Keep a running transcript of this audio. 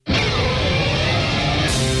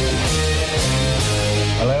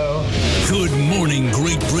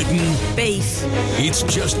It's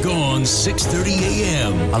just gone 6:30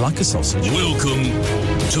 a.m. I like a sausage. Welcome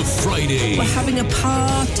to Friday. We're having a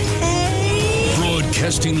party.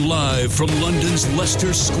 Broadcasting live from London's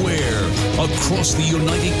Leicester Square, across the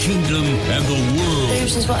United Kingdom and the world.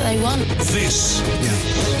 Boobs is what they want. This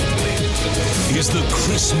is the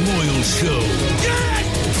Chris Moyles Show.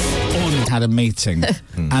 Yes! Had a meeting,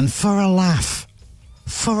 and for a laugh,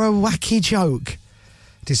 for a wacky joke,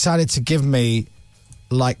 decided to give me,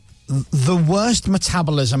 like, the worst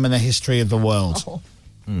metabolism in the history of the world. Oh.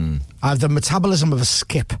 I have the metabolism of a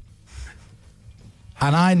skip.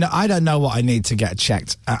 And I don't know what I need to get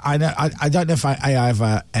checked. I don't know if I have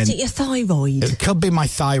a... Is it your thyroid? It could be my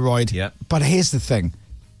thyroid. Yeah. But here's the thing.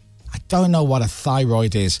 I don't know what a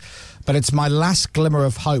thyroid is, but it's my last glimmer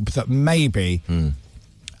of hope that maybe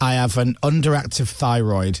I have an underactive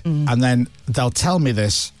thyroid, and then they'll tell me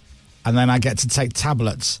this, and then I get to take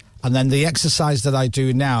tablets, and then the exercise that I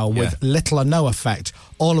do now with little or no effect,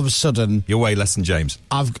 all of a sudden... You're way less than James.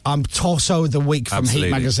 I'm Torso of the Week from Absolutely.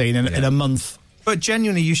 Heat magazine in a month. But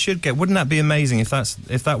genuinely, you should get... Wouldn't that be amazing if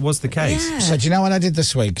that was the case? Yeah. So do you know what I did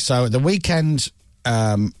this week? So the weekend,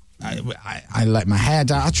 I let my hair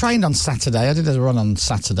down. I trained on Saturday. I did a run on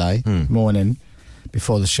Saturday morning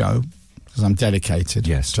before the show because I'm dedicated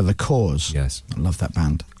to the cause. Yes. I love that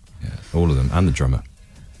band. Yeah, all of them. And the drummer.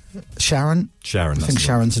 Sharon. Sharon. I think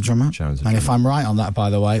Sharon's a drummer. Sharon's a and drummer. if I'm right on that, by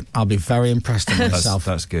the way, I'll be very impressed with myself.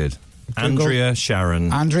 That's good. Google. Andrea,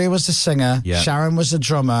 Sharon. Andrea was the singer. Yeah. Sharon was the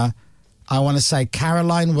drummer. I want to say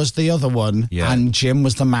Caroline was the other one. Yeah. And Jim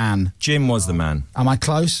was the man. Jim was the man. Am I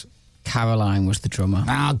close? Caroline was the drummer.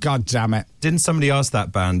 Oh, God damn it. Didn't somebody ask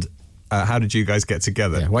that band, how did you guys get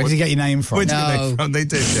together? Yeah, where did you get your name from? Where did you get your name from? They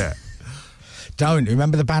did, yeah. Don't.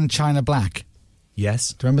 Remember the band China Black?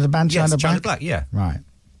 Yes. Do you remember the band China Yes, Black? China Black, yeah. Right.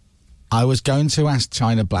 I was going to ask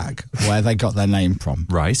China Black where they got their name from.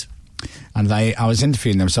 Right. And I was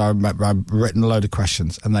interviewing them, so I've written a load of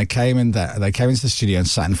questions. And they came in there. They came into the studio and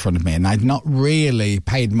sat in front of me. And I'd not really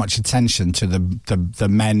paid much attention to the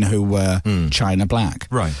men who were China Black.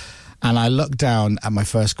 Right. And I look down at my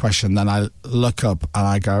first question. Then I look up and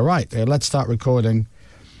I go, right, let's start recording.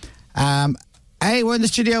 Hey, we're in the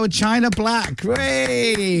studio with China Black.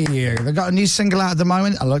 Hey! They've got a new single out at the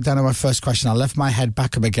moment. I look down at my first question. I lift my head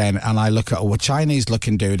back up again and I look at a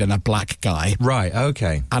Chinese-looking dude and a black guy. Right,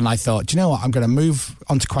 okay. And I thought, do you know what? I'm going to move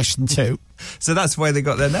on to question 2. So that's why they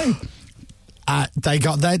got their name. They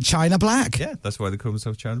got their China Black. Yeah, that's why they call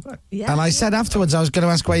themselves China Black. Yeah. And I said afterwards, I was going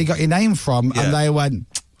to ask where you got your name from. Yeah. And they went,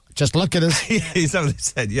 just look at us. Is that what they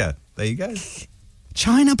said? Yeah, there you go.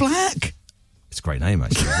 China Black. It's a great name,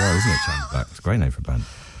 actually, as well, isn't it, China Black? It's a great name for a band.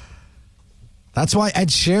 That's why Ed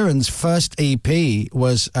Sheeran's first EP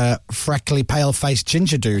was freckly, pale-faced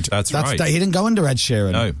ginger dude. That's right. He didn't go under Ed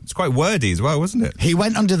Sheeran. No, it's quite wordy as well, wasn't it? He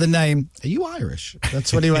went under the name, are you Irish?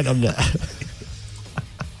 That's what he went under.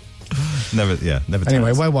 Never Anyway,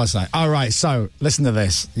 tells. where was I? All right, so listen to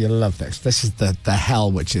this. You'll love this. This is the hell,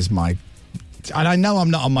 which is my... And I know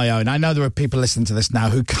I'm not on my own. I know there are people listening to this now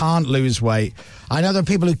who can't lose weight. I know there are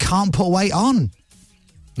people who can't put weight on.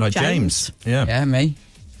 Like James. Yeah. Yeah, me.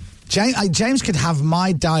 James could have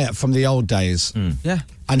my diet from the old days. Yeah.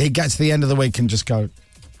 And he'd get to the end of the week and just go,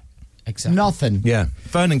 Exactly. nothing. Yeah.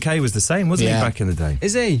 Vernon Kay was the same, wasn't Yeah. he, back in the day?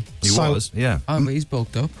 Is he? He So- was, yeah. Oh, but he's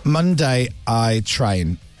bulked up Monday, I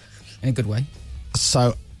train. in a good way.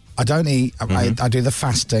 So I don't eat. I do the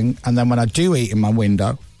fasting. And then when I do eat in my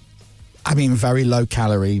window, I mean very low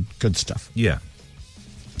calorie, good stuff. Yeah.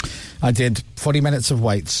 I did 40 minutes of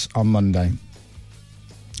weights on Monday.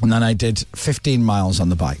 And then I did 15 miles on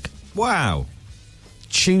the bike. Wow.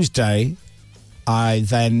 Tuesday, I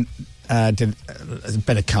then did a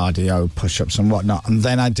bit of cardio, push-ups and whatnot. And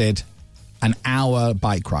then I did an hour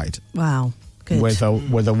bike ride. Wow. Good. With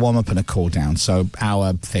a warm-up and a cool-down. So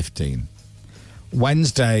hour 15.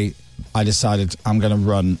 Wednesday, I decided I'm going to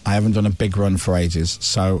run. I haven't done a big run for ages.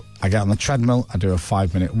 So I get on the treadmill, I do a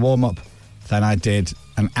 5-minute warm-up. Then I did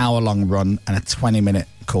an hour-long run and a 20-minute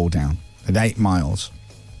cool-down at 8 miles.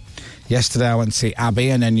 Yesterday, I went to see Abby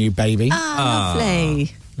and her new baby.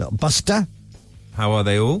 Lovely. Little Buster. How are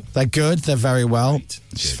they all? They're good. They're very well. Right.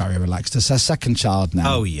 She's Good. very relaxed. It's her second child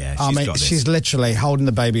now. Oh, yeah. She's got this. She's literally holding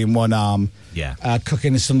the baby in one arm. Yeah.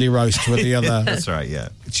 Cooking a Sunday roast with the other. That's right, yeah.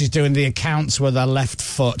 She's doing the accounts with her left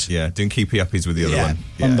foot. Yeah, doing keepy uppies with the other one.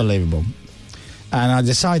 Yeah. Unbelievable. And I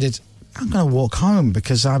decided I'm going to walk home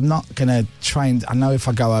because I'm not going to train. I know if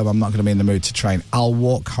I go home, I'm not going to be in the mood to train. I'll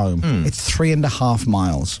walk home. It's 3.5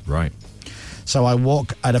 miles. Right. So I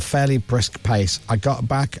walk at a fairly brisk pace. I got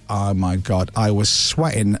back. Oh, my God. I was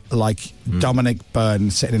sweating like Dominic Byrne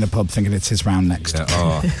sitting in a pub thinking it's his round next. Yeah.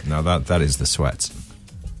 Oh, no, that is the sweat.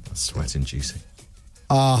 Sweat-inducing.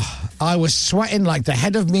 I was sweating like the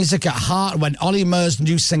head of music at Heart when Ollie Murs'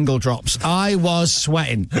 new single drops. I was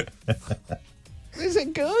sweating. Is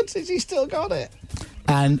it good? Has he still got it?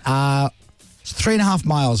 And 3.5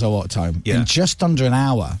 miles I walked home in just under an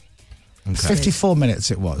hour. Okay. 54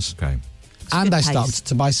 minutes it was. Okay. And good I pace. stopped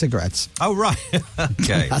to buy cigarettes. Oh, right.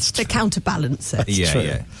 Okay. That's To counterbalance it. yeah, true.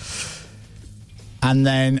 yeah. And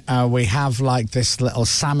then we have like this little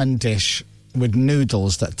salmon dish with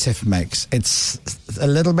noodles that Tiff makes. It's a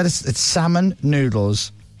little bit of it's salmon,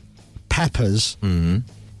 noodles, peppers. Mm-hmm.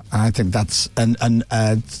 I think that's and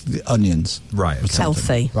onions. Right. or Okay.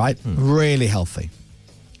 something, Healthy. right? Really healthy.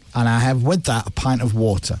 And I have with that a pint of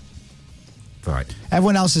water. Right.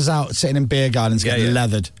 Everyone else is out sitting in beer gardens getting yeah.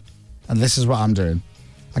 leathered. And this is what I'm doing.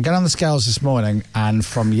 I got on the scales this morning, and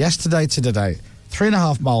from yesterday to today,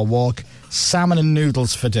 3.5 mile walk, salmon and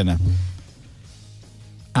noodles for dinner.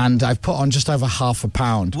 And I've put on just over half a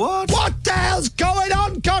pound. What? What the hell's going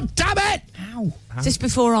on? God damn it! Ow. Is this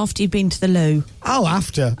before or after you've been to the loo? Oh,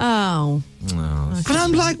 after. Oh. And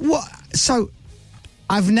I'm like, what? So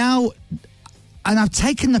I've now, and I've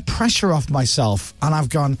taken the pressure off myself, and I've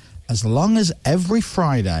gone, as long as every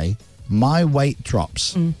Friday my weight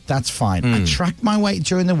drops, that's fine. I track my weight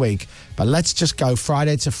during the week, but let's just go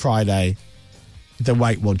Friday to Friday, the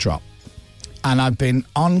weight will drop. And I've been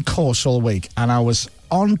on course all week, and I was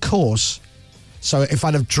on course. So if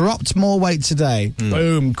I'd have dropped more weight today,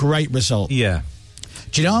 boom, great result. Yeah.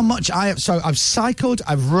 Do you know how much I have? So I've cycled,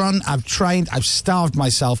 I've run, I've trained, I've starved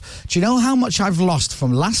myself. Do you know how much I've lost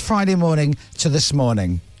from last Friday morning to this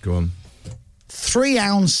morning? Go on. 3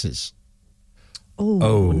 ounces.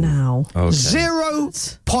 Oh, now. Okay.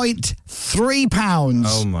 0.3 pounds.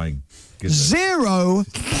 Oh, my goodness.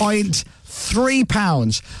 0.3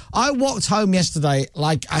 pounds. I walked home yesterday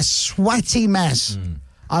like a sweaty mess.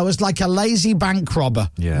 I was like a lazy bank robber,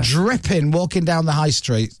 Yeah. dripping, walking down the high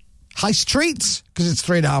street. High streets? Because it's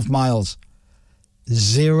 3.5 miles.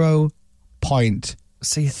 0.3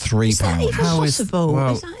 See, Is that even pounds. possible?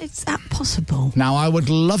 well- Is that possible? Now, I would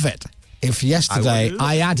love it if yesterday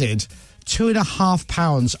I added 2.5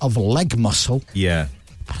 pounds of leg muscle. yeah.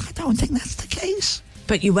 But I don't think that's the case.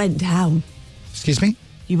 But you went down. Excuse me?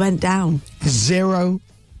 You went down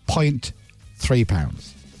 0.3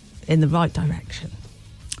 pounds. in the right direction.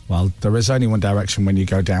 Well, there is only one direction when you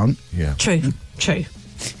go down. Yeah. True.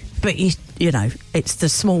 But you know, it's the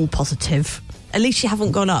small positive. At least you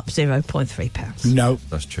haven't gone up 0.3 pounds. No,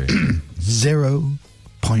 That's true.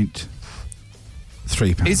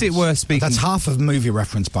 0.3 pounds. Is it worth speaking? That's half of movie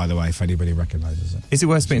reference, by the way, if anybody recognises it. Is it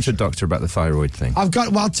worth speaking to a doctor about the thyroid thing? I'll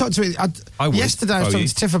talk to it. I would. Yesterday, I was Oh, talking you-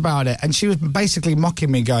 to Tiff about it, and she was basically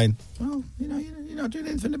mocking me, going, well, you're not doing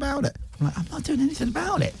anything about it. I'm like, I'm not doing anything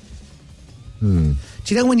about it. Do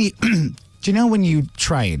you know when you when you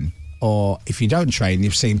train, or if you don't train,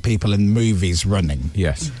 you've seen people in movies running.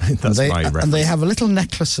 Yes. That's my reference. And they have a little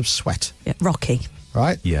necklace of sweat, Yeah, Rocky.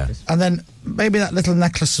 right? Yeah. And then maybe that little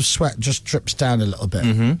necklace of sweat just drips down a little bit.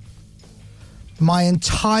 Mm-hmm. My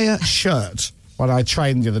entire shirt, when I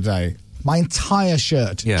trained the other day, my entire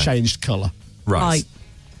shirt Yeah. changed colour. Right.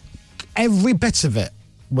 Every bit of it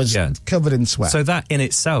was Yeah. covered in sweat. So that in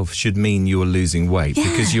itself should mean you are losing weight Yeah.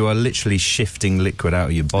 because you are literally shifting liquid out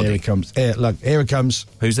of your body. Here it comes. Here it comes.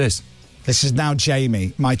 Who's this? This is now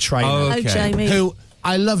Jamie, my trainer. Oh, Oh, okay. Jamie. Who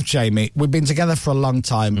I love Jamie. We've been together for a long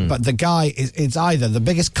time, but the guy is either the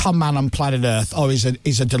biggest con man on planet Earth or he's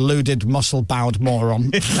a deluded, muscle-bound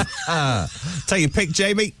moron. Take your pick,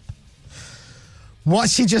 Jamie.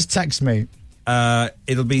 What's he just text me?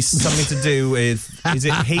 It'll be something to do with, is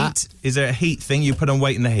it heat? Is there a heat thing? You put on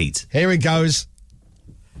weight in the heat. Here he goes.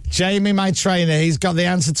 Jamie, my trainer, he's got the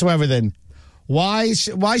answer to everything. Why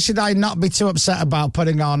should I not be too upset about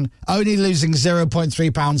only losing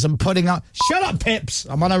 0.3 pounds and putting on... Shut up, Pips.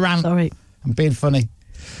 I'm on a rant. Sorry. I'm being funny.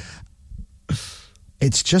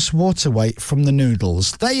 It's just water weight from the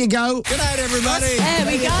noodles. There you go. Good night, everybody. There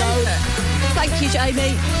we go. Thank you,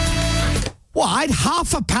 Jamie. What, I'd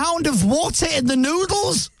half a pound of water in the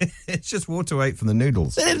noodles? It's just water weight from the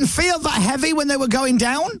noodles. They didn't feel that heavy when they were going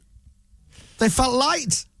down. They felt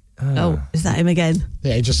light. Oh, is that him again?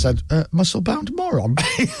 Yeah, he just said, muscle-bound moron.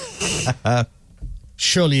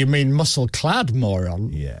 Surely you mean muscle-clad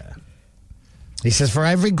moron. Yeah. He says, for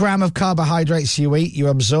every gram of carbohydrates you eat, you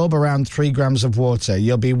absorb around 3 grams of water.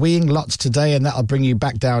 You'll be weeing lots today, and that'll bring you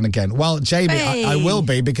back down again. Well, Jamie, Hey. I will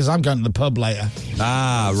be, because I'm going to the pub later.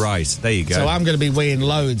 Ah, right. There you go. So I'm going to be weeing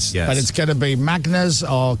loads. Yes. But it's going to be Magners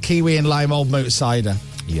or kiwi and lime old moot cider.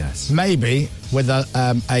 Yes. Maybe with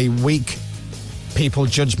a weak people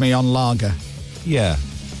judge me on lager. Yeah.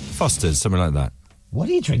 Foster's, something like that. What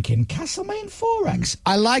are you drinking? Castlemaine 4X.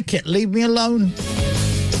 I like it. Leave me alone.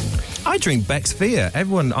 I drink Beck's Beer.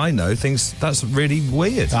 Everyone I know thinks that's really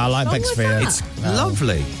weird. I like Beck's Beer. It's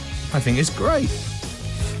lovely. I think it's great.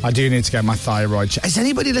 I do need to get my thyroid checked. Has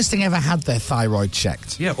anybody listening ever had their thyroid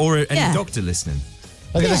checked? Yeah, or any Yeah. doctor listening.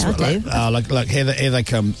 Look at this. I do. Look, here they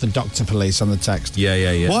come. The doctor police on the text.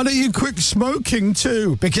 Yeah. Why don't you quit smoking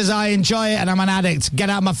too? Because I enjoy it and I'm an addict. Get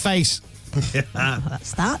out of my face.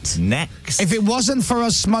 That's that. Next. If it wasn't for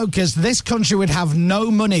us smokers, this country would have no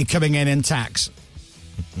money coming in tax.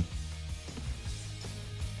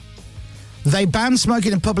 They banned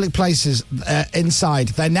smoking in public places inside.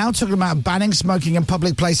 They're now talking about banning smoking in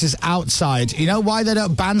public places outside. You know why they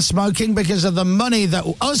don't ban smoking? Because of the money that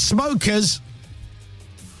us smokers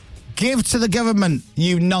give to the government,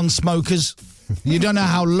 you non-smokers. You don't know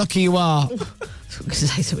how lucky you are.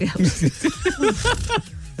 Say something else.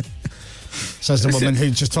 Says the woman who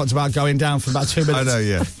just talked about going down for about 2 minutes. I know,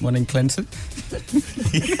 yeah. One in Clinton.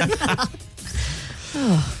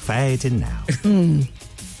 Fading now.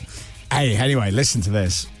 Hey, anyway, listen to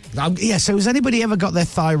this. So has anybody ever got their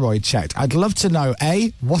thyroid checked? I'd love to know,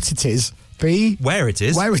 A, what it is, B, Where it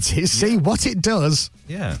is. C, what it does.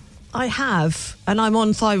 Yeah. I have, and I'm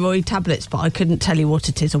on thyroid tablets, but I couldn't tell you what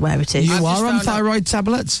it is or where it is. You I've just are on found out- thyroid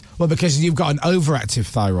tablets? Well, because you've got an overactive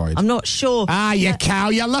thyroid. I'm not sure. You cow,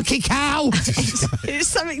 you lucky cow. It's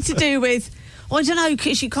something to do with, I don't know,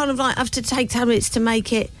 because you kind of like have to take tablets to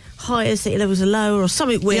make it higher so your levels are lower or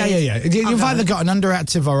something weird. Yeah. You've I either got an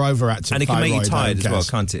underactive or overactive And it can make you thyroid, tired I as well, guess.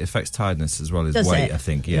 can't it? It affects tiredness as well as Does weight, it? I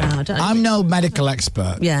think, yeah. No, I don't know. I'm no medical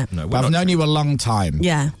expert. Yeah. No, we're but I've not known you a long time.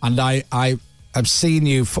 Yeah. And I have seen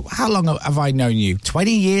you for... How long have I known you?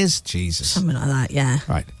 20 years? Jesus. Something like that, yeah.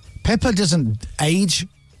 Right. Pippa doesn't age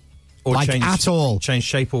Or like change, at all. Change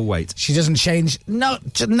shape or weight. She doesn't change. No,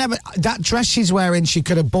 never. That dress she's wearing, she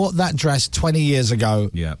could have bought that dress 20 years ago.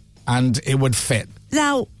 Yeah. And it would fit.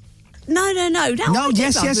 Now, no. Now No, I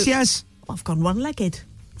yes, think yes. I've gone one-legged,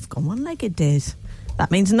 dears. That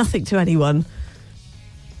means nothing to anyone.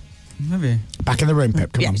 Maybe. Back in the room,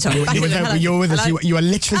 Pip. Come Yeah, on. sorry. You were with us. Hello. You were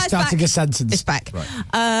literally It's starting back. a sentence. It's back. Right.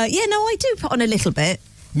 I do put on a little bit.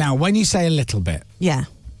 Now, when you say a little bit, Yeah.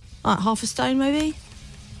 Like half a stone, maybe?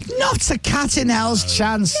 not a cat in hell's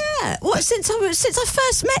chance. Yeah. What, since I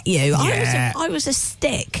first met you, Yeah. I was a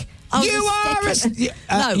stick. I was You are a stick. stick.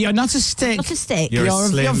 No. You're not a stick. Not a stick. You're a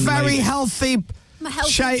slim you're very lady. healthy I'm a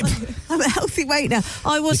healthy, shape. I'm a healthy weight now.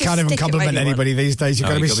 I was You can't a even stick at compliment Radio 1. anybody these days. You've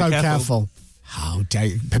No, got to be you've so got to be careful. careful. How dare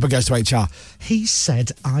you? Pippa goes to HR. He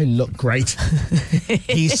said I look great.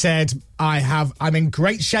 He said I'm in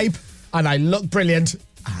great shape and I look brilliant.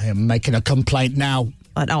 I am making a complaint now.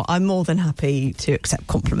 I know, I'm more than happy to accept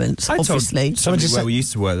compliments, I obviously. told somebody just where said- we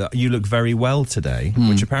used to work that you look very well today,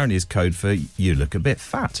 which apparently is code for you look a bit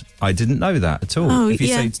fat. I didn't know that at all. Oh, If you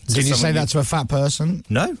yeah. say to Did you say someone that to a fat person?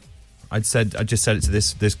 No. I just said it to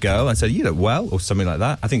this girl. I said, you look well, or something like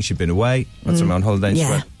that. I think she'd been away, had something on holiday, and she Yeah.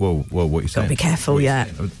 went, whoa, what are you saying? be careful, What are you yeah.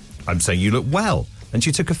 saying? I'm saying you look well. And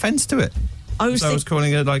she took offence to it. I was So I was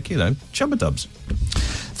calling her, chubba dubs.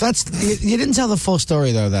 You didn't tell the full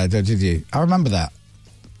story though, there, did you? I remember that.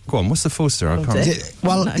 Go on, what's the full story? I can't.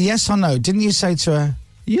 did. Yes or no? Didn't you say to her,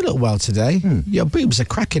 "You look well today. Your boobs are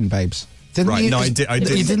cracking, babes"? Didn't Right, you? no, I did.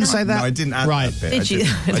 You didn't say that. No, I didn't add right. that bit. Did you?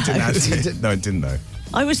 I didn't add it. No, I didn't know.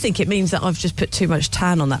 I always think it means that I've just put too much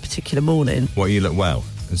tan on that particular morning. What, you look well?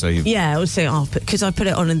 And so you... Yeah, I was saying, because I put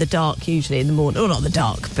it on in the dark usually in the morning. Well, not the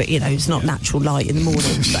dark, but, it's not natural light in the morning.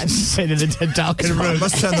 So. Sit in a darkened I room.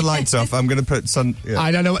 must turn the lights off. I'm going to put sun... Yeah.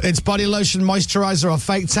 I don't know. It's body lotion, moisturiser, or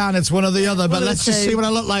fake tan. It's one or the other. But One of let's the just two. see what I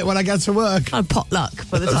look like when I get to work. I'm pot luck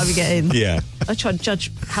by the time you get in. Yeah. I try and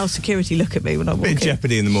judge how security look at me when I walk Bit in. of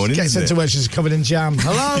jeopardy in the morning, Gets isn't into it? where she's covered in jam.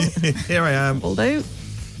 Hello. Here I am. Will do.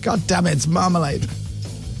 God damn it! It's marmalade.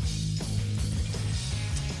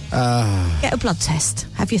 Get a blood test.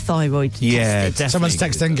 Have your thyroid Yeah, tested. definitely. Someone's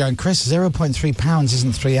texting going, Chris, 0.3 pounds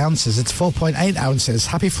isn't 3 ounces. It's 4.8 ounces.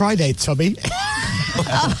 Happy Friday, Tubby.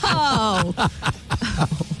 Oh,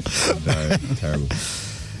 No, terrible.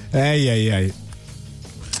 Hey.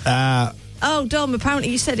 oh, Dom, apparently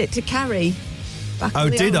you said it to Carrie. Back Oh, on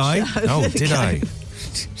the did old I? show. Oh, There we did go.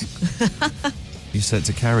 I? You said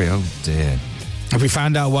to carry. Oh, dear. Have we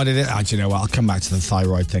found out what it is? Do you know what? I'll come back to the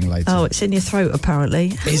thyroid thing later. Oh, it's in your throat, apparently.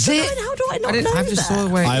 Is it? How do I not I didn't. know I just that? saw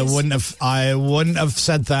where it I is. wouldn't have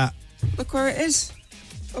said that. Look where it is.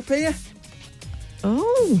 Up here.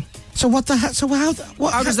 Oh. So what the heck? So how?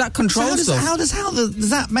 What, How does that control so how does, stuff? does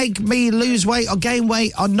that make me lose weight or gain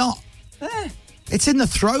weight or not? There. It's in the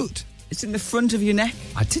throat. It's in the front of your neck.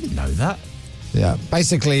 I didn't know that. Yeah.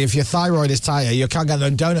 Basically, if your thyroid is tighter, you can't get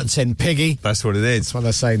them donuts in, piggy. That's what it is. That's what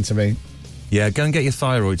they're saying to me. Yeah, go and get your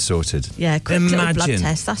thyroid sorted. Yeah, quick little blood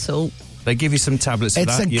test, that's all. They give you some tablets for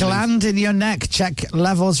It's that. a gland in your neck. Check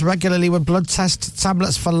levels regularly with blood test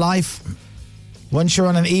tablets for life. Once you're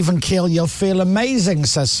on an even keel, you'll feel amazing,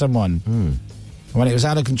 says someone. When it was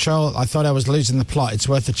out of control, I thought I was losing the plot. It's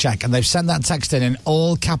worth a check. And they've sent that text in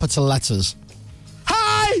all capital letters.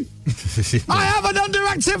 Hi! I have an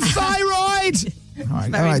underactive thyroid! all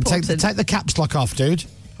right, take the caps lock off, dude.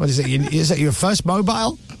 What is it? Is it your first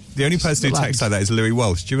mobile? The only person who texts like that is Louis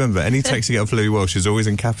Walsh. Do you remember? Any text you get off Louis Walsh is always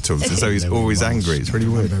in capitals, so he's always angry. It's really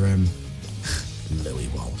weird. Louis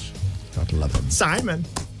Walsh. God love him. Simon.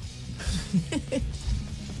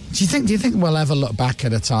 Do you think we'll ever look back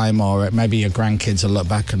at a time, or maybe your grandkids will look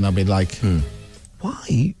back and they'll be like,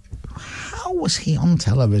 why? How was he on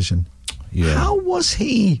television? Yeah. How was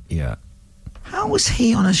he? Yeah. How was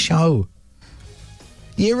he on a show?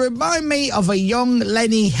 You remind me of a young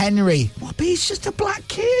Lenny Henry. What, but he's just a black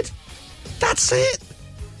kid. That's it.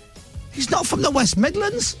 He's not from the West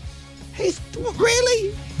Midlands.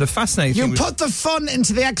 Really? The fascinating thing You put the fun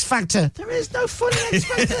into the X Factor. There is no fun in X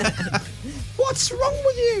Factor. What's wrong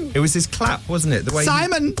with you? It was his clap, wasn't it? The way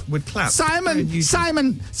Simon he would clap. Simon.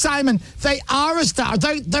 They are a star.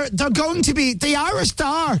 They're going to be. They are a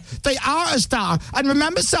star. They are a star. And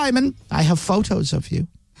remember, Simon, I have photos of you,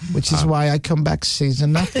 which is why I come back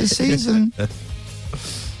season after season.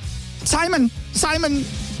 Simon.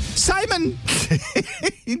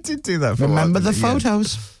 He did do that for Remember a while, the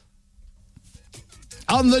photos.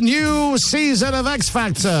 On the new season of X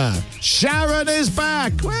Factor, Sharon is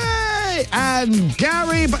back. Way! And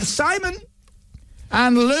Simon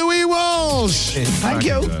and Louis Walsh. Thank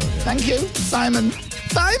you. Thank you, Simon.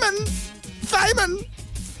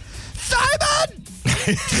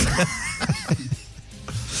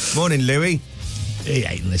 Morning, Louis. He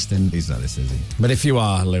ain't listening. He's not listening, is he? But if you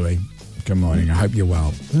are, Louis, good morning. I hope you're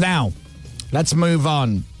well. Now, let's move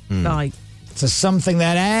on. Right. To something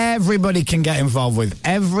that everybody can get involved with.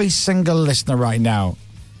 Every single listener right now,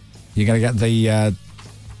 you're going to get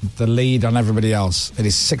the lead on everybody else. It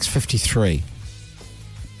is 6:53,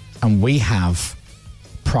 and we have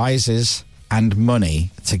prizes and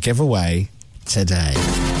money to give away today.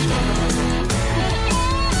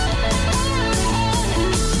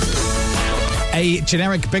 A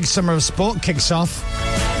generic big summer of sport kicks off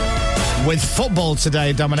with football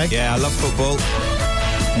today, Dominic. Yeah, I love football.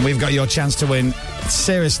 And we've got your chance to win,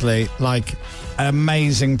 seriously, like an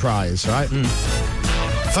amazing prize, right?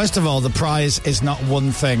 First of all, the prize is not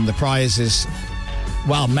one thing. The prize is,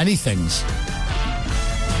 well, many things.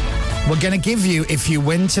 We're going to give you, if you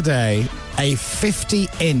win today, a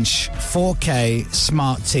 50-inch 4K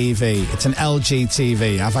smart TV. It's an LG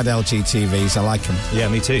TV. I've had LG TVs. I like them. Yeah,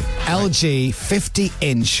 me too. LG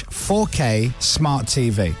 50-inch 4K smart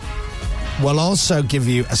TV. We'll also give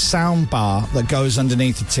you a sound bar that goes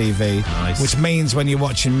underneath the TV, Nice. which means when you're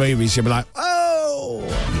watching movies, you'll be like, oh!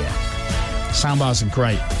 Yeah. Sound bars are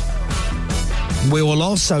great. We will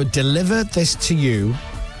also deliver this to you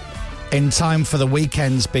in time for the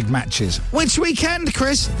weekend's big matches. Which weekend,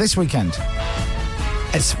 Chris? This weekend.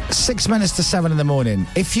 It's 6 minutes to 7 in the morning.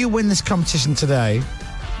 If you win this competition today,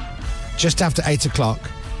 just after 8 o'clock,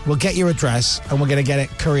 we'll get your address and we're going to get it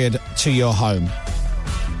couriered to your home.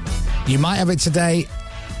 You might have it today,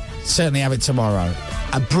 certainly have it tomorrow.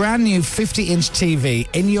 A brand new 50-inch TV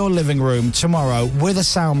in your living room tomorrow with a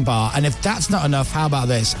sound bar. And if that's not enough, how about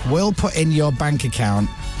this? We'll put in your bank account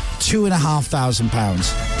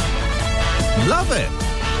 £2,500. Love it.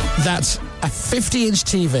 That's a 50-inch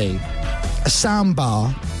TV, a sound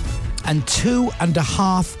bar, and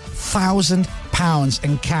 £2,500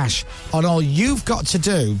 in cash. And all you've got to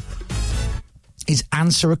do is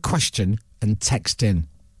answer a question and text in.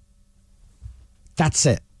 That's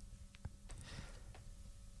it.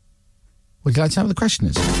 Would you like to know what the question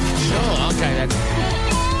is? Sure, okay then.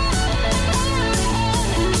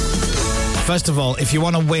 First of all, if you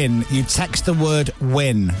want to win, you text the word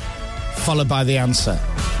win, followed by the answer.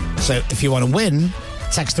 So if you want to win,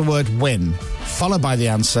 text the word win, followed by the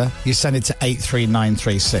answer. You send it to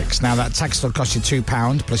 83936. Now, that text will cost you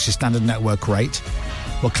 £2 plus your standard network rate.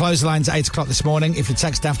 We'll close the lines at 8 o'clock this morning. If you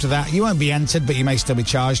text after that, you won't be entered, but you may still be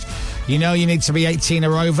charged. You know you need to be 18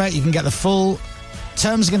 or over. You can get the full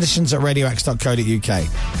terms and conditions at radiox.co.uk.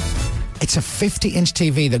 It's a 50-inch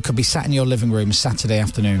TV that could be sat in your living room Saturday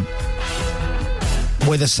afternoon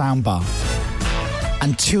with a soundbar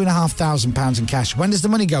and £2,500 in cash. When does the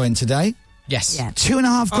money go in today? Yes. Yeah.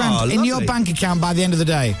 £2,500 in your lovely. bank account by the end of the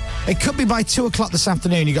day. It could be by 2 o'clock this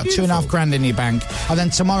afternoon. You got £2,500 in your bank, and then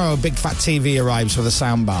tomorrow a big fat TV arrives with a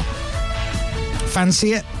soundbar.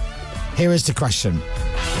 Fancy it? Here is the question: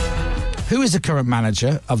 Who is the current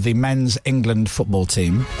manager of the men's England football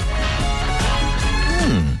team?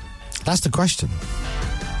 That's the question.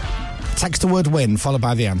 Text the word win followed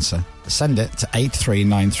by the answer. Send it to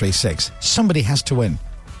 83936. Somebody has to win.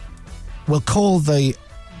 We'll call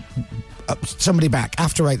somebody back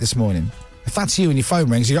after 8 this morning. If that's you and your phone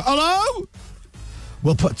rings, you go, hello?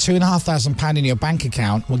 We'll put £2,500 in your bank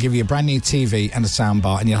account. We'll give you a brand new TV and a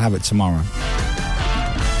soundbar, and you'll have it tomorrow.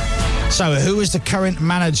 So, who is the current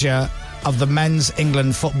manager of the men's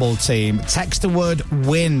England football team? Text the word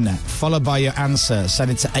win followed by your answer.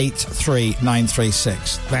 Send it to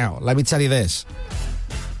 83936. Now, let me tell you this.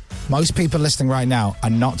 Most people listening right now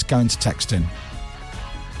are not going to text in.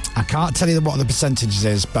 I can't tell you what the percentage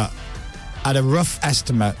is, but at a rough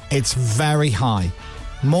estimate, it's very high.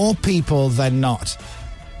 More people than not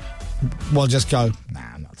will just go, nah,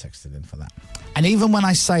 I'm not texted in for that. And even when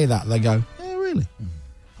I say that, they go, yeah, really?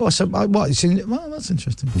 Oh, so what? Well, that's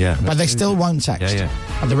interesting. Yeah. But they still won't text. Yeah.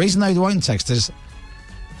 And the reason they won't text is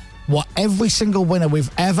what every single winner we've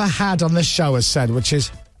ever had on this show has said, which is,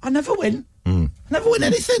 I never win. I never win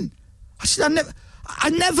anything. I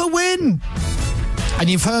never win. And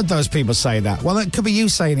you've heard those people say that. Well, it could be you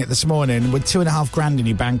saying it this morning with $2,500 in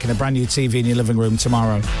your bank and a brand new TV in your living room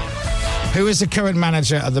tomorrow. Who is the current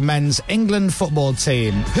manager of the men's England football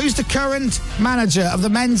team? Who's the current manager of the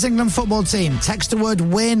men's England football team? Text the word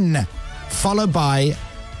win, followed by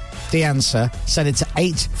the answer. Send it to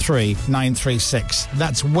 83936.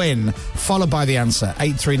 That's win, followed by the answer,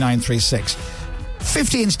 83936.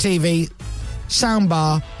 50-inch TV,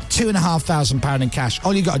 soundbar, £2,500 in cash.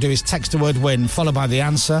 All you got to do is text the word win, followed by the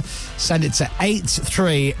answer. Send it to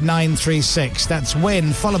 83936. That's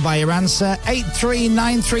win, followed by your answer,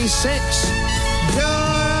 83936.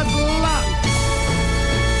 Good luck.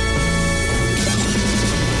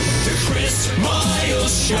 The Chris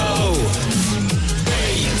Moyles Show.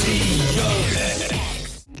 Radio.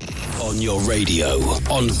 On your radio,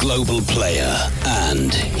 on Global Player,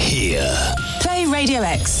 and here. Play Radio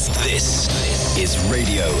X. This is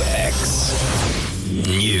Radio X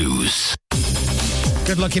News.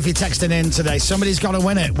 Good luck if you're texting in today. Somebody's got to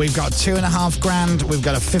win it. We've got $2,500. We've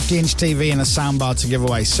got a 50-inch TV and a soundbar to give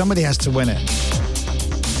away. Somebody has to win it.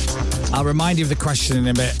 I'll remind you of the question in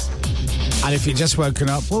a bit. And if you're just woken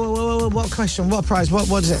up, whoa, what question? What prize? What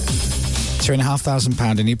is it?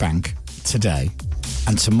 £2,500 in your bank today.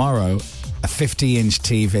 And tomorrow, a 50-inch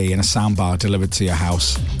TV and a soundbar delivered to your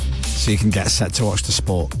house so you can get set to watch the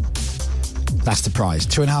sport. That's the prize.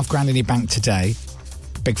 £2,500 in your bank today.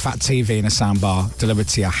 Big fat TV and a soundbar delivered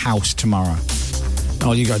to your house tomorrow.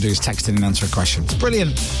 All you got to do is text in and answer a question. It's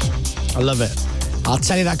brilliant. I love it. I'll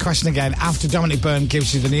tell you that question again after Dominic Byrne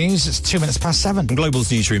gives you the news. It's 7:02. In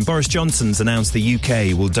Global's newsroom, Boris Johnson's announced the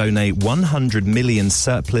UK will donate 100 million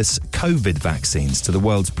surplus COVID vaccines to the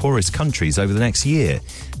world's poorest countries over the next year.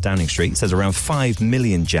 Downing Street says around 5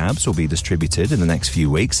 million jabs will be distributed in the next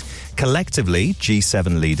few weeks. Collectively,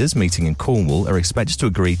 G7 leaders meeting in Cornwall are expected to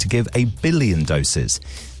agree to give 1 billion doses.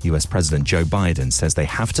 US President Joe Biden says they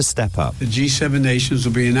have to step up. The G7 nations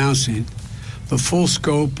will be announcing the full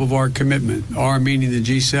scope of our commitment, our meaning the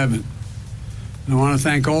G7. And I want to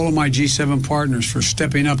thank all of my G7 partners for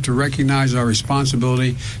stepping up to recognize our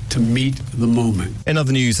responsibility to meet the moment. In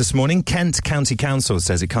other news this morning, Kent County Council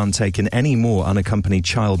says it can't take in any more unaccompanied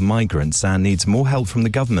child migrants and needs more help from the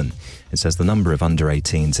government. It says the number of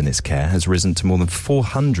under-18s in its care has risen to more than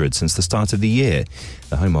 400 since the start of the year.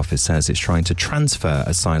 The Home Office says it's trying to transfer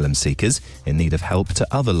asylum seekers in need of help to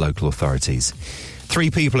other local authorities. 3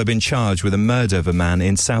 people have been charged with the murder of a man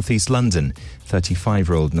in southeast London.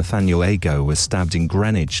 35-year-old Nathaniel Ago was stabbed in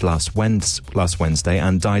Greenwich last Wednesday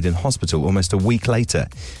and died in hospital almost a week later.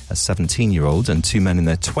 A 17-year-old and 2 men in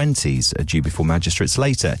their 20s are due before magistrates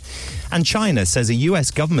later. And China says a US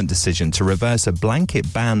government decision to reverse a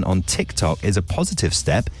blanket ban on TikTok is a positive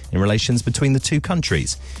step in relations between the two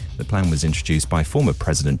countries. The plan was introduced by former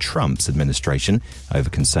President Trump's administration over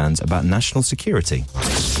concerns about national security.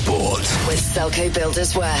 Sport. With Selco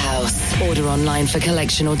Builders Warehouse. Order online for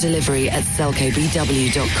collection or delivery at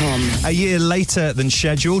selcobw.com. A year later than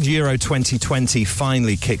scheduled, Euro 2020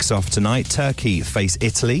 finally kicks off tonight. Turkey face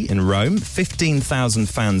Italy in Rome. 15,000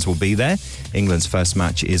 fans will be there. England's first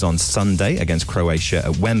match is on Sunday against Croatia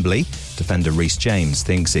at Wembley. Defender Reece James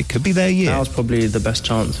thinks it could be their year. That was probably the best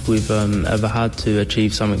chance we've ever had to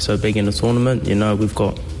achieve something so big in a tournament. You know, we've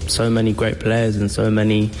got so many great players and so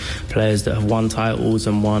many players that have won titles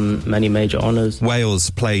and won many major honours. Wales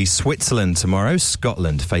play Switzerland tomorrow.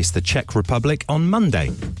 Scotland face the Czech Republic on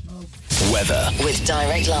Monday. Weather. With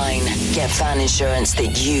Direct Line, get van insurance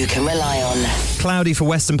that you can rely on. Cloudy for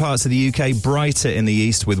western parts of the UK, brighter in the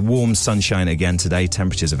east with warm sunshine again today.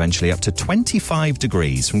 Temperatures eventually up to 25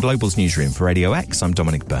 degrees. From Global's newsroom for Radio X, I'm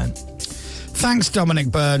Dominic Byrne. Thanks, Dominic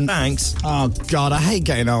Byrne. Thanks. Oh, God, I hate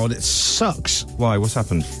getting old. It sucks. Why? What's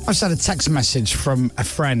happened? I just had a text message from a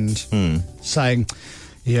friend saying,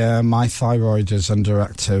 yeah, my thyroid is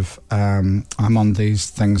underactive. I'm on these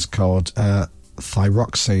things called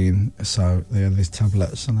thyroxine. So they have these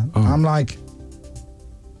tablets. And I'm like,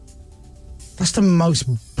 that's the most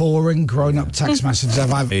boring grown-up text message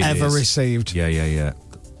I've ever received. Yeah.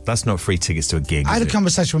 That's not free tickets to a gig. I had a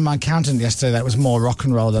conversation with my accountant yesterday that was more rock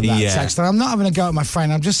and roll than that Yeah. text. And I'm not having a go at my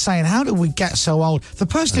friend. I'm just saying, how did we get so old? The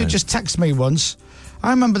person who just texted me once, I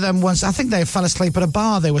remember them once, I think they fell asleep at a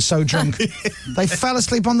bar. They were so drunk. They fell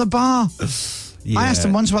asleep on the bar. Yeah. I asked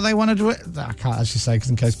them once what they wanted to do. I can't actually say because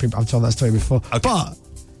in case people, I've told that story before. Okay. But,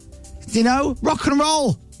 you know, rock and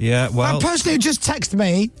roll. Yeah, well... That person who just texted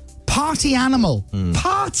me, party animal.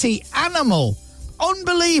 Party animal.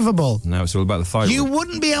 Unbelievable. Now it's all about the thyroid. You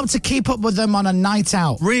wouldn't be able to keep up with them on a night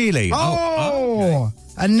out. Really? Oh.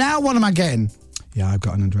 Okay. And now what am I getting? Yeah, I've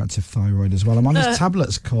got an underactive thyroid as well. I'm on these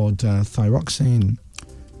tablets called thyroxine.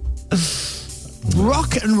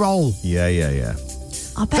 Rock and roll. Yeah.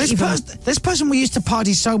 I bet This person we used to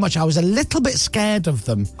party so much, I was a little bit scared of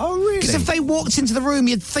them. Oh, really? Because if they walked into the room,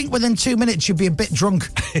 you'd think within 2 minutes you'd be a bit drunk.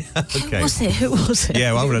 Okay. Who was it?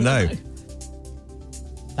 Yeah, well, I want to know.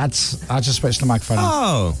 I just switched the microphone on.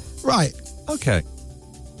 Oh. Right. Okay.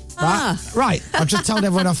 Right. I've just told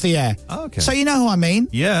everyone off the air. Okay. So you know who I mean?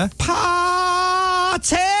 Yeah.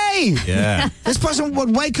 Party! Yeah. This person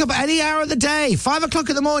would wake up at any hour of the day. 5 o'clock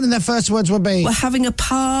in the morning, their first words would be... We're having a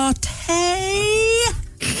party.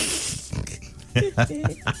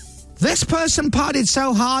 This person partied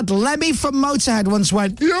so hard, Lemmy from Motorhead once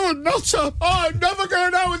went, "You're a nutter. I'm never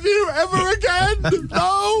going out with you ever again.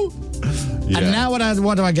 No." Yeah. And now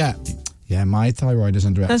what do I get? Yeah, my thyroid is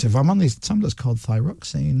underactive. I'm on these tablets called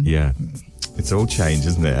thyroxine. Yeah. It's all change,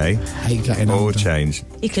 isn't it, eh? Hate getting all older. change.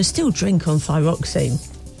 You can still drink on thyroxine.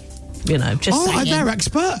 You know, just saying. Oh, they're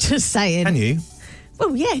expert. Just saying. Can you?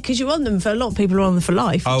 Well, yeah, because you're on them for a lot of people are on them for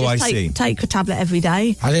life. Oh, Just I see. Take a tablet every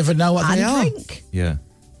day I don't even know what and they are. drink. Yeah.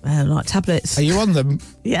 Like tablets. Are you on them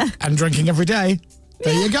Yeah. and drinking every day?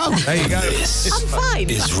 There you go. There you go. I'm fine.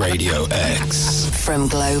 Is Radio X. From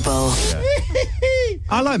Global.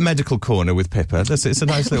 I like Medical Corner with Pippa. It's a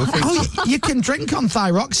nice little thing. Oh, you can drink on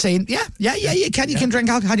thyroxine. Yeah, you can. You can drink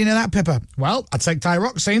alcohol. How do you know that, Pippa? Well, I take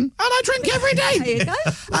thyroxine and I drink every day. There you go.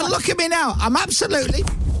 And look at me now. I'm absolutely...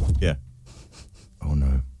 Yeah. Oh,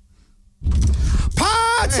 no.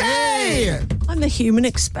 Party! I'm the human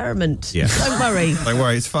experiment. Yeah. Don't worry. Don't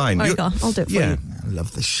worry, it's fine. There you go. I'll do it for Yeah. you. I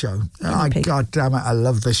love this show. Oh, God damn it. I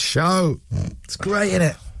love this show. It's great,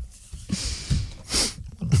 isn't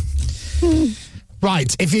it?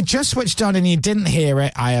 Right. If you just switched on and you didn't hear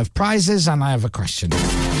it, I have prizes and I have a question.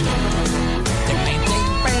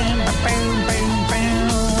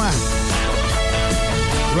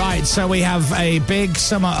 Right, so we have a big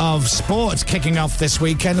summer of sport kicking off this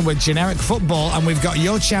weekend with generic football, and we've got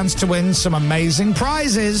your chance to win some amazing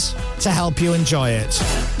prizes to help you enjoy it.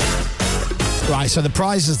 Right, so the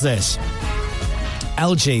prize is this.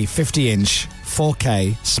 LG 50-inch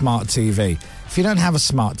 4K smart TV. If you don't have a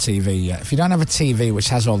smart TV yet, if you don't have a TV which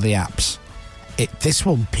has all the apps, this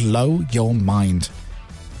will blow your mind.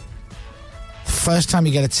 First time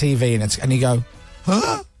you get a TV and you go,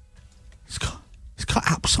 huh? It's got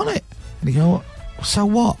apps on it. And you go, so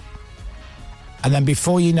what? And then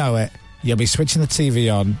before you know it, you'll be switching the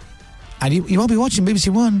TV on and you won't be watching BBC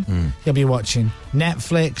One. You'll be watching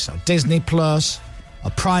Netflix or Disney Plus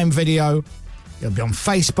or Prime Video. You'll be on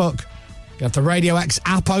Facebook. You have the Radio X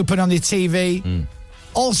app open on your TV.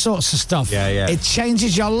 All sorts of stuff. Yeah. It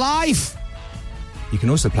changes your life. You can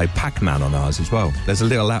also play Pac-Man on ours as well. There's a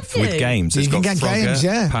little app with games. You It's can got get Frogger, games,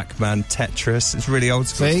 yeah. Pac-Man, Tetris. It's really old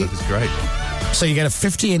school See? stuff. It's great. So you get a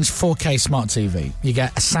 50-inch 4K smart TV. You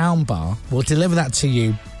get a sound bar. We'll deliver that to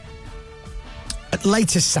you at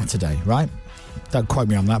latest Saturday, right? Don't quote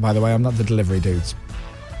me on that, by the way. I'm not the delivery dudes.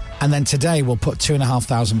 And then today we'll put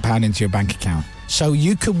 £2,500 into your bank account. So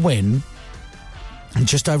you could win, in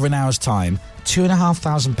just over an hour's time,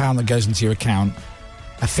 £2,500 that goes into your account,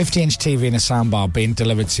 a 50-inch TV and a soundbar being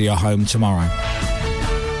delivered to your home tomorrow.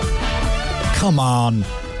 Come on.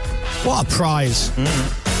 What a prize.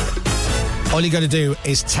 All you got to do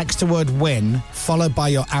is text the word WIN followed by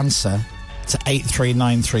your answer to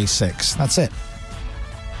 83936. That's it.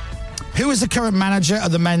 Who is the current manager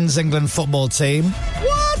of the men's England football team?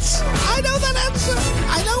 What? I know that answer.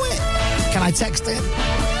 I know it. Can I text it?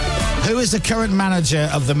 Who is the current manager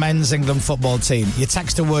of the men's England football team? You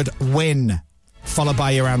text the word win, followed by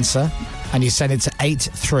your answer, and you send it to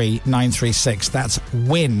 83936. That's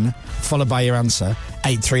win, followed by your answer,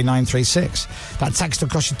 83936. That text will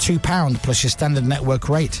cost you £2 plus your standard network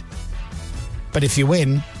rate. But if you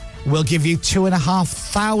win, we'll give you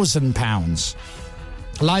 £2,500.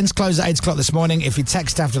 Lines close at 8 o'clock this morning. If you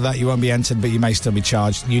text after that, you won't be entered, but you may still be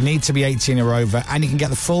charged. You need to be 18 or over, and you can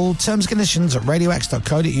get the full terms and conditions at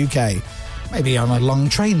radiox.co.uk. Maybe on a long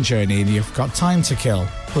train journey and you've got time to kill.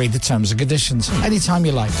 Read the terms and conditions anytime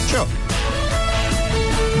you like. Sure.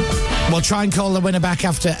 We'll try and call the winner back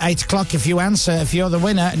after 8 o'clock. If you answer, if you're the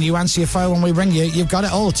winner and you answer your phone when we ring you, you've got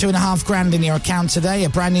it all. $2,500 in your account today. A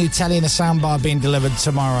brand new telly and a soundbar being delivered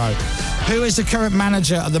tomorrow. Who is the current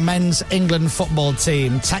manager of the men's England football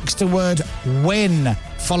team? Text the word win,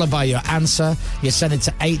 followed by your answer. You send it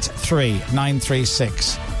to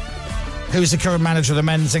 83936. Who's the current manager of the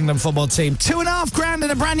men's England football team? $2,500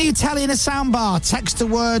 and a brand new telly and a soundbar. Text the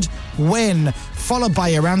word win, followed by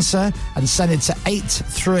your answer, and send it to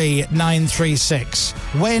 83936.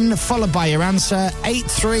 Win, followed by your answer,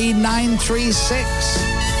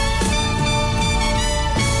 83936.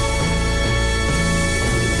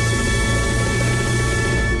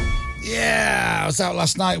 Yeah, I was out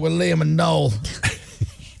last night with Liam and Noel.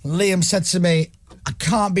 Liam said to me, I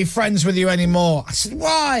can't be friends with you anymore. I said,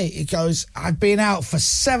 why? He goes, I've been out for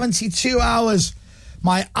 72 hours.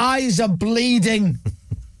 My eyes are bleeding.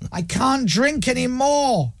 I can't drink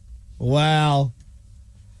anymore. Well,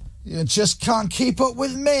 you just can't keep up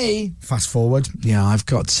with me. Fast forward. Yeah, I've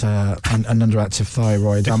got an underactive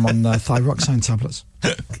thyroid. I'm on thyroxine tablets.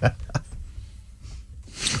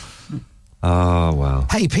 Oh, well.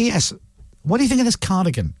 Hey, P.S., what do you think of this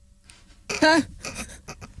cardigan?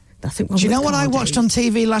 Nothing wrong Do you know with what I cardigans. watched on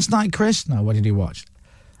TV last night, Chris? No, what did you watch?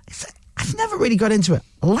 I've never really got into it.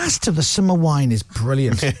 Last of the Summer Wine is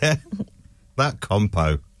brilliant. That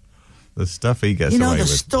compo. The stuff he gets You know, away the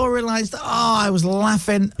with. storylines. Oh, I was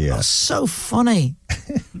laughing. Yeah. It was so funny.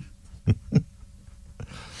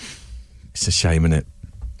 It's a shame, innit?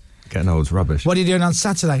 Getting old's rubbish. What are you doing on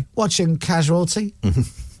Saturday? Watching Casualty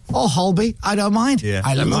or Holby? I don't mind. Yeah,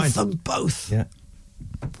 I don't love mind. them both. Yeah.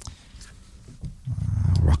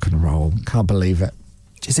 Rock and roll. Can't believe it.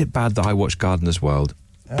 Is it bad that I watch Gardener's World?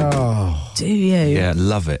 Oh. Do you? Yeah,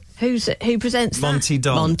 love it. Who presents that? Monty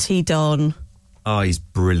Don. Monty Don. Oh, he's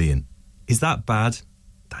brilliant. Is that bad?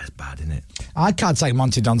 That is bad, isn't it? I can't take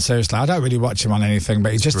Monty Don seriously. I don't really watch him on anything,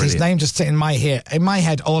 but his Brilliant. name just sitting in my head. In my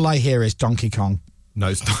head, all I hear is Donkey Kong. No,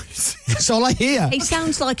 it's not. That's all I hear. He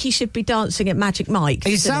sounds like he should be dancing at Magic Mike.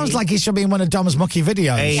 He doesn't sounds like he should be in one of Dom's mucky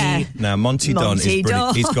videos. Hey, Yeah. now, Monty Don is Monty brilliant.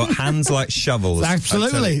 Don. He's got hands like shovels.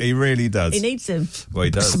 Absolutely. I tell you, he really does. He needs him. Well, he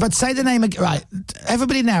does. But say the name again. Right.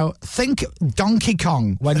 Everybody now, think Donkey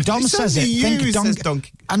Kong. When Dom It's says it, only you think who says Donkey.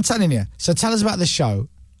 Donkey. I'm telling you. So tell us about the show.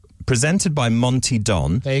 Presented by Monty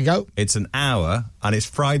Don. There you go. It's an hour, and it's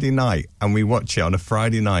Friday night, and we watch it on a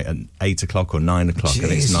Friday night at 8 o'clock or 9 o'clock,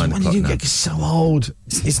 and it's Jeez, 9 when o'clock did you now. get so old?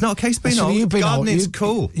 It's not a case of being Actually, old. you've been old. Gardening's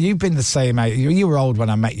cool. You've been the same age. You were old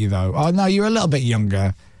when I met you, though. Oh no, you were a little bit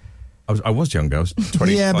younger. I was younger. I was 25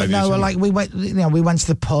 Yeah, but years no, younger. like we went. We went to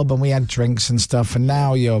the pub and we had drinks and stuff. And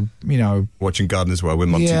now you're, Watching Gardeners World with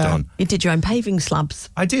Monty Yeah. Don. You did your own paving slabs.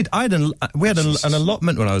 I did. We had an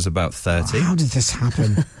allotment when I was about 30. How did this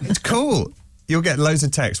happen? It's cool. You'll get loads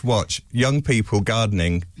of texts. Watch young people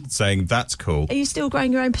gardening, saying that's cool. Are you still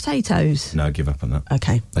growing your own potatoes? No, give up on that.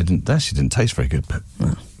 Okay. They actually didn't taste very good, but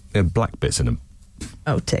there are black bits in them.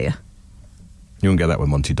 Oh dear. You won't get that with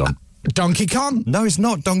Monty Don. Donkey Kong. No, it's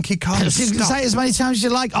not Donkey Kong. You can Stop. say it as many times as you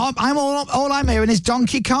like. I'm all I'm hearing is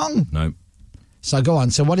Donkey Kong. No. So go on.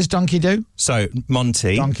 So what does Donkey do? So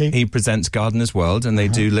Monty, Donkey. he presents Gardener's World, and they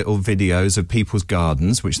do little videos of people's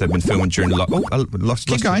gardens, which they've been filming during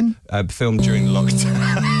Keep going. Filmed during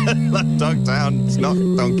lockdown. Lockdown. It's not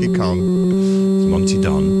Donkey Kong. It's Monty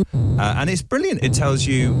Don, and it's brilliant. It tells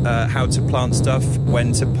you how to plant stuff,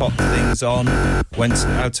 when to pop things on,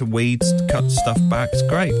 how to weed, cut stuff back. It's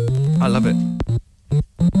great. I love it.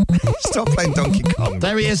 Stop playing Donkey Kong.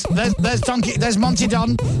 There he is. There's Monty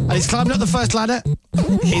Don, and he's climbed up the first ladder.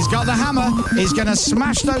 He's got the hammer. He's going to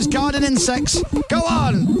smash those garden insects. Go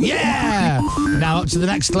on. Yeah. Now up to the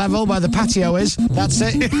next level where the patio is. That's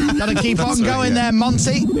it. Got to keep on going there,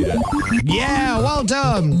 Monty. Yeah, well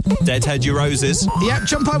done. Deadhead your roses. Yeah,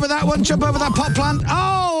 jump over that one. Jump over that pot plant.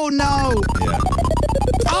 Oh, no. Yeah.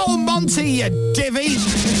 Oh, Monty, you divvy.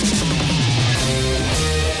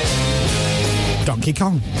 Donkey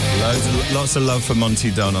Kong. Lots of love for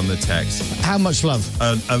Monty Don on the text. How much love?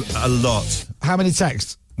 A lot. How many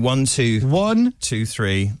texts? 1, 2, One. 2,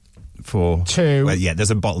 3, 4, 2. Well, yeah,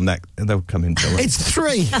 there's a bottleneck. They'll come in. It's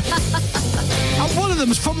 3. And one of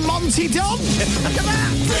them's from Monty Don. Look at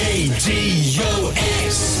that. Radio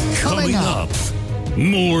X. Coming up.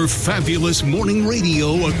 More fabulous morning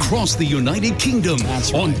radio across the United Kingdom.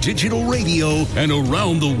 That's right. On digital radio and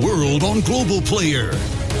around the world on Global Player.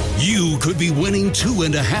 You could be winning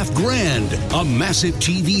 $2.5 grand, a massive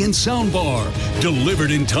TV and soundbar,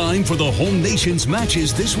 delivered in time for the home nation's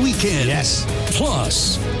matches this weekend. Yes.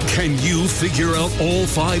 Plus, can you figure out all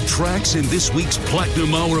 5 tracks in this week's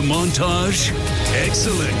Platinum Hour montage?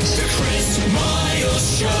 Excellent. The Chris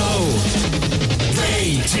Moyles Show.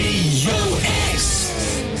 Radio X.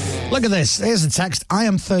 Look at this. Here's a text. I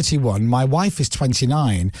am 31. My wife is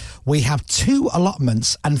 29. We have 2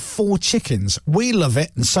 allotments and 4 chickens. We love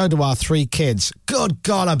it, and so do our 3 kids. Good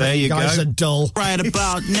God, I bet you guys are dull. Right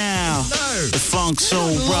about now. No. The Funk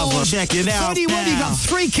Soul Brother. Check it out 31, now. you got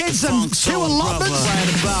 3 kids and 2 allotments? Right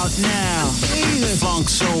about now. Jesus. Funk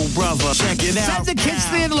Soul Brother. Check it out. Send the kids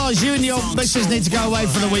to the in-laws. You and your missus need to go away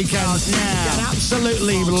for the weekend. Get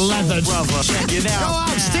absolutely leathered. Check it Go out.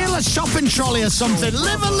 out, steal a shopping trolley or something.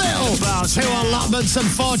 Live a little. 2 allotments and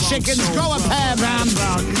 4 chickens. Grow a pair, man.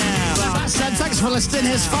 That's it. Thanks for listening.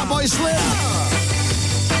 Here's Fatboy Slim.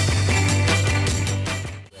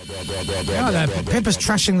 Oh, Pippa's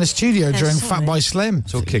trashing the studio during sorry. Fatboy Slim.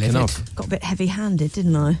 It's all kicking off. Got a bit heavy-handed,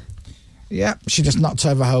 didn't I? Yeah, she just knocked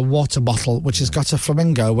over her water bottle, which has got a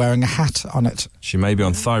flamingo wearing a hat on it. She may be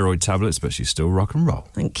on thyroid tablets, but she's still rock and roll.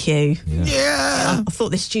 Thank you. Yeah. I thought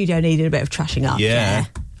this studio needed a bit of trashing up. Yeah.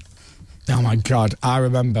 Oh, my God. I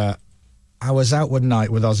remember I was out one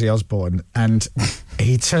night with Ozzy Osbourne, and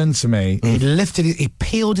he turned to me, he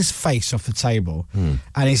peeled his face off the table, and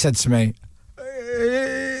he said to me,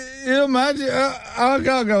 "You're mad? I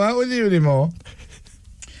can't go out with you anymore."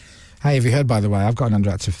 Hey, have you heard, by the way, I've got an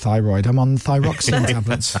underactive thyroid. I'm on thyroxine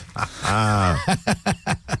tablets.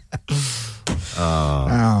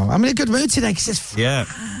 Oh, I'm in a good mood today because it's Friday. Yeah.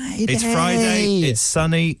 It's Friday, it's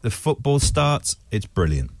sunny, the football starts, it's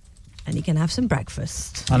brilliant. And you can have some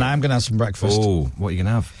breakfast. And I am going to have some breakfast. Oh, what are you going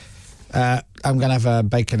to have? I'm going to have a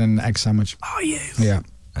bacon and egg sandwich. Are you? Yeah.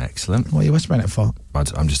 Excellent. What are you whispering it for?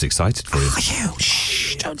 I'm just excited for you. Are you?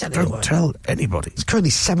 Shh, don't tell anyone. Don't tell anybody. It's currently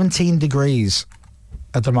 17 degrees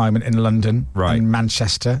at the moment in London and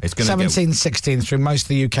Manchester. It's going to 17, 16 through most of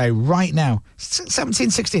the UK right now. 17,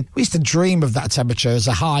 16. We used to dream of that temperature as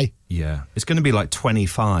a high. Yeah. It's going to be like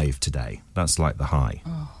 25 today. That's like the high.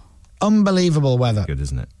 Unbelievable weather. Good,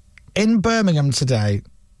 isn't it? In Birmingham today,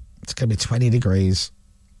 it's going to be 20 degrees.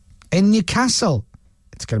 In Newcastle,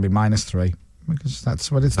 it's going to be -3 because that's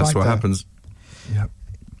what it's like. That's what there. happens. Yeah.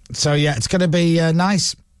 So, yeah, it's going to be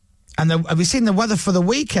nice. And have you seen the weather for the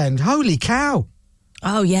weekend? Holy cow.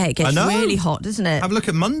 Oh, yeah, it gets I know. really hot, doesn't it? Have a look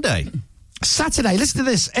at Monday. Saturday, listen to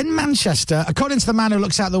this. In Manchester, according to the man who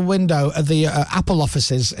looks out the window at the Apple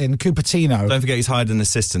offices in Cupertino. Don't forget he's hired an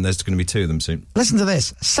assistant. There's going to be 2 of them soon. Listen to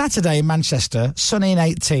this. Saturday in Manchester, sunny and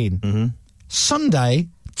 18. Mm-hmm. Sunday,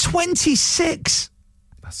 26.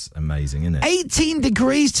 That's amazing, isn't it? 18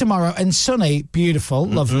 degrees tomorrow and sunny, beautiful,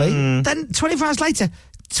 lovely. Mm-hmm. Then 24 hours later,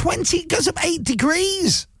 20 goes up 8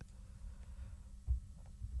 degrees.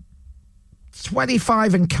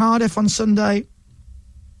 25 in Cardiff on Sunday.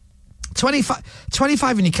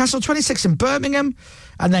 25 in Newcastle, 26 in Birmingham,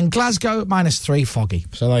 and then Glasgow, -3, foggy.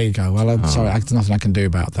 So there you go. Well, I'm sorry, there's nothing I can do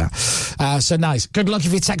about that. So nice. Good luck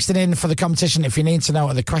if you're texting in for the competition. If you need to know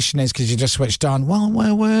what the question is because you just switched on, well,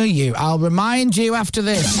 where were you? I'll remind you after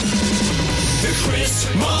this. The Chris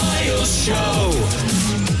Moyles Show.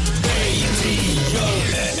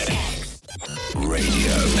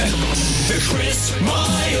 Radio X. The Chris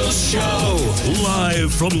Moyles Show.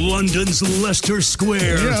 Live from London's Leicester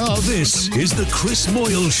Square. Yeah. This is the Chris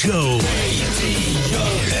Moyles Show.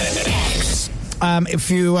 If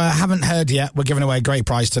you haven't heard yet, we're giving away a great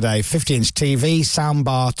prize today. 50-inch TV,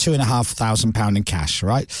 soundbar, £2,500 in cash,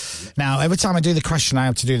 right? Now, every time I do the question, I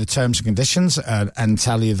have to do the terms and conditions and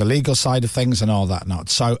tell you the legal side of things and all that not.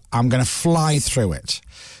 So I'm going to fly through it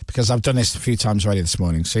because I've done this a few times already this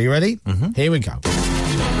morning. So you ready? Mm-hmm. Here we go.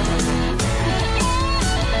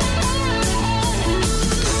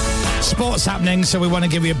 Sports happening, so we want to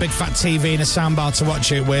give you a big fat TV and a soundbar to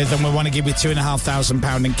watch it with, and we want to give you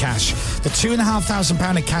 £2,500 in cash. The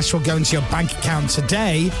 £2,500 in cash will go into your bank account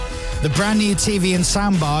today. The brand new TV and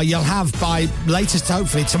soundbar you'll have by latest,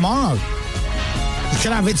 hopefully, tomorrow. You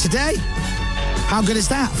can have it today. How good is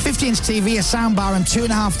that? 50-inch TV, a soundbar, and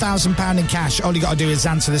 £2,500 in cash. All you got to do is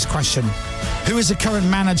answer this question. Who is the current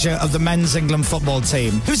manager of the men's England football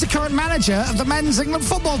team? Who's the current manager of the men's England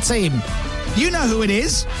football team? You know who it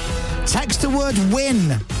is. Text the word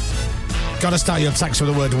WIN got to start your text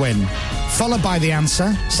with the word win, followed by the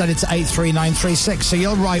answer. Send it to 83936. So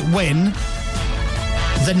you'll write win,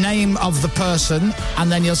 the name of the person,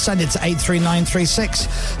 and then you'll send it to 83936.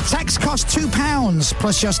 Text costs £2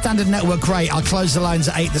 plus your standard network rate. I'll close the lines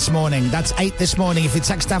at 8 this morning. That's 8 this morning. If you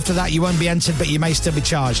text after that, you won't be entered, but you may still be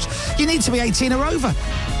charged. You need to be 18 or over.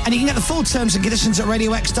 And you can get the full terms and conditions at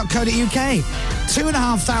radiox.co.uk.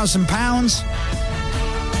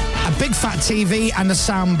 £2,500, a big fat TV and a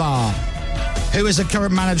sound bar. Who is the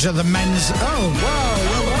current manager of the men's... Whoa.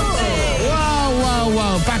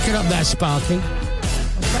 Back it up there, Sparky.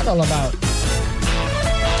 What's that all about?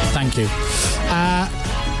 Thank you.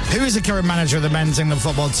 Who is the current manager of the men's England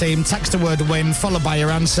football team? Text the word win, followed by your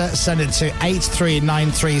answer. Send it to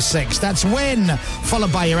 83936. That's win,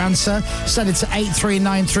 followed by your answer. Send it to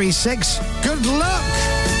 83936. Good luck!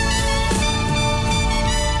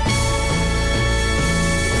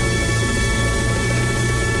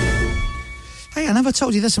 Hey, I never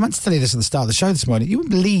told you this. I meant to tell you this at the start of the show this morning. You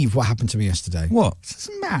wouldn't believe what happened to me yesterday. What? It's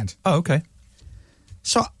mad. Oh, okay.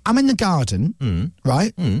 So I'm in the garden,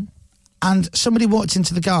 right? And somebody walked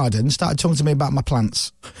into the garden, started talking to me about my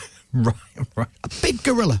plants. Right. A big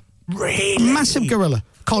gorilla. Really? A massive gorilla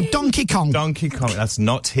called Donkey Kong. Donkey Kong. That's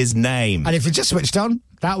not his name. And if you just switched on,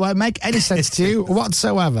 that won't make any sense to you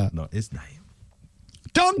whatsoever. Not his name.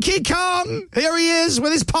 Donkey Kong! Here he is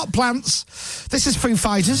with his pot plants. This is Foo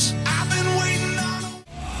Fighters. I've been waiting on...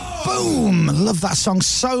 Boom! Love that song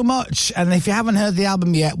so much. And if you haven't heard the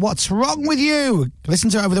album yet, what's wrong with you? Listen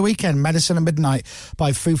to it over the weekend. Medicine at Midnight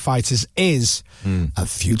by Foo Fighters is a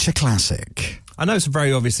future classic. I know it's a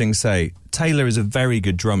very obvious thing to say. Taylor is a very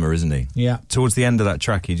good drummer, isn't he? Yeah. Towards the end of that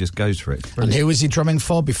track, he just goes for it. And who was he drumming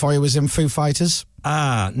for before he was in Foo Fighters?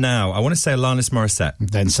 Now, I want to say Alanis Morissette.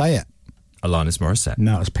 Then say it. Alanis Morissette.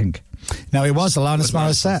 No, it was Pink. No, it was Alanis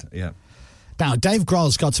Morissette. Yeah. Now, Dave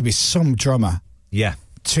Grohl's got to be some drummer. Yeah.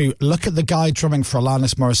 To look at the guy drumming for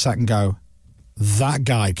Alanis Morissette and go, that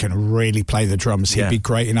guy can really play the drums. He'd be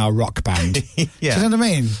great in our rock band. Yeah. Do you know what I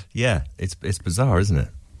mean? Yeah, it's bizarre, isn't it?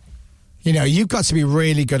 You know, you've got to be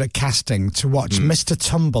really good at casting to watch Mr.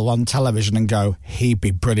 Tumble on television and go, he'd be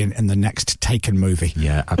brilliant in the next Taken movie.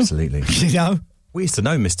 Yeah, absolutely. You know? We used to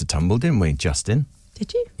know Mr. Tumble, didn't we, Justin?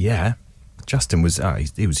 Did you? Yeah. Justin was,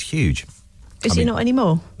 he was huge. Is he not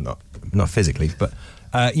anymore? Not physically, but...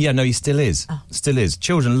 no, he still is. Oh. Still is.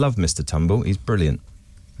 Children love Mr. Tumble. He's brilliant.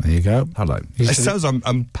 There you go. Hello. It sounds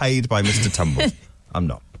I'm paid by Mr. Tumble. I'm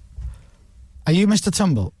not. Are you Mr.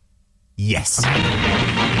 Tumble? Yes.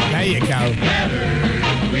 There you go.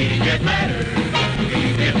 Letters, we get letters.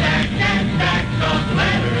 We get back those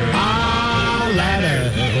letters. Ah,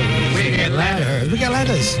 letters. We get letters. We get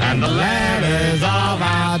letters. And the letters of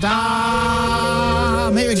our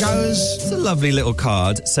dam. Here it goes. It's a lovely little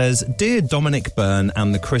card. It says, Dear Dominic Byrne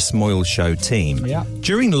and the Chris Moyles Show team. Yeah.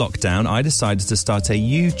 During lockdown, I decided to start a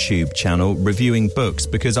YouTube channel reviewing books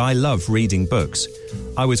because I love reading books.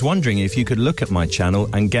 I was wondering if you could look at my channel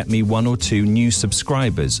and get me 1 or 2 new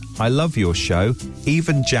subscribers. I love your show,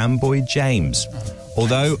 even Jamboy James.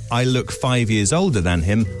 Although I look 5 years older than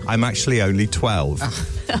him, I'm actually only 12.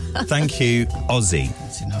 Thank you, Ozzy.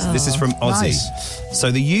 This is from Ozzy. Nice.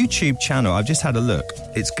 So the YouTube channel, I've just had a look.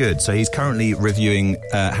 It's good. So he's currently reviewing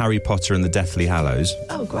Harry Potter and the Deathly Hallows.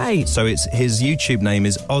 Oh, great. So it's his YouTube name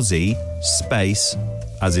is Ozzy space,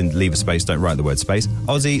 as in leave a space, don't write the word space.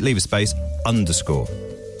 Ozzy, leave a space, _.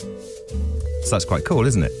 So that's quite cool,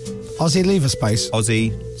 isn't it? Ozzy, leave a space.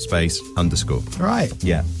 Ozzy space _ Right.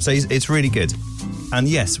 Yeah. So it's really good. And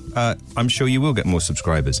yes, I'm sure you will get more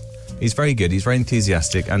subscribers. He's very good. He's very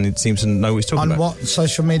enthusiastic, and he seems to know what he's talking On about. what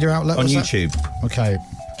social media outlet On was YouTube. That? Okay.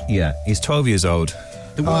 Yeah. He's 12 years old.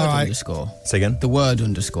 The word underscore. Say again? The word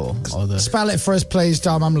underscore. Or the... Spell it for us, please,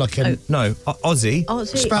 Dom. I'm looking. No. Ozzy.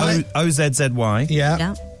 Ozzy. Spell it. O-Z-Z-Y.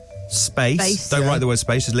 Yeah. Space. Don't write the word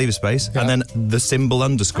space, just leave a space. Yeah. And then the symbol _.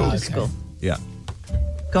 Underscore. Yeah.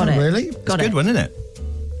 Got it. Really? Got It's a it. good one, isn't it?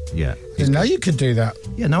 Yeah. You know you could do that.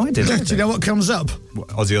 Yeah, no, I did. Do you know what comes up?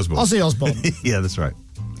 Ozzy Osbourne. Ozzy Osbourne. Yeah, that's right.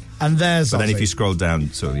 And there's But Ozzy. then if you scroll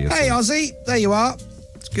down, sort of... Hey, Ozzy, there you are.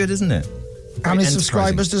 It's good, isn't it? How many Very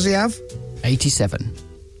subscribers does he have? 87.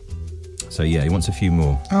 So, yeah, he wants a few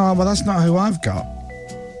more. Oh, well, that's not who I've got.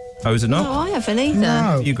 Oh, is it not? No, I haven't either.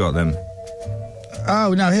 No. You got them.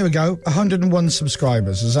 Oh, no, here we go. 101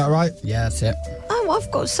 subscribers. Is that right? Yeah, that's it. Oh,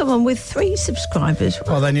 I've got someone with 3 subscribers.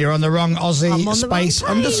 Well, then you're on the wrong Ozzy I'm on the wrong space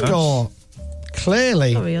page. _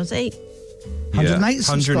 Clearly. Sorry, Ozzy. 108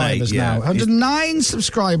 subscribers now. 109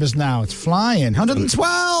 subscribers now. It's flying.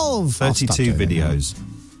 112. 32 videos.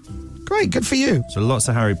 Great, good for you. So lots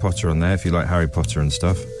of Harry Potter on there if you like Harry Potter and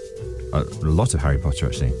stuff. A lot of Harry Potter,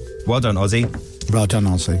 actually. Well done, Ozzy. Well done,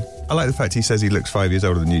 Ozzy. I like the fact he says he looks 5 years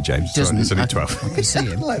older than you, James. Doesn't. He's only I 12. I can see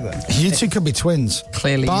him. I like that. You two could be twins.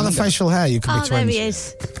 Clearly Bar the younger. facial hair, you could be Oh, there twins. he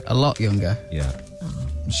is. A lot younger. Yeah.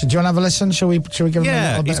 So do you want to have a listen? Shall we give him a Yeah,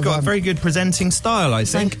 little bit he's of got a very good presenting style, I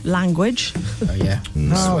think. Language. Oh, yeah.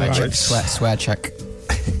 Oh, Swear right. check. Swear check.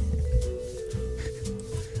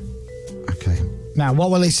 Okay. Now,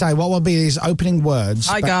 what will he say? What will be his opening words?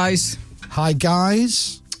 Hi, guys. Hi,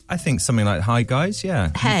 guys. I think something like, hi, guys,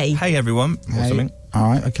 yeah. Hey. Hey, everyone, or Hey. something. All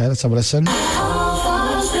right, okay, let's have a listen.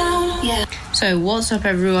 So, what's up,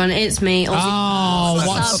 everyone? It's me. Oh,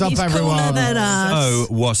 what's up, He's cooler everyone? than us. Oh,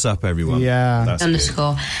 what's up, everyone? Yeah. That's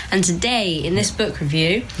Underscore. And today, in this book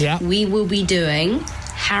review, we will be doing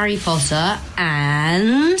Harry Potter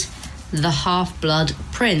and the Half-Blood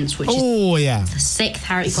Prince, which is the 6th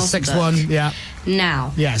Harry Potter Sixth book. one, yeah.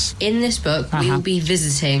 Now, Yes. in this book, we will be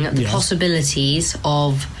visiting the Yes. possibilities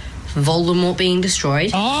of Voldemort being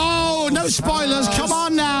destroyed. Oh, no spoilers. Come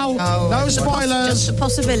on now. No spoilers. Just a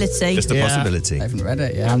possibility. Just a Yeah. possibility. I haven't read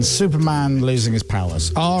it yet. And Superman losing his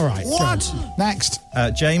powers. All right. What? good. Next.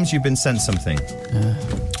 James, you've been sent something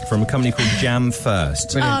from a company called Jam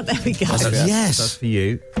First. Oh, there we go. That's for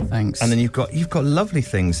you. Thanks. And then you've got lovely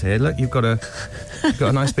things here. Look, you've got a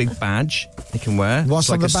nice big badge you can wear. What's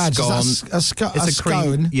It's on like the badge? Scone. Is that It's a cream-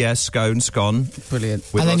 scone? Yeah, scone. Brilliant.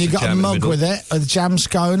 With And then lots you've of got a jam in the mug middle. with it, a jam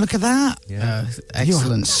scone. Look at that. Yeah.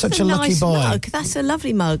 Excellent. Such That's a lucky nice boy. mug. That's a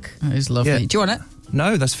lovely mug. That is lovely. Yeah. Do you want it?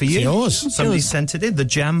 No, that's for you. It's yours. Somebody Yours. sent it in. The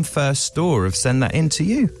Jam First store have sent that in to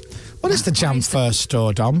you. What is the Jam First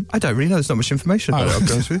store, Dom? I don't really know. There's not much information about it, I'll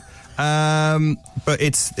be honest with you. But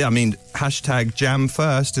it's, hashtag Jam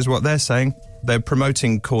First is what they're saying. They're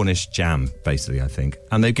promoting Cornish jam, basically, I think.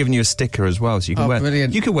 And they've given you a sticker as well, so you can wear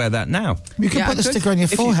brilliant. You can wear that now. You can put the sticker on your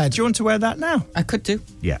If you- forehead. do you want to wear that now? I could do.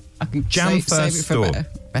 Yeah. I can Jam save First it for store. a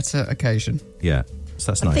better occasion. Yeah.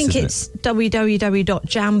 So that's nice, I think isn't it's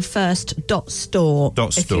www.jamfirst.store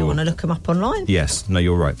Dot if store. you want to look them up online. it? Yes. No,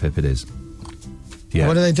 you're right, Pip, it is. Yeah.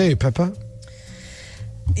 What do they do, Pippa?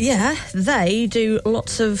 Yeah, they do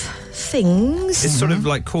lots of things. It's sort of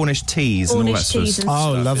like Cornish teas and all that Cornish sort of teas and stuff.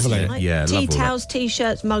 Oh, stuff, lovely. isn't it? Like Yeah, tea love all that. towels,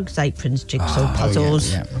 t-shirts, mugs, aprons, jigsaw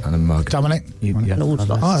puzzles. Yeah. And a mug. Dominic? Yeah. And all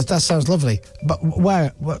sorts. Oh, that sounds lovely. But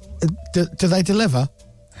where? Do they deliver?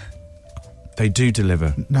 They do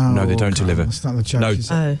deliver. No, they don't God, deliver. that's not the joke, No, is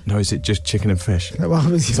it? Oh. no, is it just chicken and fish?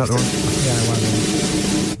 Well, is that the one?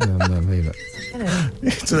 Yeah, well, leave it.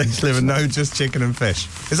 Do they deliver? No, just chicken and fish.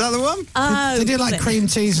 Is that the one? Oh, They do like cream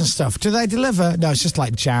teas and stuff. Do they deliver? No, it's just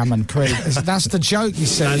like jam and cream. That's the joke, you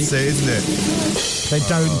see. That's it, isn't it? They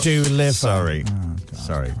don't do liver. Sorry.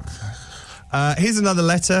 Sorry. Here's another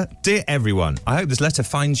letter. Dear everyone, I hope this letter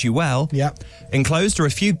finds you well. Yep. Enclosed are a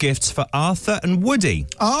few gifts for Arthur and Woody.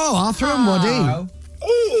 Oh, Arthur and Woody.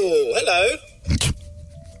 Oh, hello.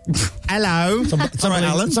 Hello.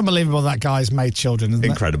 It's unbelievable that guy's made children, isn't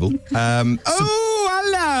Incredible. hello.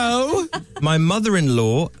 My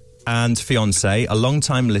mother-in-law and fiancé are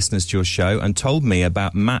long-time listeners to your show and told me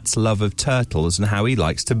about Matt's love of turtles and how he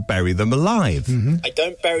likes to bury them alive. I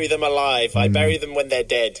don't bury them alive. I bury them when they're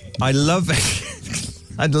dead. I love it.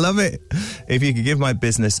 I'd love it if you could give my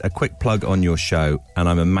business a quick plug on your show, and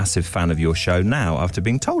I'm a massive fan of your show now after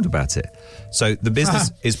being told about it. So the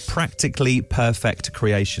business is Practically Perfect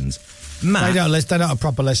Creations. Matt, They don't listen. They're not a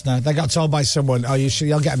proper listener. They got told by someone, "Oh,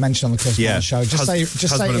 you'll get a mention on the Christmas show." Just say,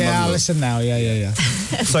 husband and yeah, mum-in-law. listen now, yeah.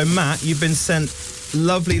 So Matt, you've been sent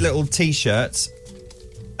lovely little T-shirts.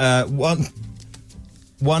 One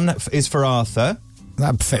is for Arthur.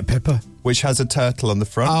 That'd fit Pippa. Which has a turtle on the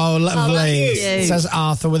front. Oh, lovely. that's cute. It says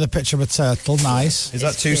Arthur with a picture of a turtle. Nice. Is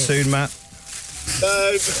that too soon, Matt?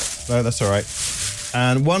 No. No, that's all right.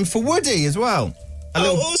 And one for Woody as well.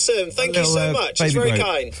 Awesome. Thank you so much. It's very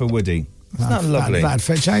kind. For Woody. Isn't that lovely? That'd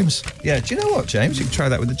fit James. Yeah, do you know what, James? You can try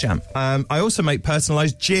that with the jam. I also make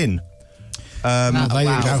personalised gin. There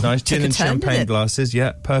you go. Nice Took gin a and turn, champagne didn't it? glasses.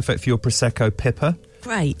 Yeah, perfect for your Prosecco Pippa.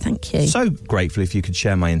 Great, thank you. So grateful if you could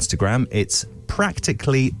share my Instagram. It's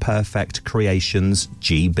Practically Perfect Creations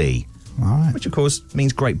GB. All right. Which, of course,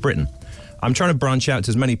 means Great Britain. I'm trying to branch out to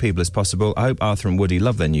as many people as possible. I hope Arthur and Woody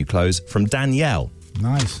love their new clothes. From Danielle.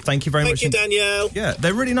 Nice. Thank you very much. Thank you, Danielle. Yeah,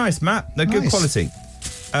 they're really nice, Matt. They're good Nice. quality.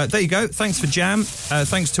 There you go. Thanks for Jam.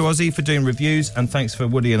 Thanks to Ozzy for doing reviews. And thanks for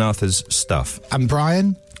Woody and Arthur's stuff. And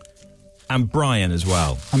Brian. And Brian as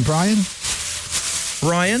well. And Brian.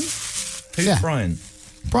 Brian? Who's Yeah. Brian?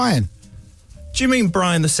 Brian. Do you mean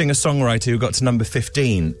Brian, the singer-songwriter who got to number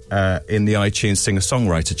 15 in the iTunes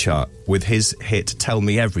singer-songwriter chart with his hit "Tell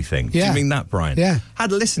Me Everything"? Do Yeah. you mean that, Brian? Yeah.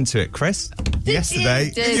 Had listened to it, Chris,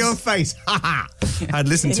 yesterday. Did. In your face. Had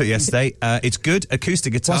listened to it yesterday. It's good.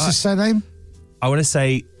 Acoustic guitar. What's his surname? I want to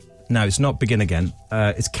say No, it's not Begin Again.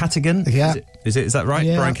 It's Catigan. Yeah. Is that right?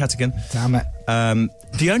 Yeah. Brian Catigan. Damn it.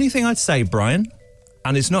 The only thing I'd say, Brian,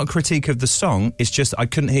 and it's not a critique of the song, it's just I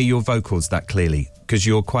couldn't hear your vocals that clearly because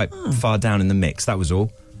you're quite far down in the mix, that was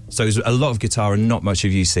all. So it was a lot of guitar and not much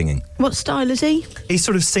of you singing. What style is he? He's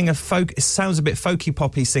sort of singer-folk, it sounds a bit folky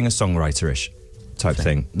poppy, singer-songwriter-ish type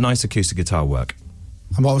thing. Nice acoustic guitar work.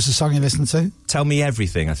 And what was the song you listened to? Tell Me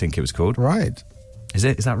Everything, I think it was called. Right. Is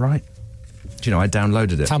that right? Do you know, I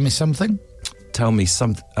downloaded it. Tell me something. Tell me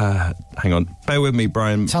something. Hang on. Bear with me,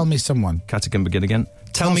 Brian. Tell me someone. Catigan, Begin Again.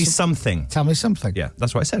 Tell me something. Tell me something. Yeah,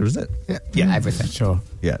 that's what I said, wasn't it? Yeah, everything. Sure.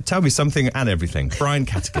 Yeah, tell me something and everything. Brian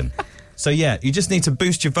Catigan. So, yeah, you just need to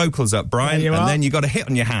boost your vocals up, Brian, and then you got a hit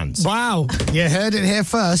on your hands. Wow. You heard it here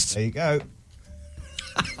first. There you go.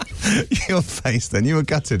 Your face then. You were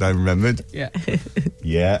gutted, I remembered. Yeah.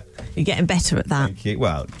 Yeah. You're getting better at that. Thank you.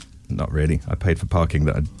 Well, not really. I paid for parking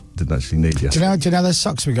that I didn't actually need Do you know those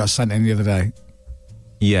socks we got sent in the other day?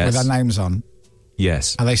 Yes. With our names on?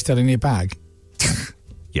 Yes. Are they still in your bag?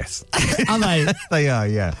 Yes. Are they? They are,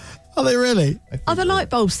 yeah. Are they really? Are the light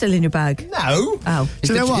bulbs still in your bag? No. Oh.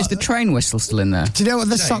 Do you know what? Is the train whistle still in there? Do you know what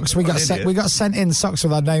the socks we got sent? We got sent in socks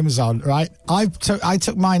with our names on, right? I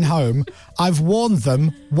took mine home. I've worn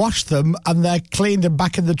them, washed them, and they're cleaned and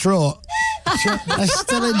back in the drawer. They're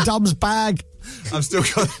still in Dom's bag. I've still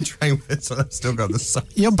got the train whistle. I've still got the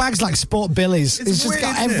socks. Your bag's like Sport Billy's. It's just weird,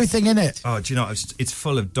 got isn't everything in it. Oh, do you know, it's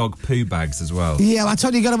full of dog poo bags as well. Yeah, I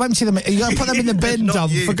told you got to empty them. You got to put them in the bin, Not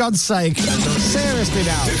Dom, you. for God's sake. Seriously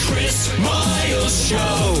now. The Chris Miles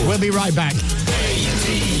Show. We'll be right back.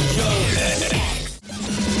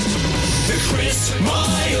 The Chris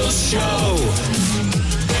Miles Show.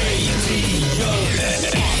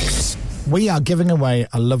 We are giving away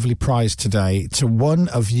a lovely prize today to one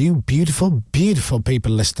of you beautiful, beautiful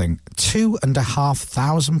people listening.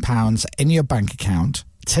 £2,500 in your bank account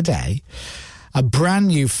today. A brand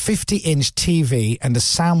new 50-inch TV and a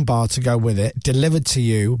soundbar to go with it delivered to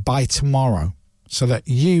you by tomorrow so that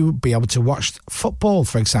you be able to watch football,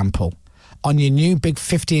 for example, on your new big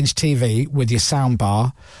 50-inch TV with your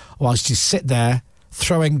soundbar whilst you sit there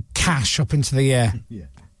throwing cash up into the air. Yeah.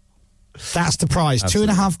 That's the prize.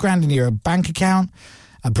 Absolutely. $2,500 in your bank account,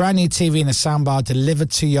 a brand new TV and a soundbar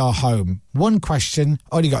delivered to your home. One question.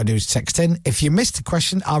 All you got to do is text in. If you missed the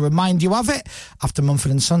question, I'll remind you of it after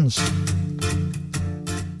Mumford & Sons.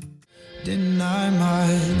 Deny my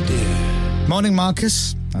dear. Morning,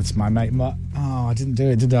 Marcus. That's my mate, Mark. Oh, I didn't do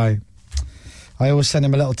it, did I? I always send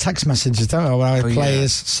him a little text message, don't I, when I play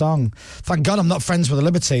his song. Thank God I'm not friends with the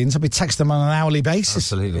Libertines. I'll be texting them on an hourly basis.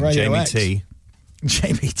 Absolutely. Radio Jamie X. T.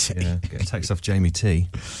 Jamie T. Yeah, get a text off Jamie T.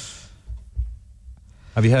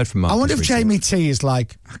 Have you heard from Marcus I wonder if recently? Jamie T is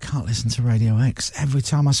like, I can't listen to Radio X. Every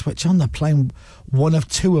time I switch on, they're playing one of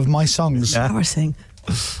two of my songs. Embarrassing.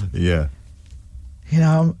 Yeah. You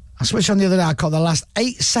know, I switched on the other day, I caught the last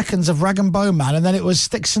 8 seconds of Rag and Bone Man, and then it was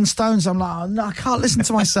Sticks and Stones. I'm like, oh, no, I can't listen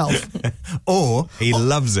to myself. Or he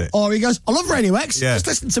loves it. Or he goes, I love Radio X. Yeah. Just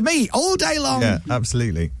listen to me all day long. Yeah,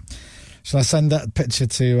 absolutely. Shall I send that picture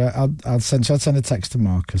to, I'll send a text to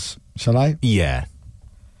Marcus. Shall I? Yeah.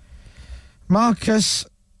 Marcus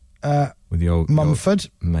With the old Mumford.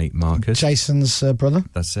 your mate Marcus. Jason's brother.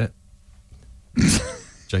 That's it.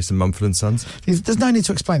 Jason Mumford and Sons. There's no need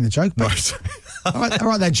to explain the joke. Right. all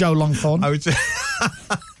right there, Joe Longthorne. I would just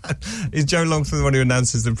Is Joe Longthorne the one who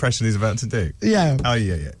announces the impression he's about to do? Yeah. Oh,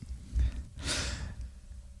 yeah.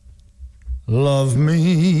 Love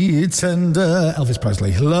me tender, Elvis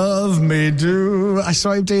Presley. Love me do. I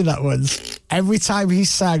saw him do that once. Every time he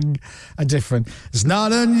sang a different. It's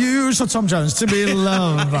not unusual, Tom Jones, to be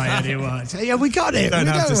loved by anyone. Yeah, we got it. You don't We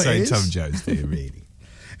have know to it say is. Tom Jones, do you, really?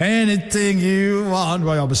 Anything you want,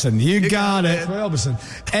 Roy Orbison. You got it, Roy Orbison.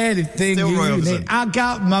 Anything Still Roy you Orbison. need. I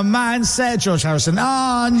got my mind set, George Harrison,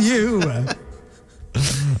 on you.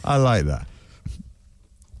 I like that.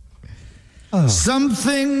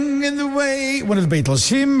 Something in the way. One of the Beatles.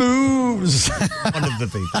 She moves. One of the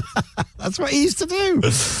people. That's what he used to do.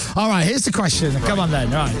 All right, here's the question. Come on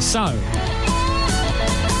then. Right, so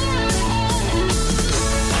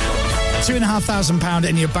 £2,500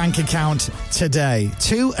 in your bank account today.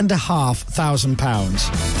 £2,500.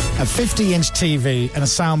 A 50-inch TV and a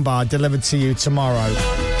soundbar delivered to you tomorrow,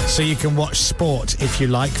 so you can watch sport if you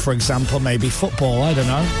like. For example, maybe football. I don't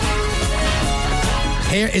know.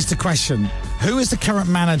 Here is the question. Who is the current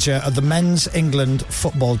manager of the men's England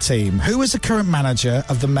football team? Who is the current manager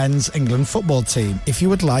of the men's England football team? If you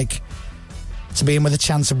would like to be in with a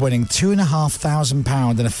chance of winning £2,500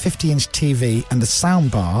 and a 50-inch TV and a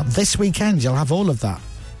soundbar, this weekend you'll have all of that.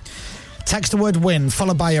 Text the word win,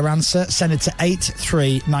 followed by your answer. Send it to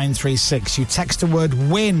 83936. You text the word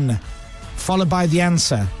win, followed by the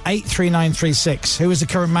answer. 83936. Who is the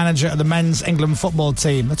current manager of the men's England football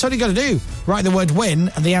team? That's all you got to do. Write the word win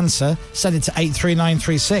and the answer. Send it to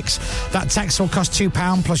 83936. That text will cost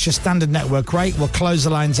 £2 plus your standard network rate. We'll close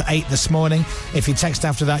the lines at 8 this morning. If you text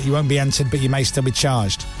after that, you won't be entered, but you may still be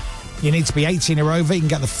charged. You need to be 18 or over. You can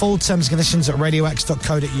get the full terms and conditions at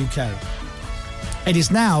radiox.co.uk. It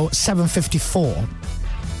is now 7:54,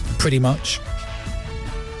 pretty much.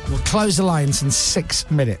 We'll close the lines in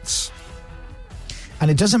 6 minutes.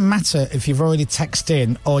 And it doesn't matter if you've already texted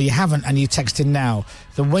in or you haven't and you text in now.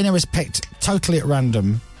 The winner is picked totally at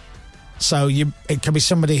random. So it could be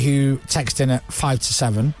somebody who texted in at 5 to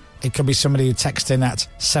 7. It could be somebody who texted in at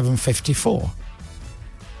 7:54.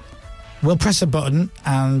 We'll press a button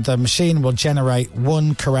and the machine will generate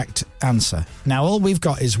one correct answer. Now, all we've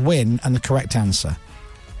got is win and the correct answer.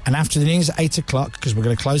 And after the news at 8 o'clock, because we're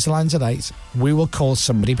going to close the lines at 8, we will call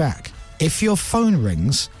somebody back. If your phone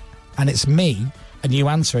rings and it's me and you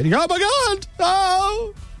answer it, you go, oh my God,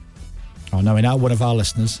 oh. Oh, no, we're not one of our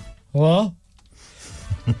listeners. What?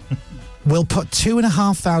 We'll put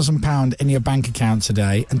 £2,500 in your bank account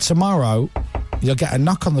today, and tomorrow you'll get a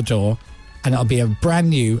knock on the door and it'll be a brand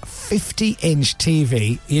new 50-inch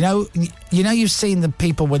TV. You know, you've seen the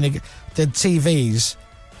people when the TVs,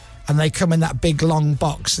 and they come in that big long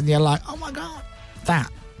box, and you're like, oh my God,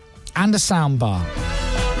 that, and a sound bar.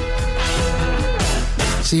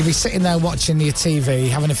 So you'll be sitting there watching your TV,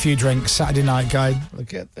 having a few drinks Saturday night, going,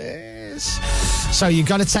 look at this. So you've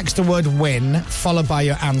got to text the word win, followed by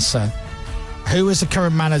your answer. Who is the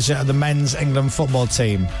current manager of the men's England football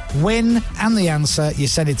team? Win and the answer, you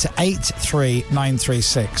send it to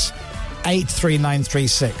 83936.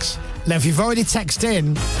 83936. Now, if you've already texted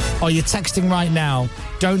in or you're texting right now,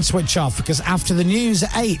 don't switch off, because after the news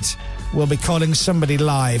at 8, we'll be calling somebody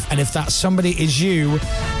live. And if that somebody is you,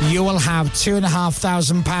 you will have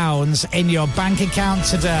 £2,500 in your bank account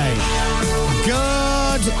today.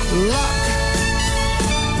 Good luck.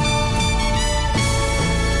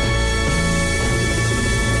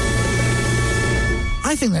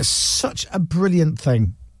 I think that's such a brilliant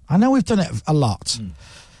thing. I know we've done it a lot.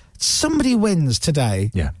 Somebody wins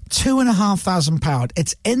today, £2,500.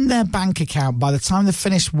 It's in their bank account by the time they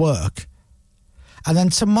finish work. And then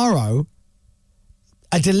tomorrow,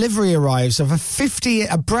 a delivery arrives of a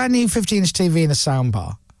brand new 50-inch TV and a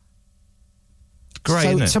soundbar. Great, so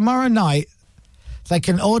isn't it? Tomorrow night, they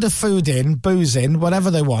can order food in, booze in,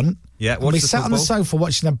 whatever they want. Yeah, and be sat on the sofa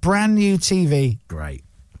watching a brand new TV. Great.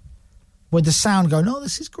 With the sound going, oh,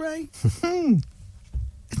 this is great. Isn't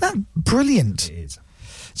that brilliant? It is.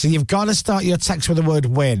 So you've got to start your text with the word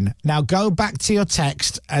win. Now go back to your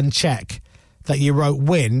text and check that you wrote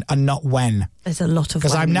win and not when. There's a lot of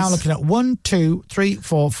Because I'm now wins. looking at 1, 2, 3,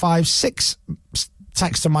 4, 5, 6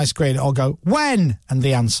 texts on my screen. I'll go when and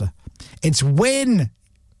the answer. It's win,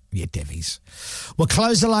 you divvies. We'll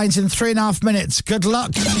close the lines in 3.5 minutes. Good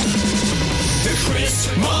luck. The Chris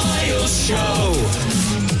Miles Show.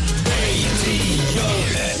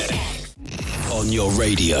 On your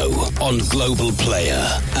radio, on Global Player,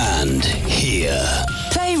 and here.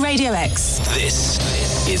 Play Radio X. This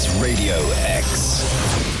is Radio X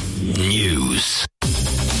News.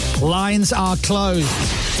 Lines are closed.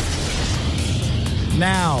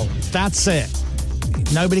 Now, that's it.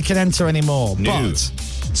 Nobody can enter anymore. No. But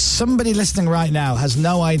somebody listening right now has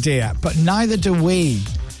no idea, but neither do we.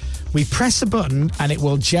 We press a button and it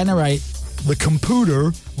will generate, the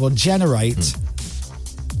computer will generate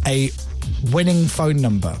a winning phone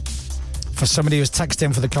number for somebody who's texted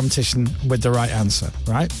in for the competition with the right answer,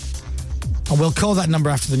 right? And we'll call that number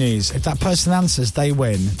after the news. If that person answers, they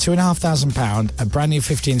win £2,500, a brand new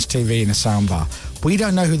 50-inch TV and a soundbar. We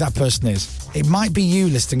don't know who that person is. It might be you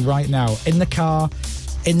listening right now, in the car,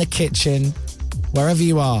 in the kitchen, wherever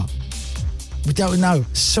you are. We don't know.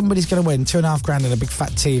 Somebody's going to win £2,500 and a big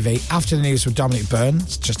fat TV. After the news with Dominic Byrne,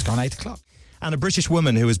 it's just gone 8 o'clock. And a British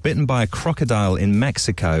woman who was bitten by a crocodile in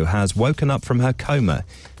Mexico has woken up from her coma.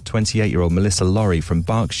 28-year-old Melissa Laurie from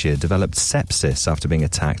Berkshire developed sepsis after being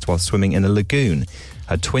attacked while swimming in a lagoon.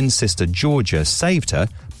 Her twin sister Georgia saved her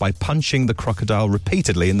by punching the crocodile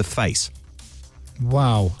repeatedly in the face.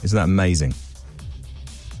 Wow. Isn't that amazing?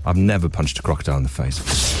 I've never punched a crocodile in the face.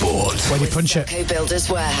 Sport. When you punch it. Selco Builders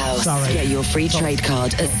Warehouse. Sorry. Get your free trade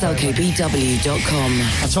card at selcobw.com.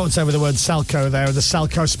 I talked over the word Selco there, the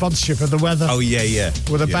Selco sponsorship of the weather. Oh, yeah.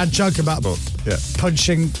 With a bad joke about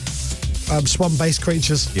punching swamp-based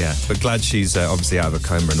creatures. Yeah, but glad she's obviously out of a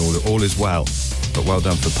coma and all is well. But well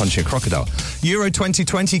done for punching a crocodile. Euro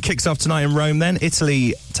 2020 kicks off tonight in Rome then.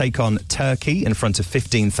 Italy take on Turkey in front of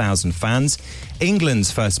 15,000 fans.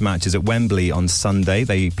 England's first match is at Wembley on Sunday.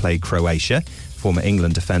 They play Croatia. Former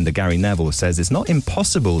England defender Gary Neville says it's not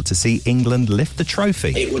impossible to see England lift the trophy.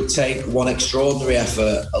 It would take one extraordinary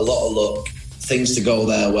effort, a lot of luck, things to go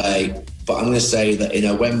their way. But I'm going to say that in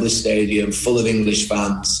a Wembley stadium full of English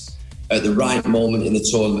fans, at the right moment in the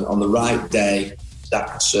tournament, on the right day,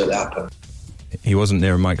 that could certainly happen. He wasn't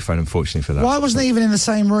near a microphone, unfortunately, for that. Why wasn't he even in the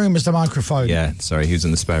same room as the microphone? Yeah, sorry, he was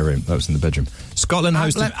in the spare room. That was in the bedroom. Scotland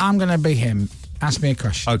hosted... I'm going to be him. Ask me a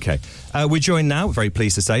question. OK. We're joined now, very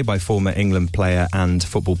pleased to say, by former England player and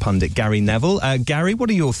football pundit Gary Neville. Gary, what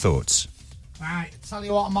are your thoughts? Right, tell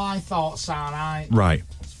you what my thoughts are, right? Right.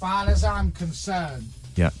 As far as I'm concerned...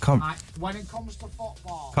 Yeah, when it comes to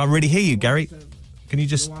football... Can't really hear you, Gary. Can you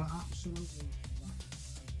just...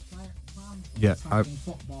 Yeah,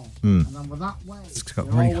 football. And then with that way,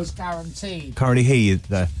 you're always guaranteed... Can't really hear you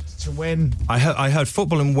there. ...to win. I heard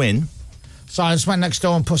football and win. So I just went next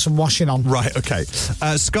door and put some washing on. Right, OK.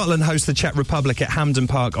 Scotland hosts the Czech Republic at Hampden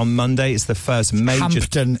Park on Monday. It's the first major...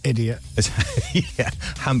 Hampton, idiot. Yeah,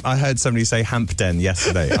 I heard somebody say Hampden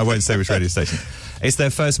yesterday. I won't say which radio station. It's their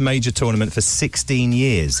first major tournament for 16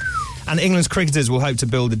 years. And England's cricketers will hope to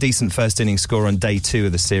build a decent first innings score on day 2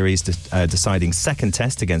 of the series, deciding second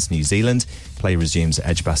test against New Zealand. Play resumes at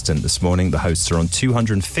Edgbaston this morning. The hosts are on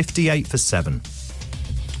 258 for 7.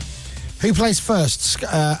 Who plays first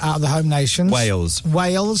out of the home nations?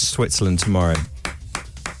 Wales. Switzerland tomorrow.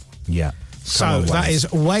 Yeah. So that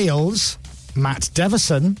is Wales, Matt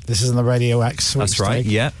Devison. This is in the Radio X sweepstake. That's right,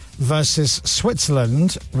 yeah. Versus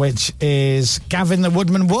Switzerland, which is Gavin the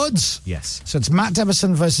Woodman Woods. Yes. So it's Matt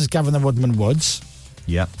Devison versus Gavin the Woodman Woods.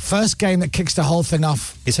 Yeah. First game that kicks the whole thing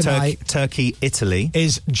off is tonight. Turkey-Italy.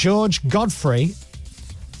 Is George Godfrey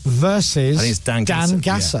versus I think it's Dan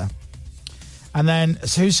Gasser. Yeah. And then,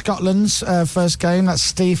 so who's Scotland's first game? That's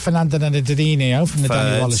Steve Fernandinho from the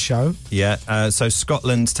Danny Wallace Show. Yeah, so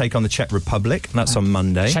Scotland take on the Czech Republic, and that's on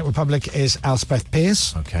Monday. Czech Republic is Elspeth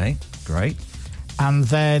Pearce. OK, great. And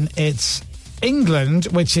then it's England,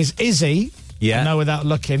 which is Izzy. Yeah. I know without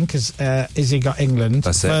looking, because Izzy got England.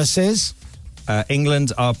 That's it. Versus?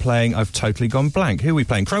 England are playing, I've totally gone blank. Who are we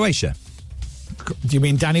playing? Croatia. Do you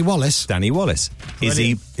mean Danny Wallace? Danny Wallace.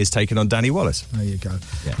 Izzy is taking on Danny Wallace. There you go.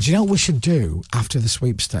 Yeah. Do you know what we should do after the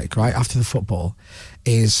sweepstake, right? After the football,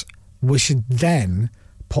 is we should then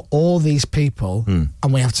put all these people and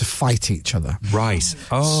we have to fight each other. Right.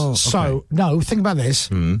 Oh, So, no, think about this.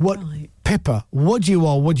 What, Pippa, would you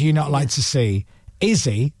or would you not like to see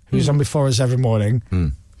Izzy, who's on before us every morning,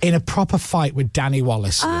 in a proper fight with Danny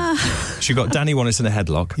Wallace? She got Danny Wallace in a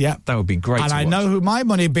headlock. Yeah. That would be great. And I know who my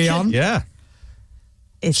money'd be on. Yeah.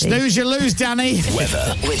 Snooze, you lose, Danny.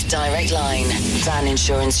 Weather. With Direct Line. Van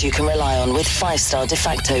insurance you can rely on with 5-star de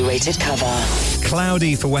facto rated cover.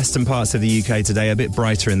 Cloudy for western parts of the UK today, a bit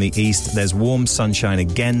brighter in the east. There's warm sunshine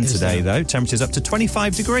again today, though. Temperatures up to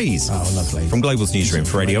 25 degrees. Oh, lovely. From Global's newsroom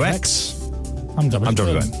for Radio X. I'm WM.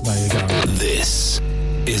 There you go. This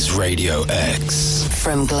is Radio X.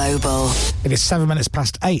 From Global. It is 7 minutes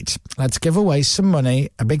past 8. Let's give away some money,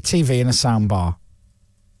 a big TV and a soundbar.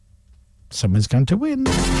 Someone's going to win.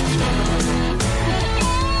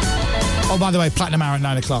 Oh, by the way, Platinum Hour at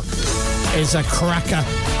 9 o'clock is a cracker.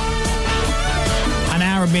 An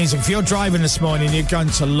hour of music. If you're driving this morning, you're going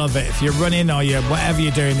to love it. If you're running or you're whatever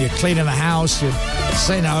you're doing, you're cleaning the house, you're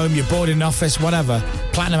sitting at home, you're bored in the office, whatever,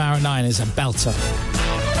 Platinum Hour at 9 is a belter.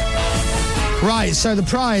 Right, so the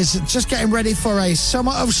prize, just getting ready for a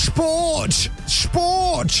summer of sport.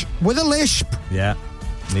 Sport with a lisp. Yeah.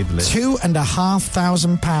 Need the list.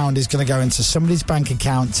 £2,500 is going to go into somebody's bank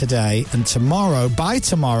account today, and tomorrow, by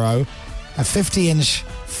tomorrow, a 50-inch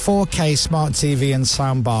 4K smart TV and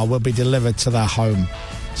soundbar will be delivered to their home,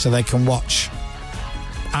 so they can watch,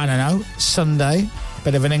 I don't know, Sunday,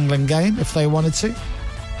 bit of an England game if they wanted to.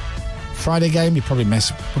 Friday game, you probably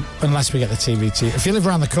miss, unless we get the TV to you. If you live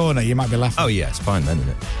around the corner, you might be laughing. Oh, yeah, it's fine then,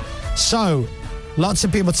 isn't it? So, lots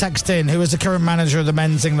of people text in. Who is the current manager of the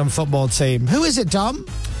men's England football team? Who is it, Dom?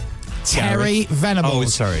 Terry Venables. Oh,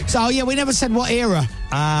 sorry. So, yeah, we never said what era.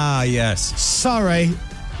 Ah, yes. Sorry.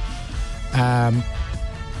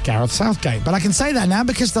 Gareth Southgate. But I can say that now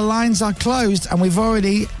because the lines are closed and we've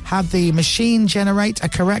already had the machine generate a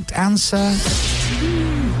correct answer.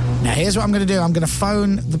 Now, here's what I'm going to do. I'm going to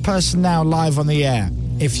phone the person now live on the air.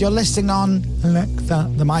 If you're listening on Alexa,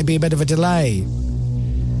 there might be a bit of a delay.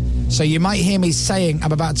 So you might hear me saying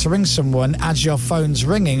I'm about to ring someone as your phone's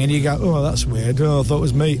ringing and you go, oh, that's weird. Oh, I thought it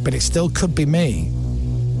was me. But it still could be me.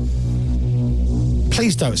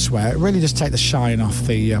 please don't swear. Really just take the shine off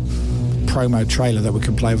the promo trailer that we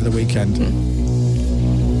can play over the weekend.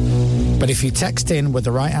 But if you text in with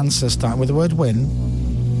the right answer, starting with the word win,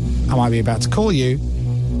 I might be about to call you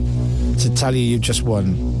to tell you you've just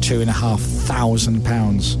won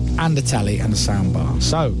 £2,500 and a telly and a soundbar.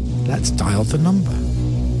 So, let's dial the number.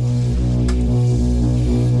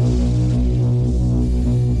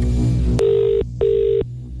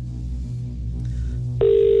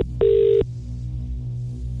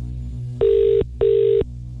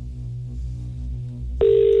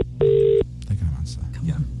 They're going to answer. Come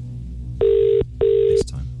on. This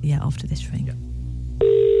time. Yeah, after this ring. Yeah.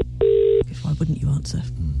 Because why wouldn't you answer?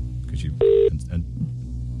 Because you...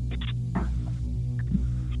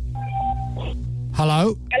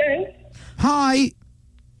 Hello? Hello? Hi.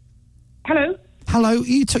 Hello? Hello,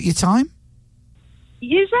 you took your time?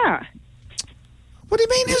 Who's that? What do you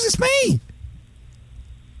mean, who's this me?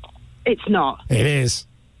 It's not. It is.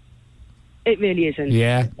 It really isn't.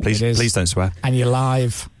 Yeah, Please don't swear. And you're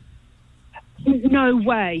live. No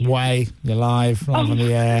way. You're live on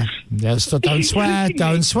the air. Just don't swear.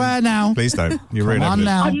 Don't swear now. Please don't. You're Come on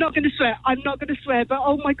now. I'm not going to swear. But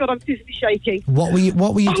oh my God, I'm physically shaking. What were you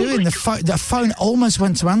doing? The phone almost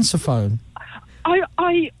went to answer phone. I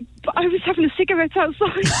was having a cigarette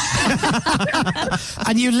outside.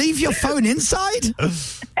 And you leave your phone inside?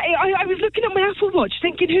 I was looking at my Apple Watch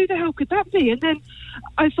thinking, who the hell could that be? And then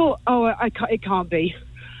I thought, it can't be.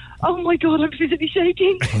 Oh my God, I'm physically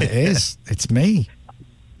shaking. Well, it is. It's me.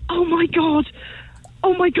 Oh my God.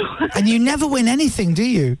 And you never win anything, do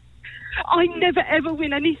you? I never ever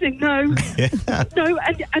win anything, no. No,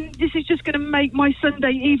 and this is just going to make my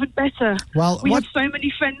Sunday even better. Well, we have so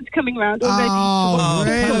many friends coming round already. Oh,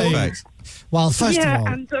 really? Perfect. Well, first of all,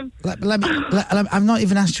 and, I've not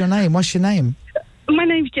even asked your name. What's your name? My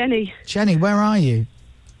name's Jenny. Jenny, where are you?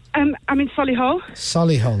 I'm in Solihull.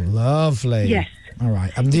 Solihull, lovely. Yes. All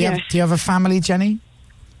right. Do you have a family, Jenny?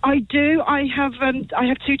 I do. I have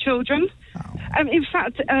 2 children. Oh. In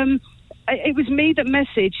fact, it was me that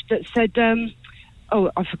messaged that said,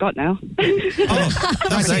 I forgot now.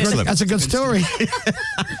 That's a good story.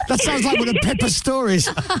 That sounds like one of Pippa's stories.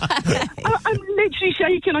 I'm literally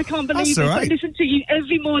shaking. I can't believe it. Right. I listen to you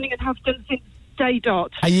every morning and have done since day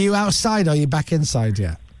dot. Are you outside or are you back inside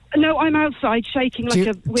yet? No, I'm outside shaking like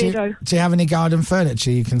a weirdo. Do you have any garden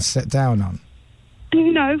furniture you can sit down on?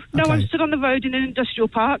 No, Okay. I'm stood on the road in an industrial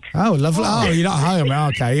park. Oh, lovely. Oh, you're not home.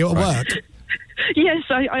 Okay, you're at work. Yes,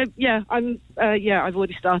 I've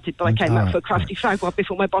already started, but I came out for a crafty fag while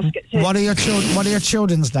before my boss gets here. What are your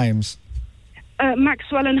children's names?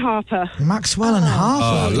 Maxwell and Harper. Maxwell and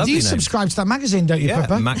Harper. lovely Do you name. subscribe to that magazine, don't you, Yeah,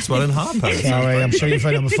 Pippa? Maxwell and Harper. Sorry, I'm sure you've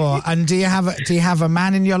heard it before. And do you have a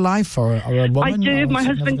man in your life or a woman? I do. or My something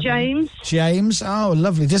husband, like that? James. James. Oh,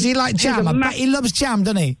 lovely. Does he like jam? I bet he loves jam,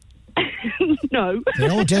 doesn't he? No. They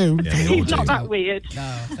all do. He's not that weird.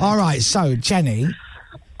 All right. So, Jenny.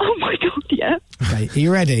 Oh my God! Yeah. Okay. Are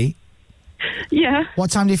you ready? Yeah.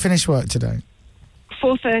 What time do you finish work today?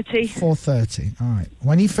 4:30. 4:30. All right.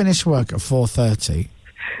 When you finish work at 4:30,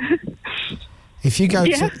 if you go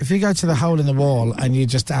to the hole in the wall and you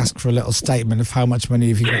just ask for a little statement of how much money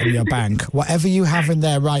have you got in your bank, whatever you have in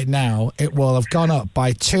there right now, it will have gone up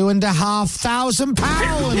by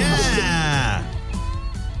 £2,500. Yeah.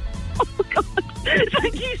 Oh God!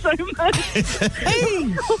 Thank you so much.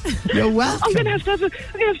 You're welcome. I'm gonna have to have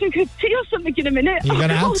some good tea or something in a minute. You're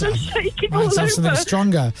gonna have to. I'm shaking Might all have to have something over.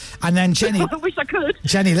 stronger. And then Jenny. I wish I could.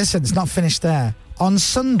 Jenny, listen, it's not finished there. On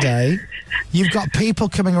Sunday, you've got people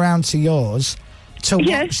coming around to yours to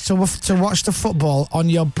watch the football on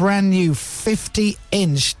your brand new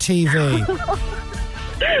 50-inch TV.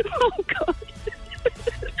 Oh God!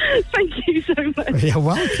 Thank you so much. You're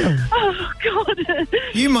welcome. Oh God!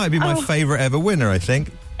 You might be my favourite ever winner, I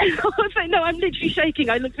think. No, I'm literally shaking.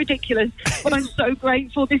 I look ridiculous, but I'm so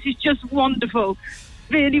grateful. This is just wonderful,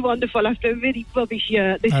 really wonderful. After a really rubbish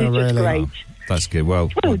year, this is just really great. are. That's good. Well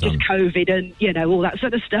Just done. COVID and all that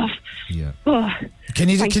sort of stuff. Yeah. Oh, Can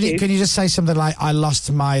you thank you. just say something like, I lost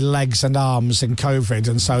my legs and arms in COVID,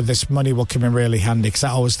 and so this money will come in really handy,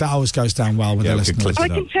 because that always goes down well with the listeners. I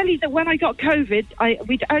can tell you that when I got COVID,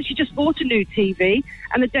 we'd actually just bought a new TV,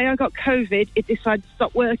 and the day I got COVID, it decided to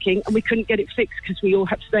stop working, and we couldn't get it fixed because we all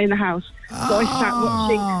had to stay in the house. So I sat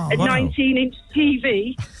watching a 19-inch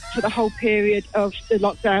TV for the whole period of the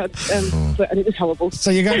lockdown, and it was horrible. So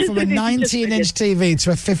you're going from a 19-inch TV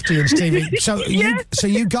to a 50-inch TV. So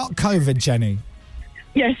you got COVID, Jenny?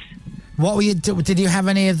 Yes. What were you? Did you have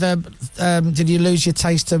any of the? Did you lose your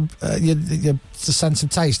taste of your sense of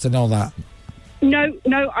taste and all that? No,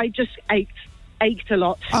 I just ached. ached a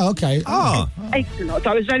lot. Oh, okay. Oh. Ached a lot.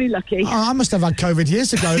 I was very lucky. Oh, I must have had COVID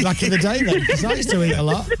years ago, back in the day then, because I used to eat a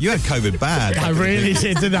lot. You had COVID bad. I really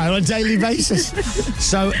did, didn't I, on a daily basis.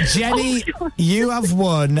 So, Jenny, you have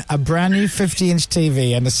won a brand new 50-inch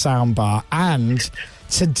TV and a soundbar, and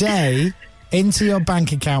today, into your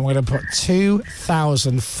bank account, we're going to put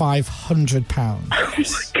 £2,500. Oh, my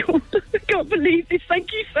God. I can't believe this.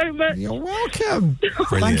 Thank you so much. You're welcome. Brilliant.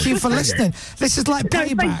 Thank you for listening. This is like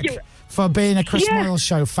thank payback you. for being a Chris Moyles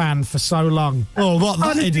show fan for so long. Oh, what, that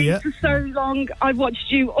Honestly, idiot? for so long. I watched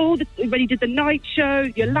you when you did the night show,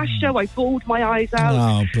 your last show. I bawled my eyes out.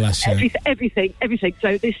 Oh, bless you. Everything.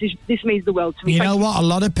 So this means the world to me. You know what? A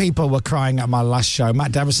lot of people were crying at my last show.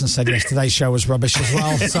 Matt Davison said yesterday's show was rubbish as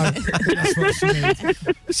well. So I think that's what she means.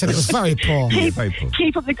 He said it was very poor. Keep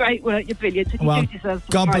up the great work. You're brilliant. And Well, you do deserve some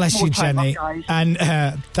God bless more you, time Jenny. off, guys. And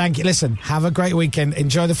thank you. Listen, have a great weekend.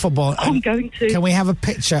 Enjoy the football. I'm going to. Can we have a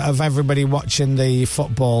picture of everybody watching the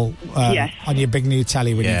football Yes. on your big new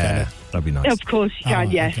telly when you get it? That'd be nice. Of course you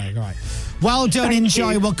can, yes. Okay, right. Well done, Thank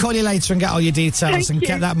enjoy. you. We'll call you later and get all your details Thank and you.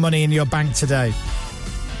 get that money in your bank today.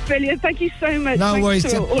 Brilliant. Thank you so much. No Thanks worries.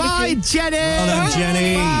 to all of Bye, you. Jenny. Well done,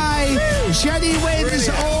 Jenny. Bye. Jenny wins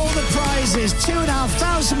all the prizes,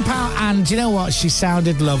 £2,500. And you know what? She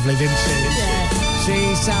sounded lovely, didn't she? Yeah.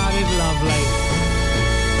 She sounded lovely.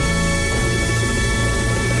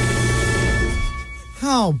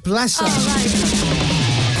 Oh, bless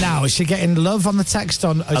her. Now, is she getting love on the text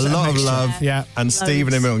on? A lot of love. Yeah. And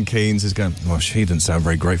Stephen in Milton Keynes is going, well, she didn't sound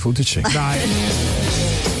very grateful, did she? Right.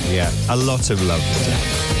 Yeah, a lot of love.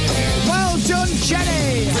 Well done,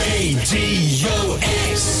 Jenny. Radio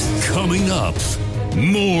X. Coming up,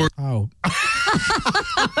 more. Oh.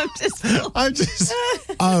 I'm just.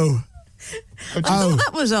 Oh. Oh,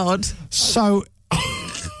 that was odd. So,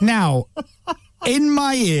 now, in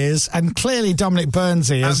my ears, and clearly Dominic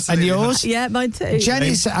Burns' ears, Absolutely and yours. Yeah, mine too.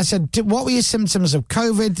 Jenny said, I said, what were your symptoms of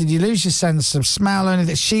COVID? Did you lose your sense of smell or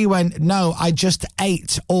anything? She went, no, I just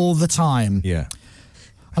ate all the time. Yeah.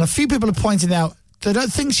 And a few people are pointing out, they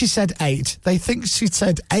don't think she said ate, they think she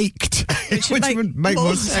said ached. Which would make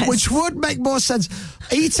more sense. Which would make more sense.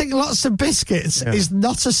 Eating lots of biscuits is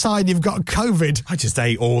not a sign you've got COVID. I just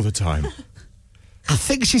ate all the time. I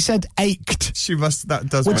think she said ached. She must, that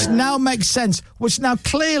does Which now makes sense, which now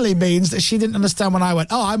clearly means that she didn't understand when I went,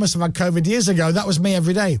 oh, I must have had COVID years ago. That was me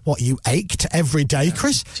every day. What, you ached every day,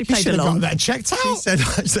 Chris? She You played should have along. got that checked out. She said,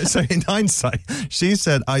 so in hindsight, she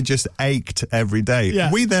said, I just ached every day.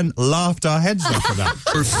 Yeah. We then laughed our heads off of that.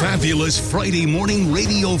 For fabulous Friday morning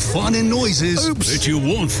radio fun and noises that you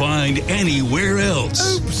won't find anywhere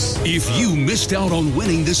else. Oops. If you missed out on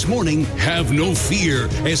winning this morning, have no fear,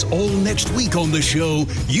 as all next week on the show,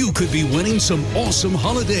 you could be winning some awesome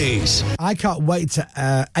holidays. I can't wait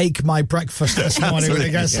to ache my breakfast this morning when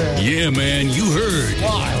it gets Yeah, man, you heard.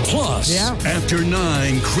 Wow. Plus, Yeah. after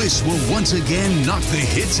 9, Chris will once again knock the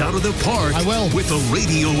hits out of the park. I will. With the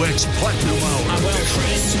Radio X Platinum Hour. I will. The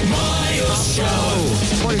Chris Miles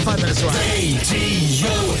Show. 45 minutes away.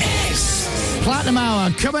 Radio X. Platinum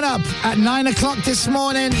Hour coming up at 9 o'clock this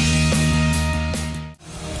morning.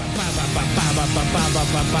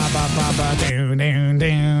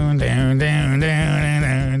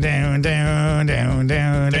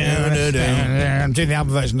 I'm doing the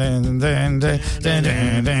album version. Then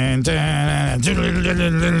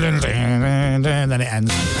it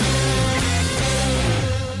ends.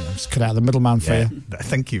 Just cut out the middleman for you.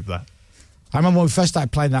 Thank you for that. I remember when we first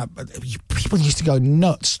started playing that, people used to go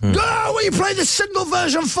nuts. Oh, what are you playing the single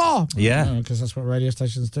version for? Yeah. Because that's what radio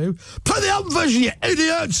stations do. Play the album version, you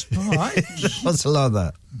idiots! All right. What's a lot of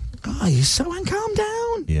that? Oh, you're so calm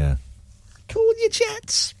down. Yeah. Cool your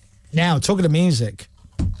jets. Now, talking to music,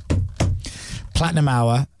 Platinum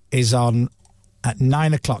Hour is on at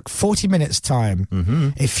 9 o'clock, 40 minutes time. Mm-hmm.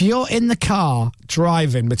 If you're in the car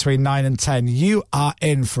driving between 9 and 10, you are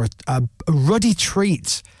in for a ruddy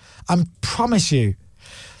treat. I promise you,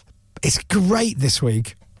 it's great this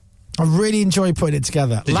week. I really enjoyed putting it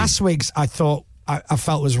together. Last week's, I thought, I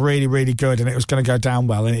felt was really, really good and it was going to go down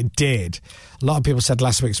well, and it did. A lot of people said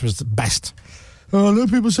last week's was the best. Oh, a lot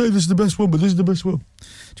of people say this is the best one, but this is the best one. Do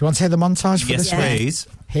you want to hear the montage for this week? Yes, please.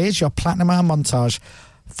 Here's your Platinum Hour montage.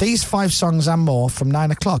 These 5 songs and more from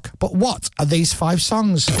 9 o'clock. But what are these 5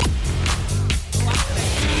 songs?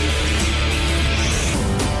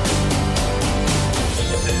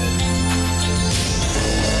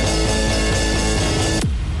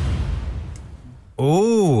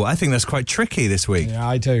 Oh, I think that's quite tricky this week. Yeah,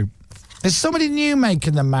 I do. Is somebody new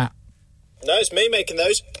making them, Matt? No, it's me making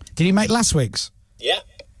those. Did you make last week's? Yeah,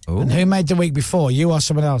 And who made the week before? You or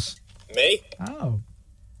someone else? me. Oh.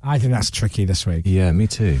 I think that's tricky this week. Yeah, me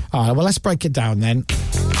too. All right, well, let's break it down then.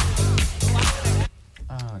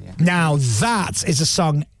 Now, that is a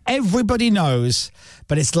song everybody knows,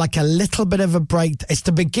 but it's like a little bit of a break. It's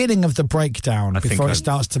the beginning of the breakdown before it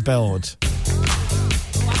starts to build.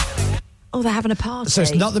 Oh, they're having a party. So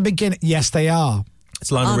it's not the beginning. Yes, they are.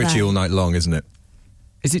 It's Lionel Richie all night long, isn't it?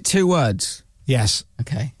 Is it 2 words? Yes.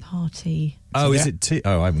 Okay. Party. Oh, is it 2?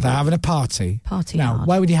 Oh, I haven't. They're having a party. Party Now, hard.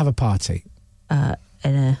 where would you have a party?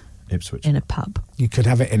 Ipswich. In a pub. You could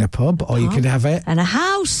have it in a pub, or you could have it in a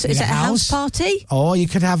house. Is it a house party? Or you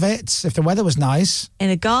could have it, if the weather was nice, in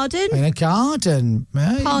a garden. In a garden.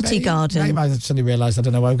 Party garden. Maybe I suddenly realised I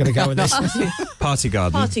don't know where I'm going to go with this. Party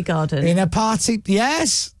garden. Party garden. In a party,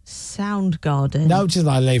 yes. Sound garden. No, just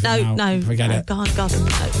I leave it now. No, forget it. Garden.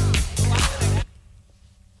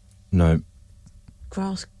 No.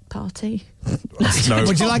 Grass party. No.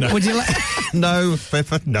 Would you like? No. Would you like? No,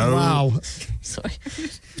 Pippa. No. Wow. Sorry.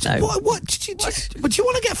 No. What? Would you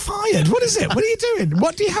want to get fired? What is it? What are you doing?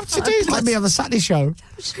 What do you have to do? Like me on the Saturday show.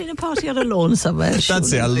 I've just been a party on a lawn somewhere.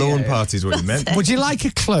 That's it. A lawn party is what you meant. Would you like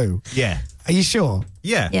a clue? Yeah. Are you sure?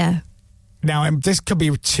 Yeah. Yeah. Now, this could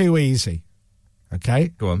be too easy. Okay?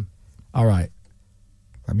 Go on. All right.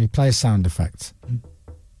 Let me play a sound effect.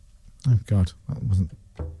 Oh, God. That wasn't...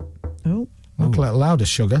 Oh. Look a little louder,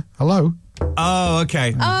 sugar. Hello? Oh,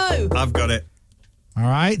 okay. Oh. I've got it. All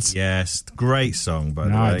right. Yes. Great song, by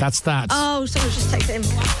the All way. right, that's that. Oh, someone's just texted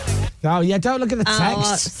him. Oh, yeah, don't look at the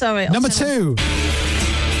text. Sorry. Number 2.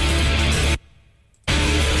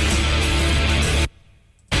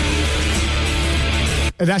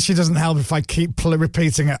 It actually doesn't help if I keep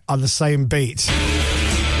repeating it on the same beat.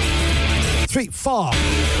 3, 4.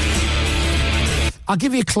 I'll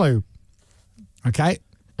give you a clue. Okay?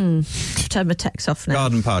 Turn my text off now.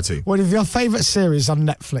 Garden party. One of your favourite series on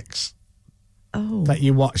Netflix that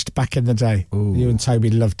you watched back in the day. Ooh. You and Toby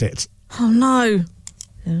loved it. Oh, no.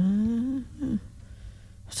 I don't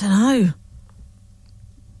know.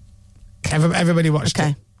 Everybody watched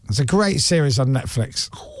it. It's a great series on Netflix.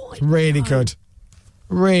 It's really good.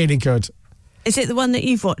 Really good. Is it the one that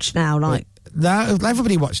you've watched now? Like, No,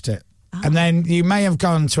 everybody watched it. And then you may have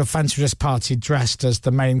gone to a fancy dress party dressed as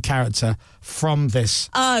the main character from this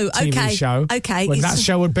TV show. Okay. When that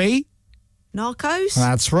show would be? Narcos?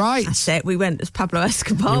 That's right. That's it. We went as Pablo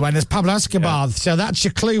Escobar. You went as Pablo Escobar. Yeah. So that's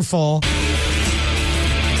your clue for...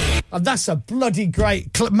 And that's a bloody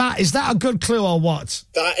great clue. Matt, is that a good clue or what?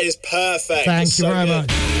 That is perfect. Thank you very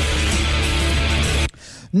much.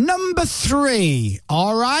 Number 3.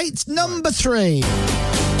 All right. Number 3.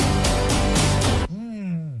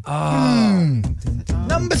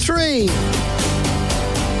 Number 3.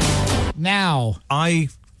 Now,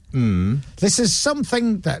 this is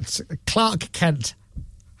something that Clark Kent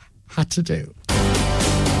had to do.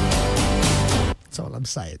 That's all I'm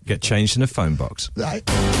saying. Get changed in a phone box. Right.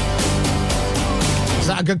 Is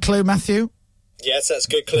that a good clue, Matthew? Yes, that's a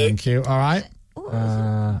good clue. Thank you. All right.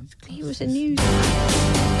 He was a news.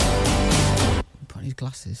 Put on his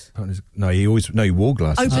glasses. No, he wore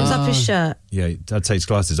glasses. Opens up his shirt. Yeah, I'd take his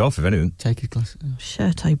glasses off, if anything. Take his glasses off.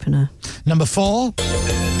 Shirt opener. Number 4.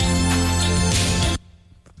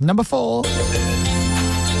 Number 4.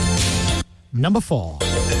 Number 4.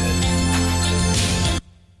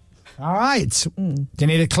 All right. Do you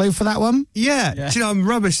need a clue for that one? Yeah. Do you know, I'm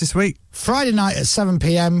rubbish this week. Friday night at 7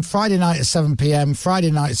 p.m. Friday night at 7 p.m. Friday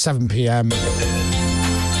night at 7 p.m.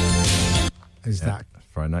 Is that?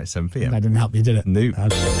 Friday night at 7 p.m. That didn't help you, did it? No.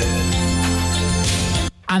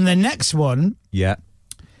 And the next one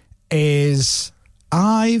is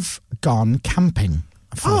I've gone camping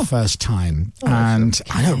for the first time. And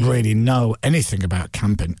I don't really know anything about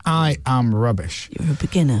camping. I am rubbish. You're a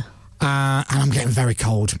beginner. And I'm getting very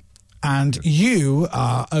cold. And you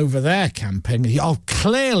are over there camping. You're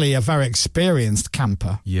clearly a very experienced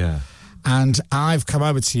camper. Yeah. And I've come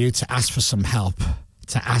over to you to ask for some help,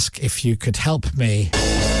 to ask if you could help me.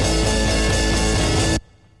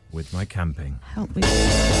 With my camping. Help me.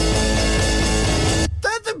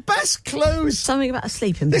 They're the best clues. Something about a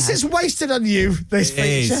sleeping bag. This is wasted on you, this feature.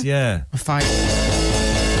 It is, yeah. A fire.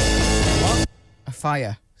 What? A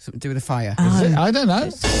fire. Something to do with a fire. Is it? I don't know.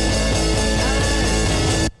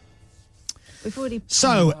 We've already.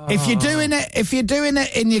 So, if you're doing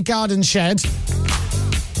it in your garden shed,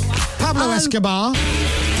 Pablo Escobar,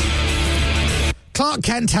 Clark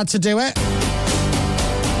Kent had to do it.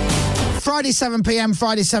 Friday 7 p.m,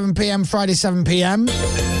 Friday 7 p.m, Friday 7 p.m.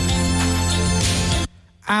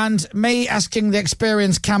 And me asking the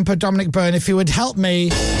experienced camper Dominic Byrne if he would help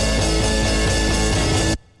me.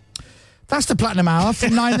 That's the Platinum Hour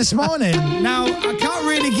from 9 this morning. Now, I can't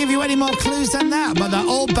really give you any more clues than that, but they're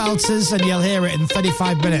all belters and you'll hear it in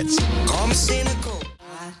 35 minutes. I'm cynical.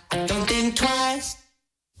 I don't think twice,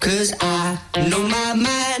 'cause I know my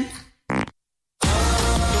mind.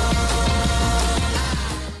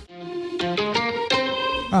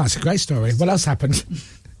 Oh, it's a great story. What else happened?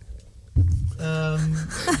 We were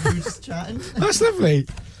just chatting. That's lovely.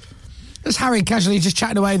 There's Harry casually just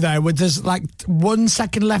chatting away there with there's like 1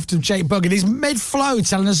 second left of Jake Bugg and he's mid-flow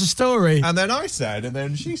telling us a story. And then I said, and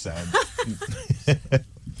then she said.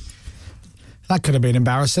 That could have been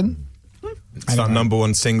embarrassing. It's that number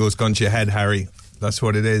one single's gone to your head, Harry. That's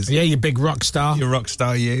what it is. Yeah, you big rock star. You're a rock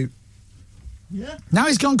star, you. Yeah. Now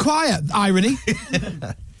he's gone quiet. Irony.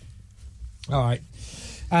 All right.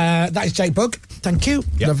 That is Jake Bugg. Thank you.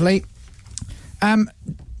 Yep. Lovely.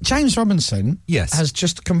 James Robinson has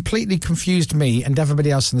just completely confused me and everybody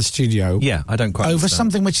else in the studio. Yeah, I don't quite over understand.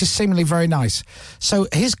 something which is seemingly very nice. So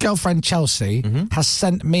his girlfriend Chelsea has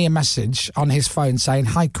sent me a message on his phone saying,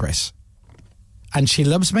 "Hi, Chris." And she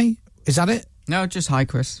loves me? Is that it? No, just hi,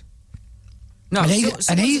 Chris. No, and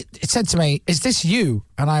he said to me, "Is this you?"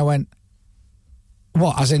 And I went,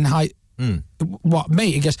 "What? As in hi? What, me?"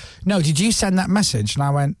 He goes, "No, did you send that message?" And I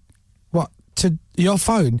went, "What, to your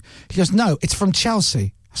phone?" He goes, "No, it's from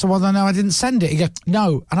Chelsea." I said, "Well, no, I didn't send it." He goes,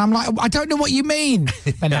 "No." And I'm like, "I don't know what you mean."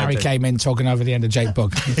 And Harry came in talking over the end of Jake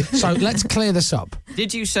Bugg. So let's clear this up.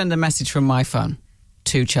 Did you send a message from my phone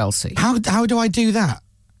to Chelsea? How do I do that?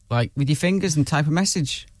 Like with your fingers and type a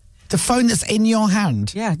message. The phone that's in your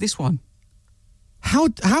hand? Yeah, this one. How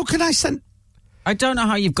can I send... I don't know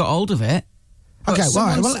how you've got hold of it. Okay, all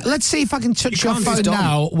right. Well, let's see if I can touch your phone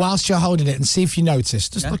now whilst you're holding it and see if you notice.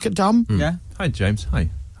 Just look at Dom. Yeah. Hi, James. Hi.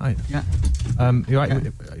 Yeah. You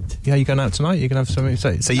right? Yeah, you going out tonight? You going to have something to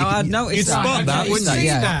say? So you I've noticed you'd spot that, wouldn't you?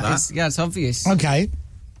 Yeah, it's obvious. Okay.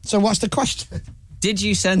 So what's the question? Did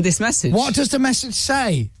you send this message? What does the message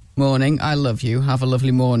say? Morning, I love you. Have a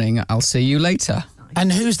lovely morning. I'll see you later.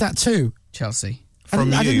 And who's that to? Chelsea. I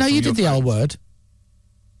didn't know you did the L word.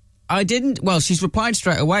 I didn't. Well, she's replied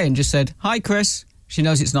straight away and just said, "Hi, Chris." She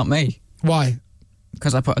knows it's not me. Why?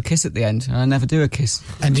 Because I put a kiss at the end, and I never do a kiss.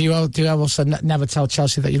 And do you also never tell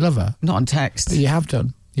Chelsea that you love her? Not on text. But you have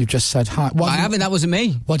done. You've just said hi. I haven't. That wasn't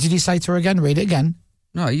me. What did you say to her again? Read it again.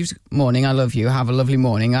 No, morning, I love you. Have a lovely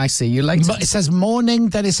morning. I see you later. But it says morning,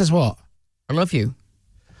 then it says what? I love you.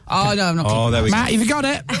 Oh, no, I'm not. Oh, there we go. Matt, you've got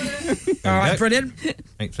it. All right, brilliant.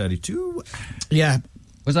 8:32. Yeah.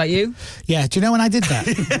 Was that you? Yeah. Do you know when I did that?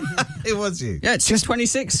 It was you. Yeah, it's just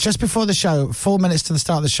 26. Just before the show, 4 minutes to the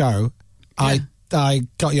start of the show, I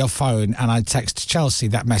got your phone and I texted Chelsea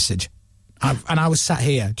that message. And I was sat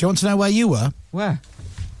here. Do you want to know where you were? Where?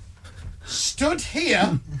 Stood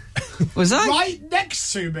here. Was I? Right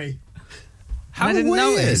next to me. How I didn't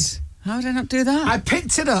notice. How did I not do that? I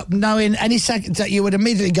picked it up knowing any second that you would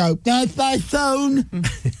immediately go, "That's my phone."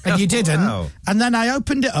 And you didn't. Wow. And then I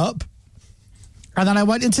opened it up. And then I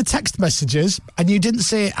went into text messages, and you didn't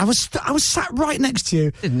see it. I was sat right next to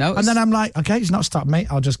you. Didn't notice. And then I'm like, okay, he's not stopped me.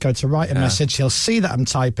 I'll just go to write a message. He'll see that I'm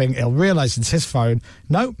typing. He'll realise it's his phone.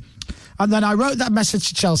 No. And then I wrote that message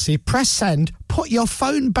to Chelsea, press send, put your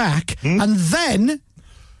phone back, and then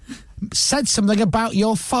said something about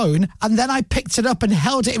your phone, and then I picked it up and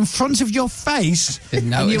held it in front of your face. Didn't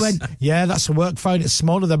notice. And you went, "Yeah, that's a work phone. It's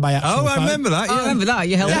smaller than my actual phone." I remember that. Yeah. I remember that.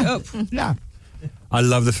 You held it up. Yeah. I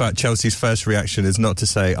love the fact Chelsea's first reaction is not to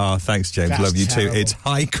say, thanks, James, That's love you terrible. too. It's,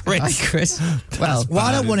 "Hi, Chris." Hi, Chris. Well,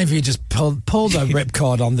 why don't one of you just pull the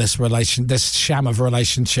ripcord on this sham of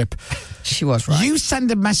relationship? She was right. You send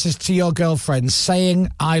a message to your girlfriend saying,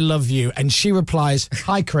 "I love you," and she replies,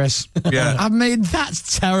 "Hi, Chris." Yeah. I mean,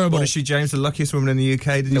 that's terrible. What is she, James, the luckiest woman in the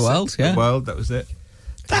UK? Did you The say? world, yeah. The world, that was it.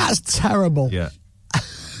 That's terrible. Yeah.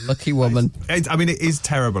 Lucky woman. I mean, it is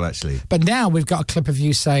terrible, actually. But now we've got a clip of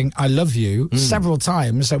you saying, "I love you" several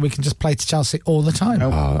times that we can just play to Chelsea all the time.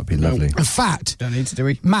 Oh, that'd be lovely. In fact, Don't need to do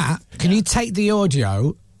it. Matt, can you take the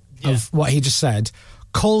audio of what he just said,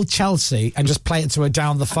 call Chelsea and just play it to her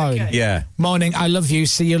down the phone? Okay. Yeah. "Morning, I love you,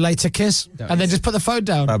 see you later, kiss." And then just put the phone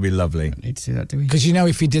down. That'd be lovely. Don't need to do that, do we? Because you know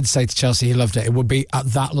if you did say to Chelsea he loved it, it would be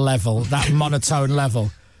at that level, that monotone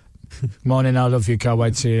level. "Morning, I love you, can't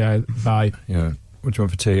wait to you, bye." Yeah. What do you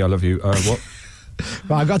want for tea? I love you. What?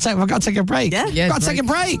 Right, I've got to take a break. Yeah. Yeah, got to take a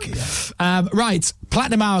break. Right,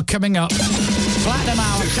 Platinum Hour coming up. Platinum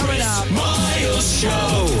Hour coming up. Moyles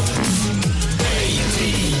Show.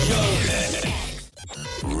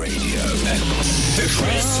 Radio X. The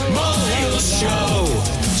Chris Moyles Show.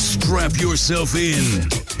 Strap yourself in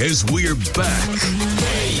as we're back.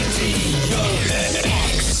 Radio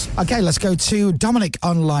X. Okay, let's go to Dominic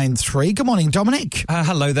on line 3. Good morning, Dominic.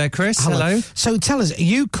 Hello there, Chris. Hello. So tell us,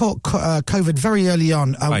 you caught COVID very early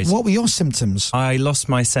on. Right. What were your symptoms? I lost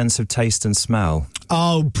my sense of taste and smell.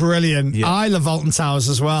 Oh, brilliant. Yeah. I love Alton Towers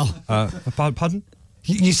as well. Pardon?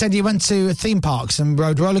 You said you went to theme parks and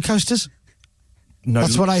rode roller coasters? No.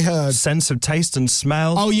 That's what I heard. Sense of taste and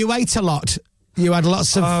smell. Oh, you ate a lot. You had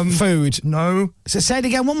lots of food. No. So say it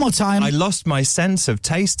again one more time. I lost my sense of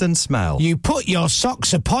taste and smell. You put your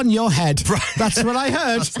socks upon your head. Right. That's what I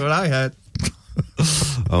heard. That's what I heard.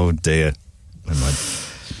 Oh, dear. Never mind.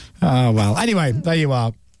 Oh, well. Anyway, there you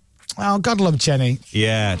are. Oh, God love Jenny.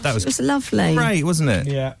 Yeah, that was... It was lovely. Great, wasn't it?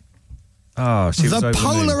 Yeah. Oh, she was the over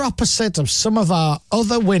polar opposite of some of our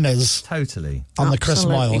other winners. Totally. On the Chris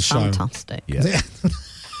Moyles show. Fantastic. Yeah.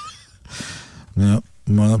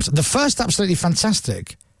 No, the first Absolutely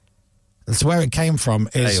Fantastic, that's where it came from,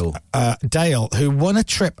 is Dale, who won a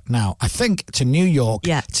trip now, I think, to New York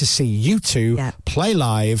to see you two play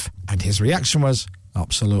live, and his reaction was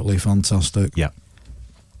absolutely fantastic. Yeah.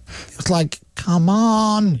 It was like, come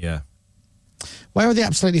on. Yeah. Where are the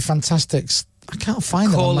Absolutely Fantastics? I can't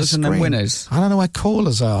find them on my Callers and then screen. winners. I don't know where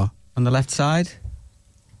callers are. On the left side?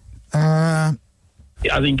 I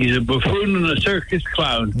think he's a buffoon and a circus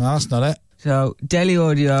clown. No, that's not it. So, Daily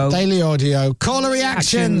Audio. Daily Audio. Caller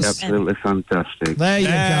reactions. Absolutely fantastic. There you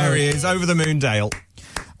go. There he is, over the moon, Dale.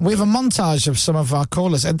 We have a montage of some of our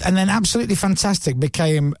callers, and then Absolutely Fantastic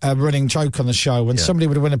became a running joke on the show when somebody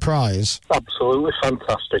would win a prize. Absolutely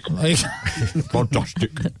fantastic.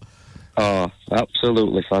 Fantastic. Oh,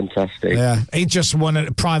 absolutely fantastic. Yeah, he just won at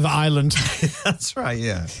a private island. That's right,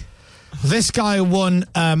 yeah. This guy won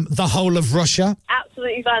the whole of Russia.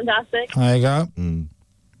 Absolutely fantastic. There you go.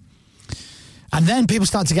 And then people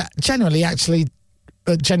start to get genuinely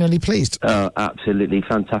pleased. Absolutely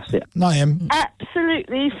fantastic. Not him.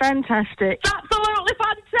 Absolutely fantastic. Absolutely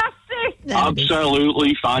fantastic.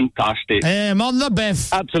 Absolutely fantastic. Him on the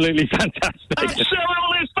biff. Absolutely fantastic. Absolutely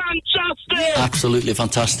fantastic. Absolutely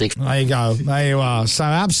fantastic. There you go. There you are. So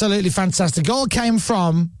Absolutely Fantastic. All came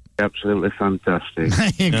from... Absolutely fantastic.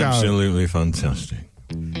 There you go. Absolutely fantastic.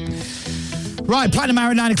 Right, Platinum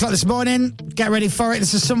Hour at 9 o'clock this morning. Get ready for it.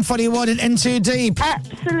 This is Some Funny One in Too Deep.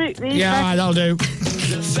 Absolutely. Yeah, that'll do.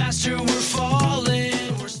 The faster we're falling,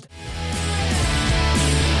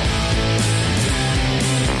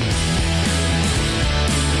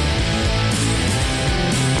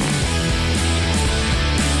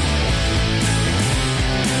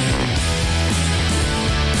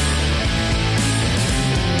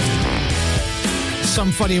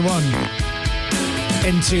 Some Funny One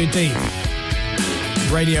in Too Deep.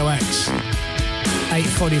 Radio X,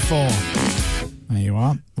 8:44. There you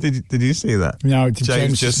are. Did you see that? No,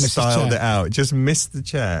 James just missed his styled chair. it out. Just missed the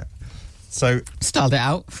chair. So Styled it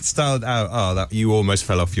out. Styled out. Oh, that you almost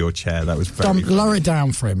fell off your chair. That was very Dom, funny. lower it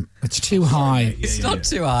down for him. It's too high. It's not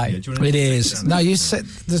too high. It is. No, you sit.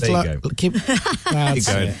 There you go. Keep.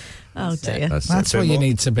 That's going. it. Oh, dear. That's what you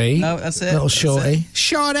need to be. No, that's it. Little That's shorty.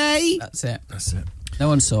 Shorty! That's it. That's it. No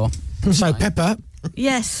one saw. So, Pippa.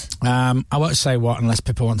 Yes. I won't say what unless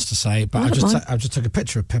Pippa wants to say, but I just took a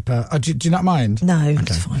picture of Pippa. Oh, do you not mind? No,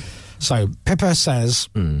 it's fine. So Pippa says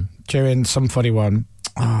during Some Funny One,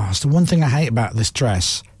 it's the one thing I hate about this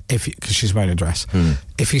dress, because she's wearing a dress.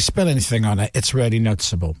 If you spill anything on it, it's really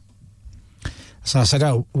noticeable. So I said,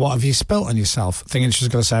 oh, what have you spilt on yourself? Thinking she was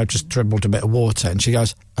going to say, I just dribbled a bit of water. And she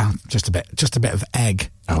goes, oh, just a bit of egg.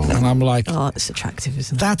 Oh. And I'm like, oh, it's attractive,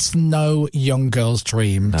 isn't it? That's no young girl's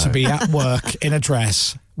dream to be at work in a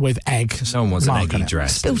dress with egg. No one wants an eggy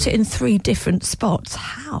dress. Spilt it in 3 different spots.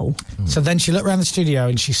 How? So then she looked around the studio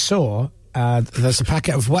and she saw there's a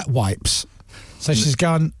packet of wet wipes. So she's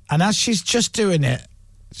gone, and as she's just doing it,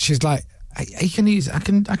 she's like, I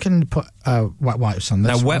can put wet wipes on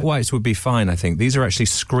this. Now, wet wipes would be fine, I think. These are actually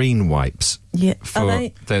screen wipes. Yeah.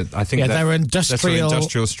 I think they're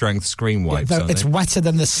industrial strength screen wipes. It's wetter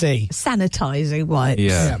than the sea. Sanitising wipes.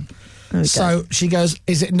 Yeah. Okay. So she goes,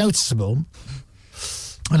 is it noticeable?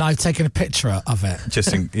 And I've taken a picture of it.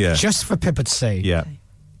 Just for Pippa to see. Yeah. Do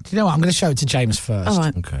you know what? I'm going to show it to James first. All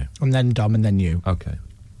right. Okay. And then Dom, and then you. Okay.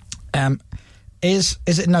 Is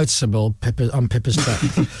it noticeable on Pippa's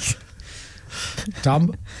dress?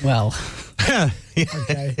 Dom? Well. Okay.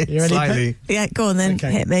 You ready? Slightly. Yeah, go on then.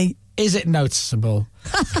 Okay. Hit me. Is it noticeable?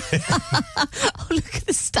 Oh, look at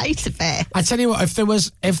the state of it. I tell you what, if there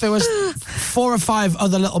was 4 or 5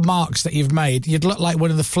 other little marks that you've made, you'd look like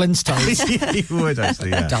one of the Flintstones. You would actually,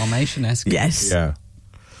 yeah. Dalmatian-esque. Yes. Yeah.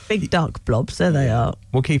 Big dark blobs, there they are.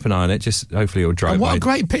 We'll keep an eye on it. Just hopefully it'll dry. And what a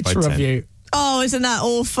great picture of you Oh, isn't that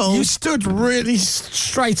awful? You stood really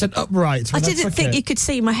straight and upright. I didn't think you could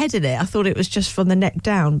see my head in it. I thought it was just from the neck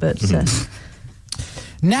down, but...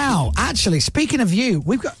 Now, actually, speaking of you,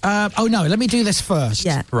 we've got... oh, no, let me do this first.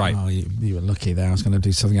 Yeah. Right. Oh, you were lucky there. I was going to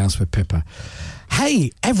do something else with Pippa.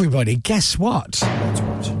 Hey, everybody, guess what?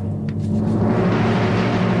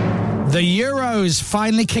 The Euros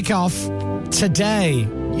finally kick off today.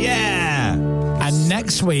 Yeah. And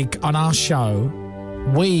next week on our show,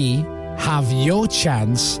 we have your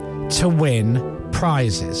chance to win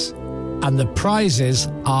prizes. And the prizes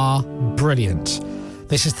are brilliant.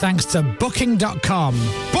 This is thanks to Booking.com.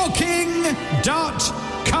 Booking.com!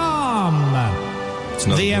 It's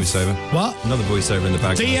another voiceover. What? Another voiceover in the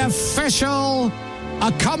background. The official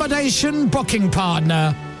accommodation booking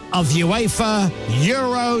partner of UEFA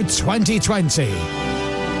Euro 2020.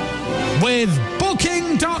 With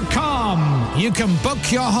Booking.com, you can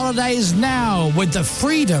book your holidays now with the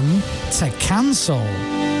freedom to cancel.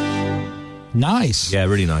 Nice. Yeah,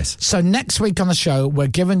 really nice. So next week on the show, we're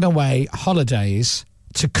giving away holidays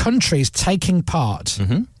to countries taking part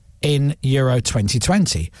in Euro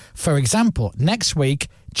 2020. For example, next week,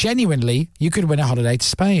 genuinely, you could win a holiday to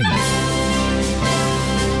Spain.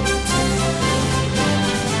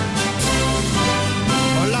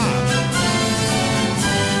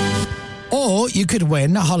 Or you could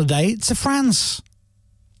win a holiday to France.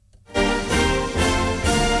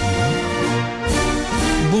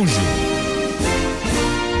 Bonjour.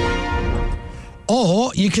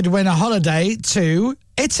 Or you could win a holiday to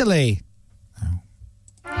Italy.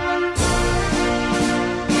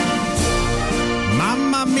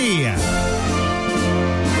 Mamma mia.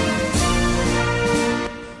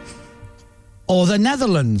 Or the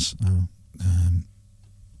Netherlands.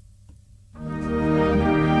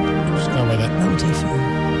 Just go with it.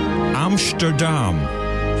 Amsterdam.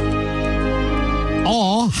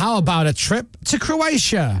 Or how about a trip to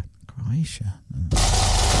Croatia? Croatia.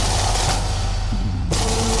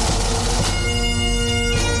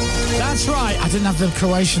 That's right. I didn't have the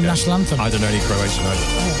Croatian national anthem. I don't know any Croatian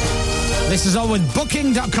either. This is all with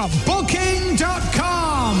Booking.com.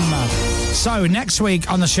 Booking.com! So, next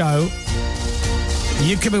week on the show,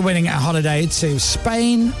 you could be winning a holiday to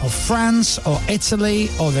Spain or France or Italy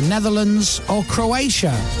or the Netherlands or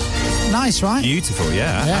Croatia. Nice, right? Beautiful,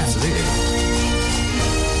 yeah. Absolutely.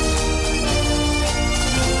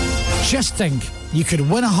 Just think, you could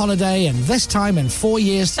win a holiday and this time in 4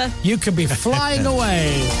 years, you could be flying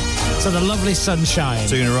away to the lovely sunshine.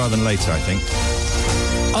 Sooner rather than later, I think.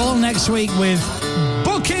 All next week with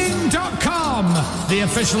Booking.com, the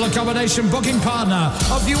official accommodation booking partner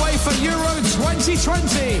of UEFA Euro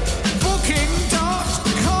 2020. Booking.com.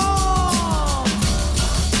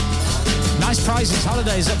 Nice prizes,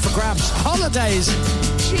 holidays up for grabs. Holidays.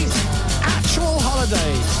 Jeez, actual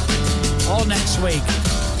holidays. All next week.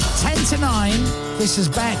 10 to 9, this is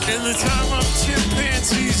Beck. In the time of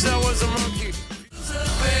chimpanzees, I was a monkey.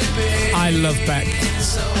 I love Beck.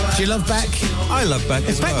 Do you love Beck? I love Beck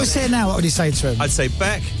as If Beck well. was here now, what would you say to him? I'd say,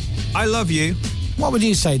 Beck, I love you. What would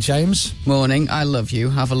you say, James? Morning, I love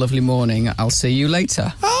you. Have a lovely morning. I'll see you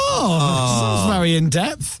later. Oh, that's very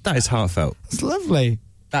in-depth. That is heartfelt. It's lovely.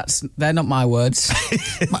 They're not my words.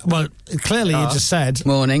 Well, clearly you just said.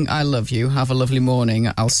 Morning, I love you. Have a lovely morning.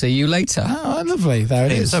 I'll see you later. Oh, lovely. There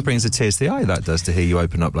it is. That brings a tears to the eye, that does, to hear you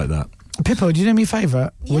open up like that. Pippa, would you do me a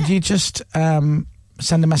favour? Yeah. Would you just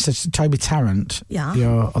send a message to Toby Tarrant,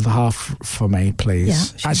 your other half, for me, please? Yeah,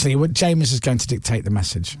 sure. Actually, James is going to dictate the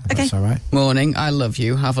message. If that's all right. Morning, I love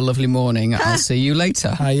you. Have a lovely morning. I'll see you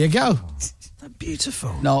later. There you go.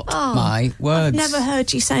 Beautiful. Not my words. I've never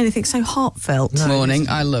heard you say anything so heartfelt. Morning,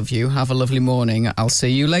 I love you. Have a lovely morning. I'll see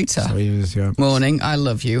you later. Morning, I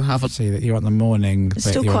love you. Have a... See that you want the morning. It's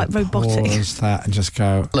still quite robotic. Pause that and just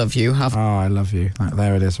go. Love you. Have... Oh, I love you.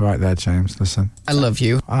 There it is, right there, James. Listen. I love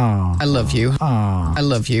you. Oh. I love you. Oh. I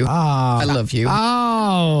love you. Oh. I love you.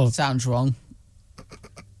 Oh. Sounds wrong.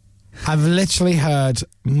 I've literally heard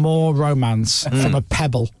more romance from a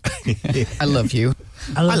pebble. I love you.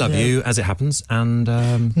 I love you, as it happens, and...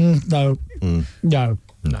 No. No.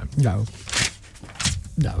 No. No.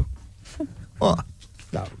 No. What?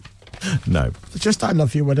 No. No. Just I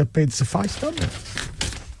love you would have been sufficed, wouldn't it?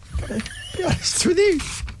 Be honest with you.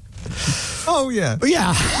 Oh, yeah.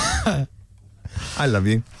 Yeah. I love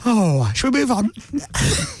you. Oh, should we move on?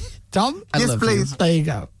 Dom? I love please. you. There you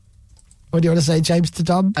go. What do you want to say, James, to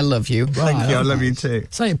Dom? I love you. Thank you, I love you too.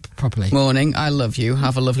 Say it properly. Morning, I love you.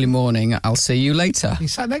 Have a lovely morning. I'll see you later. He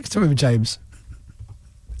sat next to him, James.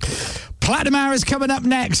 Platinum Hour is coming up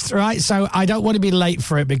next, right? So I don't want to be late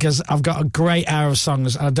for it because I've got a great hour of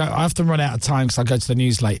songs. I have to run out of time because I go to the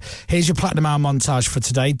news late. Here's your Platinum Hour montage for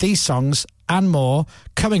today. These songs and more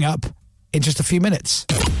coming up in just a few minutes.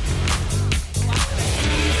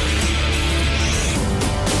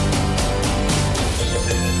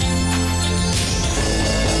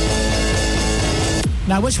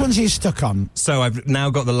 Now, which ones are you stuck on? So I've now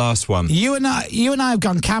got the last one. You and I have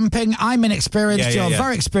gone camping. I'm inexperienced. You're a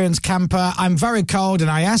very experienced camper. I'm very cold,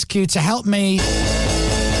 and I ask you to help me.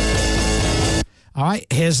 All right,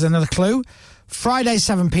 here's another clue. Friday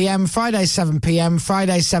 7 p.m, Friday 7 p.m,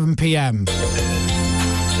 Friday 7 p.m.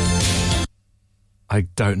 I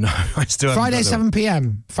don't know. I still haven't Friday got 7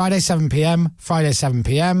 p.m, Friday 7 p.m, Friday 7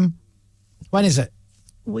 p.m. When is it?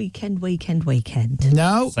 Weekend.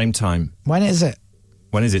 No. Same time. When is it?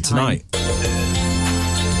 When is it? Tonight.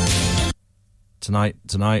 Tonight.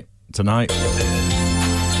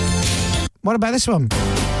 What about this one?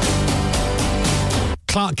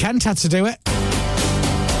 Clark Kent had to do it.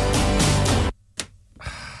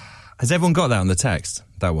 Has everyone got that on the text?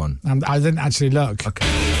 That one? I didn't actually look. Okay.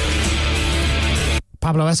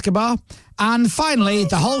 Pablo Escobar. And finally,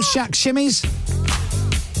 the whole shack shimmies.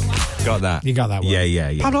 Got that. You got that one.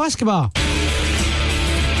 Yeah. Pablo Escobar.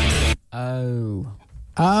 Oh.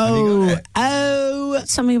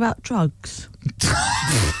 Something about drugs.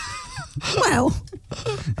 Well.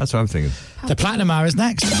 That's what I'm thinking. The Platinum Hour is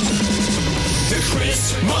next. The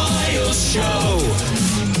Chris Moyles Show.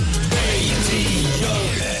 Radio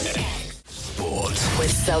Sport.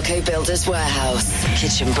 With Selco Builders Warehouse.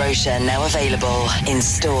 Kitchen brochure now available in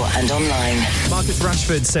store and online. Marcus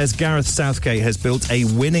Rashford says Gareth Southgate has built a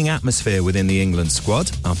winning atmosphere within the England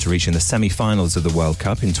squad after reaching the semi-finals of the World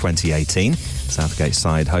Cup in 2018. Southgate's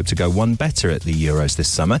side hope to go one better at the Euros this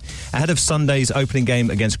summer. Ahead of Sunday's opening game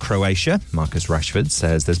against Croatia, Marcus Rashford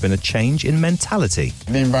says there's been a change in mentality.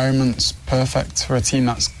 The environment's perfect for a team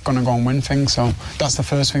that's going to go and win things, so that's the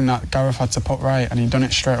first thing that Gareth had to put right, and he done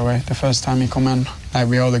it straight away the first time he come in.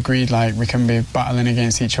 We all agreed we can be battling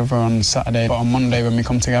against each other on Saturday, but on Monday when we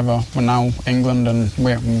come together, we're now England and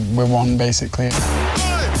we're one basically.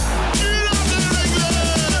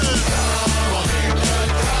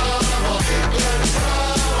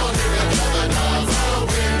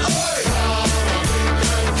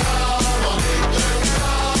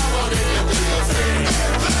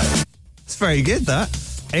 Very good, that.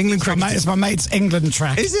 England cricket. It's my mate's England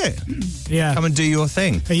track. Is it? Yeah. Come and do your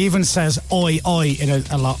thing. He even says oi, oi in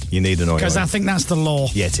a lot. You need an oi. Because I think that's the law.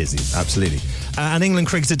 Yeah, it is. Absolutely. And England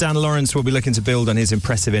cricketer Dan Lawrence will be looking to build on his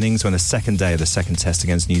impressive innings when the second day of the second test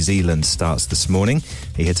against New Zealand starts this morning.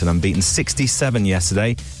 He hit an unbeaten 67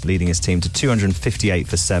 yesterday, leading his team to 258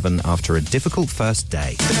 for 7 after a difficult first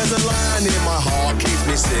day. There's a line in my heart, keeps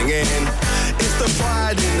me singing. It's the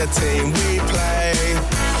pride in the team we play.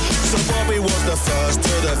 So Bobby was the first to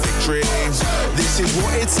the victory. This is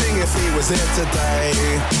what he'd sing if he was here today.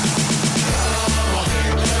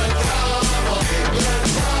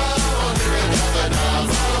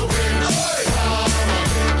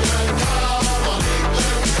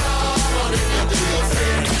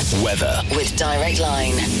 Weather. With Direct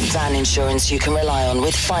Line, van insurance you can rely on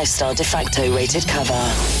with 5-star de facto rated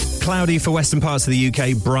cover. Cloudy for western parts of the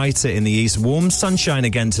UK, brighter in the east. Warm sunshine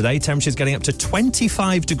again today. Temperatures getting up to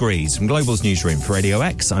 25 degrees. From Global's newsroom for Radio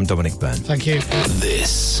X, I'm Dominic Byrne. Thank you.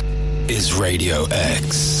 This is Radio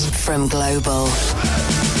X. From Global.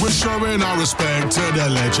 We're showing our respect to the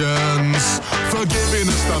legends for giving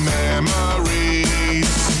us the memories.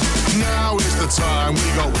 Now is the time we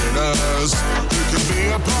got winners who can be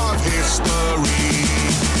a part of history.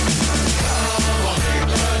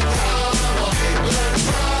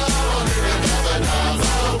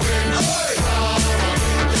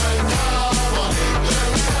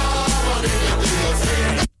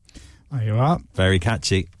 There you are. Very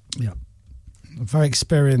catchy. Yeah. A very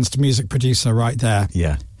experienced music producer right there.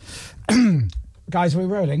 Yeah. Guys, we're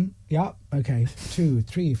rolling. Yeah. Okay. 2,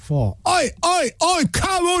 3, 4. Oi,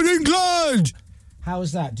 come on, England! How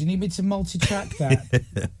was that? Do you need me to multi-track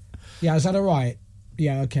that? Yeah, is that all right?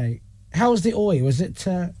 Yeah, okay. How was the oi? Was it,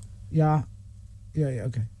 yeah,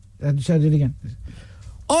 okay. Shall I do it again?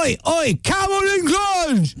 Oi, come on,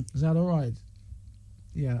 England! Is that all right?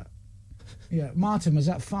 Yeah. Yeah, Martin, was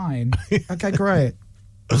that fine? Okay, great.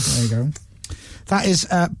 There you go. That is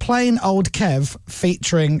Plain Old Kev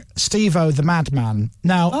featuring Steve-O the Madman.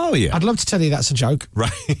 Now, I'd love to tell you that's a joke.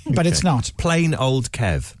 Right. But it's not. Plain Old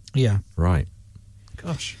Kev. Yeah. Right.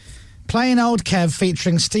 Gosh. Plain Old Kev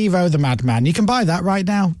featuring Steve-O the Madman. You can buy that right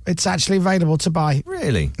now. It's actually available to buy.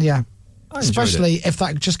 Really? Yeah. I Especially if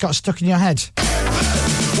that just got stuck in your head.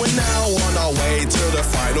 We're now on our way to the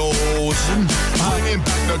finals, bringing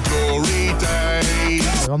back the glory days.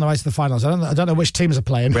 We're on the way to the finals. I don't know which teams are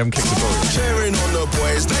playing. We haven't kicked the ball. Cheering on the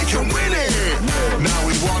boys, they can win it. Now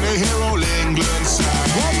we want wanna hear all England sing.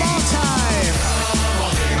 One more time.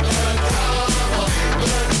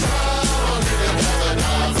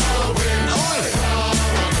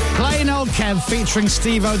 Plain Old Kev featuring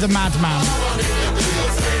Steve-O the Madman.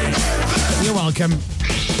 You're welcome.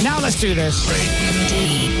 Now let's do this.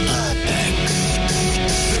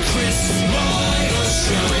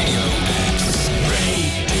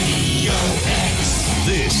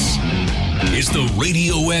 This is the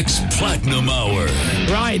Radio X Platinum Hour.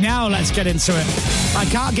 Right, now let's get into it. I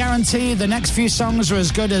can't guarantee the next few songs are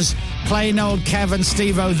as good as Plain Old Kev and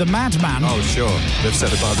Steve-O the Madman. Oh, sure. They've set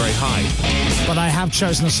the bar very high. But I have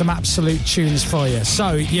chosen some absolute tunes for you.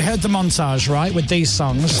 So, you heard the montage, right, with these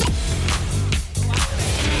songs.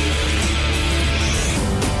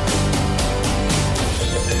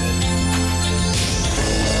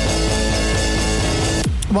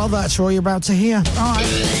 Well, that's all you're about to hear. All right.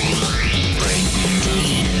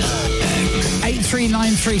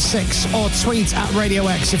 83936 or tweet at Radio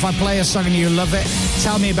X if I play a song and you love it.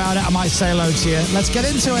 Tell me about it. I might say hello to you. Let's get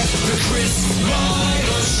into it. The Chris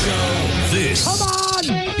Moyles Show. This Come on!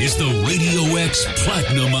 is the Radio X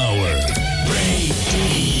Platinum Hour.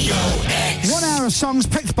 Radio X. 1 hour of songs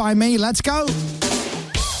picked by me. Let's go.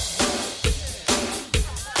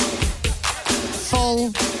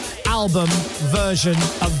 Full album version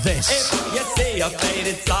of this. If you see a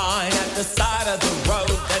faded sign at the side of the road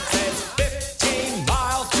that says 15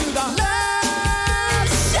 miles to the Love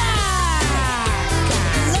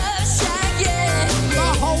Shack, yeah. The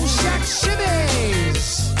whole Shack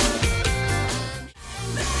Cities.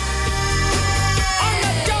 On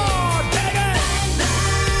the door, baby.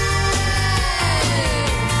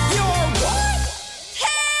 You're what?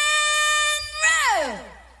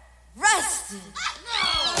 Rusted.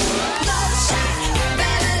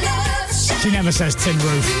 She never says tin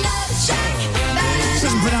roof.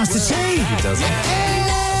 Doesn't pronounce the T. He doesn't.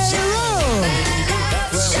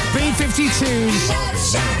 B-52s.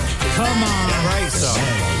 Come on. Great song.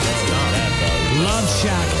 Love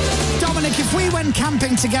Shack. Dominic, if we went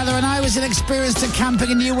camping together and I was inexperienced at camping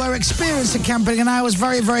and you were experienced at camping and I was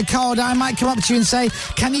very, very cold, I might come up to you and say,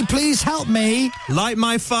 can you please help me? Light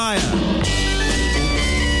my fire.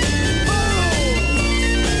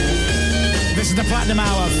 This is the Platinum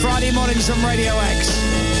Hour, Friday mornings on Radio X.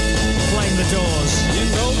 Playing the Doors. You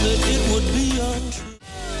know that it would be untrue.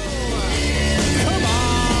 Come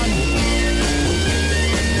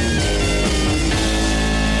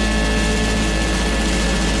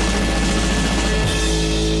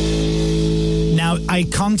on! Now, I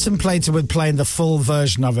contemplated with playing the full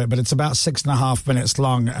version of it, but it's about 6.5 minutes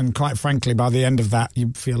long, and quite frankly, by the end of that,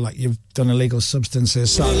 you feel like you've done illegal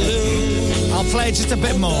substances. So I'll play just a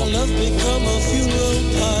bit more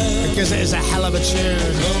because it is a hell of a tune.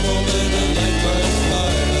 Come on, baby, light my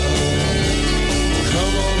fire.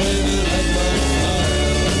 Come on, baby, light my fire.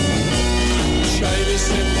 Shiny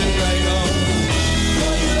slipping right on.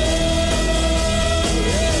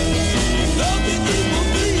 Know that it would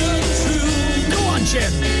be untrue. Go on,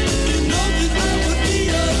 Jim. You know that I would be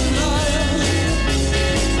a liar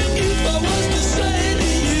if I was to say to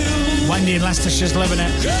you, Wendy in Leicestershire's living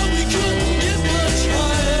it. girl, we couldn't get much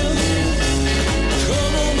higher.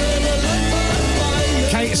 Come on, baby, light my fire.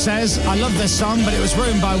 Kate says, I love this song, but it was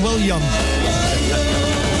ruined by Will Young.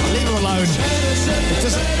 Leave her alone. It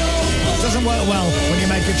doesn't work well when you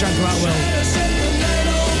make a joke about Will.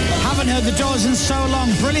 Haven't heard the Doors in so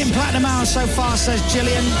long. Brilliant Platinum Hour so far, says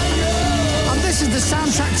Gillian. And this is the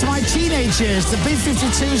soundtrack to my teenage years, the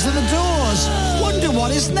B-52s and the Doors. Wonder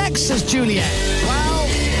what is next, says Juliet. Well,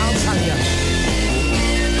 I'll tell you.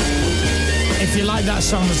 If you like that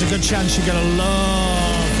song, there's a good chance you're going to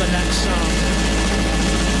love the next song.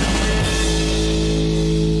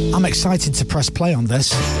 I'm excited to press play on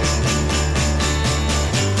this.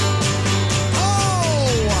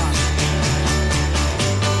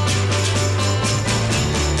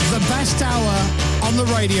 The best hour on the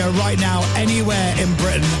radio right now anywhere in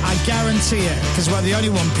Britain. I guarantee it, because we're the only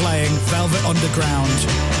one playing Velvet Underground.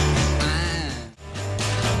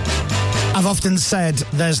 I've often said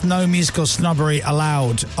there's no musical snobbery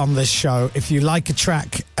allowed on this show. If you like a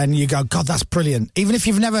track and you go, God, that's brilliant, even if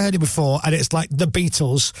you've never heard it before and it's like the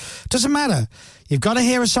Beatles, doesn't matter. You've got to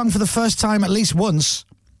hear a song for the first time at least once.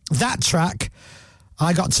 That track,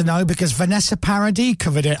 I got to know because Vanessa Paradis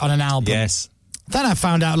covered it on an album. Yes. Then I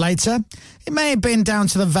found out later, it may have been down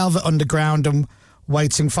to the Velvet Underground and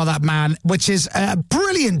Waiting for That Man, which is a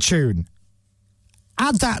brilliant tune.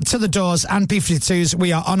 Add that to the Doors and B-52s.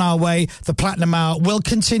 We are on our way. The Platinum Hour will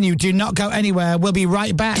continue. Do not go anywhere. We'll be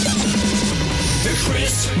right back. The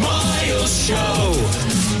Chris Moyles Show.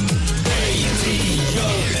 Radio.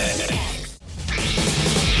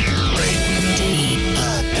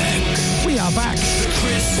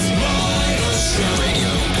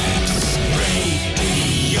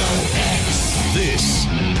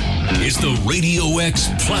 Radio X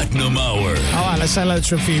Platinum Hour. All right, let's say hello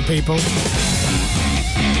to a few people.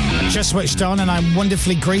 Just switched on, and I'm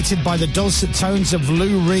wonderfully greeted by the dulcet tones of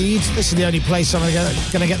Lou Reed. This is the only place I'm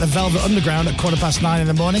going to get the Velvet Underground at 9:15 in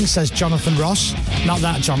the morning, says Jonathan Ross. Not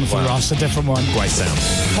that Jonathan Ross, a different one. Great sound.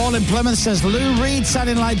 Paul in Plymouth says, Lou Reed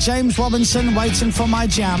sounding like James Robinson waiting for my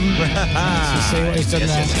jam. Let's see what he's done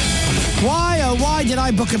there. Why, oh why did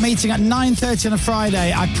I book a meeting at 9:30 on a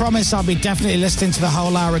Friday? I promise I'll be definitely listening to the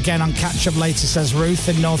whole hour again on Catch Up later, says Ruth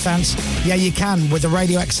in Northants. Yeah, you can with the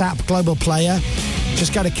Radio X app, Global Player.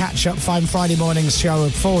 Just go to Catch Up, find Friday morning's show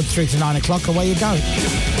forward through to 9 o'clock, away you go.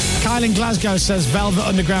 Kyle in Glasgow says, Velvet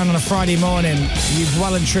Underground on a Friday morning. You've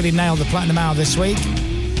well and truly nailed the Platinum Hour this week.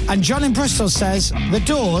 And John in Bristol says, The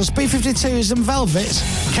Doors, B-52s and Velvets,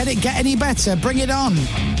 can it get any better? Bring it on.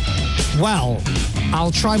 Well,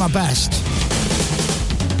 I'll try my best.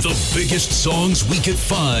 The biggest songs we could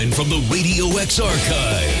find from the Radio X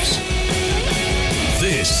archives.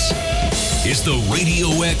 This is the Radio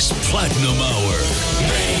X Platinum Hour.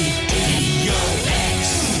 Radio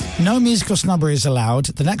X. No musical snobbery is allowed.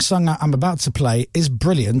 The next song I'm about to play is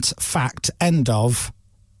brilliant. Fact. End of.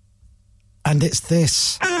 And it's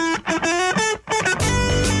this.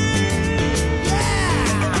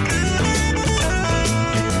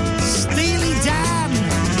 Steely Dan.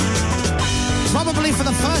 Probably for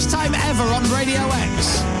the first time ever on Radio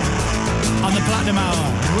X. On the Platinum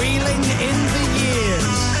Hour. Reeling in the years.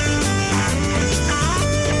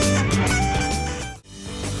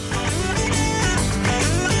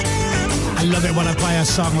 I love it when I play a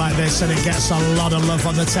song like this and it gets a lot of love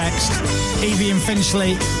on the text. Evie and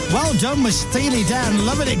Finchley, well done with Steely Dan.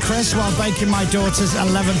 Loving it, Chris, while baking my daughter's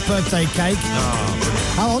 11th birthday cake.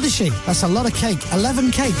 Oh. How old is she? That's a lot of cake. 11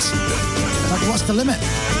 cakes. Like, what's the limit?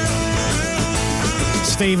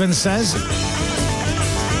 Stephen says,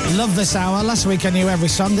 love this hour. Last week I knew every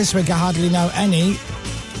song. This week I hardly know any.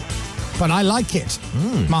 But I like it.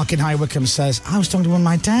 Mark in High Wycombe says, I was talking to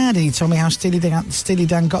my dad. He told me how Steely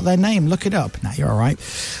Dan got their name. Look it up. Now, you're all right.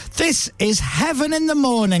 This is Heaven in the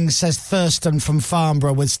Morning, says Thurston from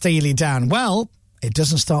Farnborough with Steely Dan. Well, it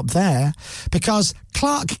doesn't stop there because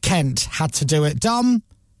Clark Kent had to do it. Dom,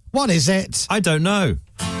 what is it? I don't know.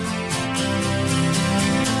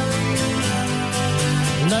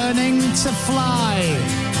 Learning to Fly.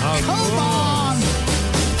 Oh, come on.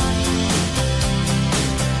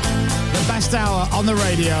 Best hour on the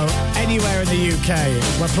radio anywhere in the UK.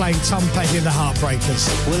 We're playing Tom Petty and the Heartbreakers.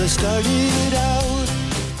 Well, I started out.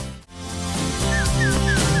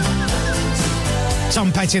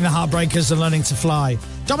 Tom Petty and the Heartbreakers are Learning to Fly.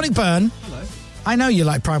 Dominic Byrne. Hello. I know you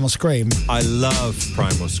like Primal Scream. I love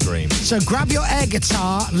Primal Scream. So grab your air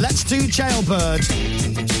guitar. Let's do Jailbird.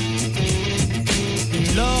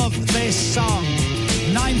 Love this song.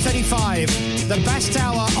 9:35, the best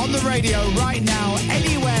hour on the radio right now,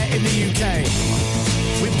 anywhere in the UK.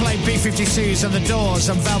 We played B-52s and The Doors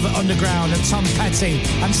and Velvet Underground and Tom Petty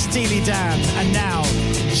and Steely Dan, and now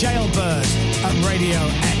Jailbird at Radio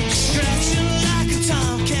X.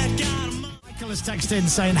 Michael has texted in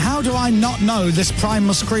saying, how do I not know this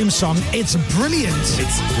Primal Scream song? It's brilliant.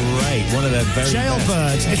 It's great. One of their very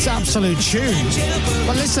Jailbird, best. It's absolute tune.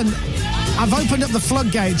 But listen, I've opened up the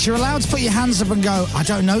floodgates. You're allowed to put your hands up and go, I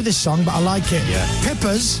don't know this song, but I like it. Yeah.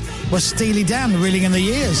 Pippa's was Steely Dan, Reeling in the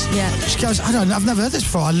Years. Yeah. She goes, I've never heard this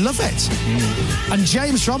before. I love it. And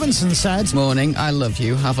James Robinson said, morning, I love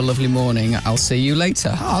you. Have a lovely morning. I'll see you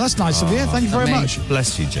later. Oh, that's nice of you. Thank you very much.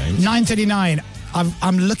 Bless you, James. 9:39.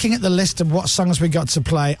 I'm looking at the list of what songs we got to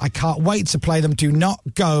play. I can't wait to play them. Do not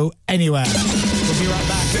go anywhere. We'll be right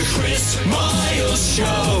back. The Chris Moyles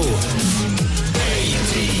Show.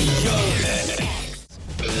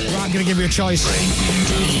 Right, I'm going to give you a choice.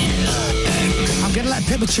 I'm going to let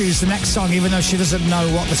Pippa choose the next song, even though she doesn't know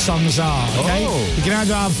what the songs are, okay? Oh. You can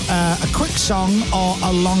either have a quick song or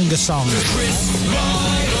a longer song.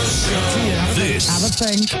 This Have a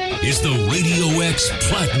think. is the Radio X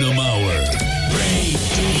Platinum Hour.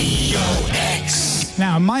 Radio X.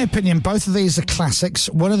 Now, in my opinion, both of these are classics.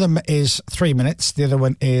 One of them is 3 minutes. The other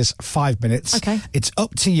one is 5 minutes. Okay. It's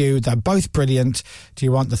up to you. They're both brilliant. Do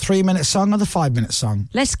you want the 3-minute song or the 5-minute song?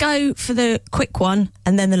 Let's go for the quick one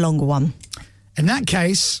and then the longer one. In that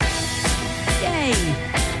case, Yay!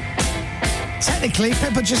 technically,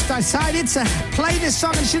 Pippa just decided to play this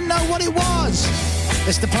song and she didn't know what it was.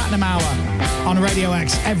 It's the Platinum Hour on Radio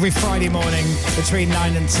X every Friday morning between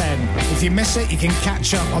 9 and 10. If you miss it, you can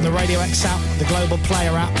catch up on the Radio X app, the Global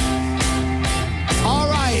Player app. All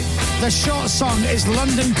right, the short song is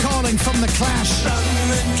London Calling from The Clash.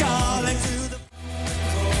 London calling through the...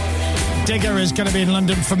 Digger is going to be in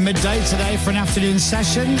London from midday today for an afternoon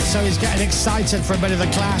session, so he's getting excited for a bit of the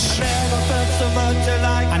Clash.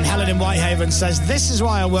 And Helen in Whitehaven says, this is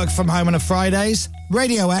why I work from home on a Fridays.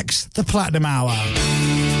 Radio X, the Platinum Hour.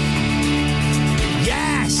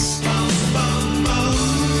 Yes!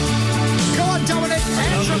 Go on, Dominic,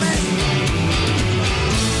 from it.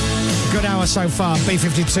 Good hour so far.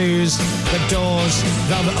 B-52s, The Doors,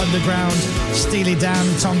 Velvet Underground, Steely Dan,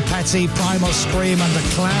 Tom Petty, Primal Scream and The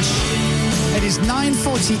Clash. It is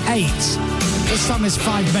 9:48. This song is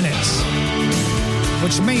 5 minutes,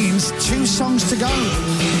 which means 2 songs to go.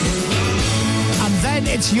 And then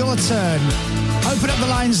it's your turn. Open up the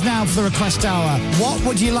lines now for the request hour. What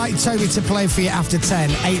would you like Toby to play for you after 10?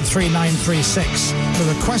 83936. The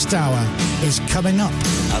request hour is coming up.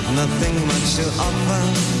 I've nothing much to offer.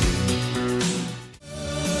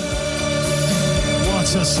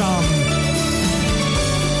 What a song.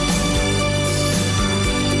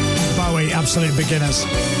 Bowie, Absolute Beginners.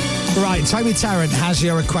 Right, Toby Tarrant has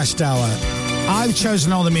your request hour. I've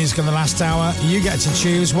chosen all the music in the last hour. You get to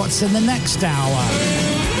choose what's in the next hour.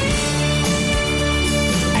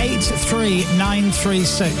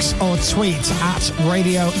 83936 or tweet at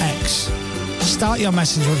Radio X. Start your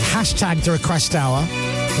message with hashtag the request hour,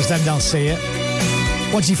 because then they'll see it.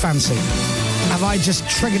 What do you fancy? Have I just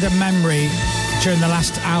triggered a memory during the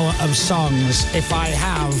last hour of songs? If I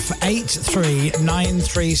have,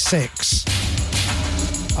 83936.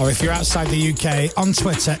 Or if you're outside the UK, on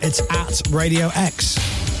Twitter, it's at Radio X.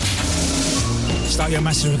 Start your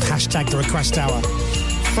message with hashtag the request hour.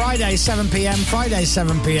 Friday, 7 p.m, Friday,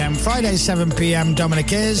 7 p.m, Friday, 7 p.m,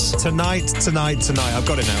 Dominic is... Tonight. I've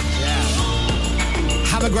got it now. Yeah.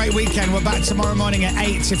 Have a great weekend. We're back tomorrow morning at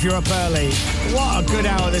 8 if you're up early. What a good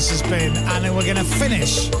hour this has been. And then we're going to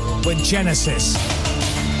finish with Genesis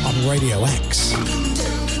on Radio X.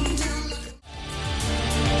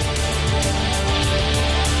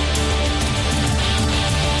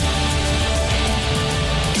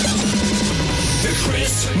 The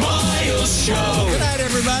Chris Moyles Show. Good night,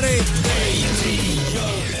 everybody.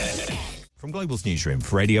 From Global's newsroom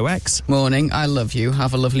for Radio X. Morning, I love you.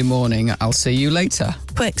 Have a lovely morning. I'll see you later.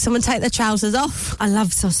 Quick, someone take their trousers off. I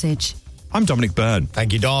love sausage. I'm Dominic Byrne.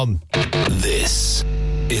 Thank you, Dom. This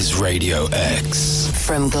is Radio X.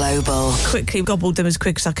 From Global. Quickly gobbled them as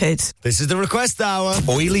quick as I could. This is the request hour.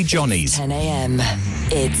 Oily Johnnies. 10 a.m.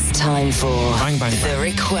 It's time for Bang, bang, bang. the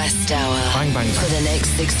request hour. Bang, bang, bang. For the next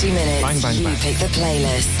 60 minutes, Bang, bang, you bang. pick the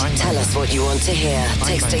playlist. Bang, Tell bang, us what you want to hear.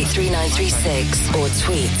 Text bang, bang. 83936 or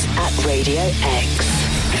tweet at Radio X.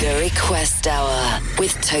 The request hour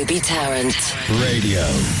with Toby Tarrant. Radio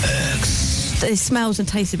X. It smells and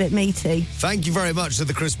tastes a bit meaty. Thank you very much to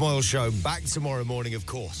the Chris Moyles Show. Back tomorrow morning, of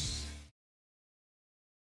course.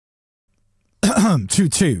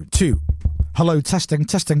 222. Hello, testing.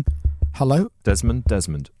 Hello? Desmond.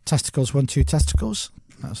 Testicles, 1, 2, testicles.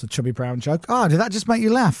 That's a Chubby Brown joke. Oh, did that just make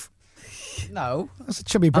you laugh? No. That's a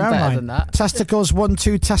Chubby Brown better line. than that. Testicles, 1,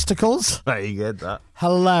 2, testicles. There you get that.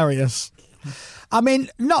 Hilarious. I mean,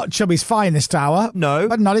 not Chubby's finest hour. No.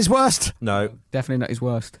 But not his worst. No. Definitely not his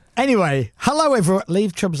worst. Anyway, hello everyone.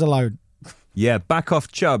 Leave Chubbs alone. Yeah, back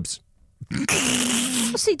off Chubbs.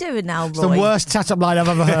 What's he doing now, Roy? It's the worst tat-up line I've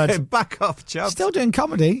ever heard. Back off Chubbs. Still doing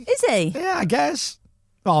comedy. Is he? Yeah, I guess.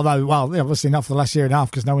 Although, well, obviously not for the last year and a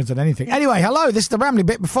half because no one's done anything. Anyway, hello. This is the Ramley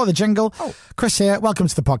bit before the jingle. Oh. Chris here. Welcome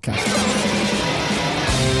to the podcast.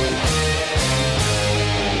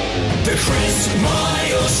 The Chris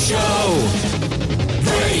Moyles Show.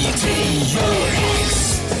 Radio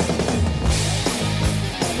X.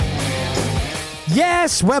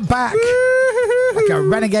 Yes, we're back. Like a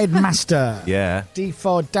renegade master. Yeah.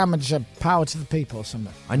 D4 damage, power to the people or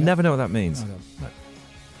something. I never know what that means.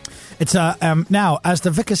 It's now, as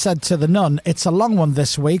the vicar said to the nun, it's a long one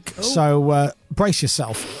this week, so brace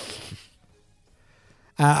yourself.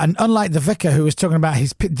 And unlike the vicar who was talking about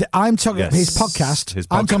his podcast. His podcast.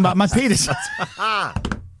 I'm talking about my penis.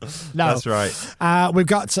 No, that's right. We've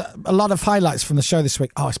got a lot of highlights from the show this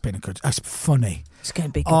week. Oh, it's funny. It's going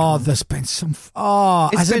to be good. Oh, there's been some...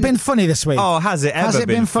 has it been funny this week? Oh, has it ever has it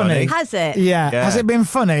been funny? Has it? Yeah. Has it been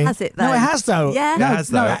funny? Has it, though? No, it has, though. Yeah. No, it has,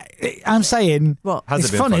 though. No, I'm saying... What? Has it's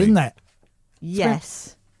it been funny, funny, isn't it?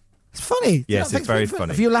 Yes. It's funny. Yes, it's very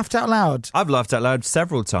funny. Have you laughed out loud? I've laughed out loud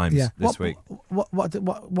several times this week.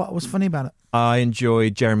 What was funny about it? I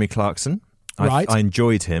enjoyed Jeremy Clarkson. Right. I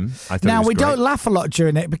enjoyed him. I thought now, he was we great. don't laugh a lot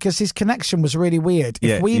during it because his connection was really weird.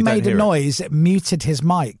 Yeah, if we you don't made a hear it. noise, it muted his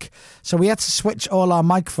mic. So we had to switch all our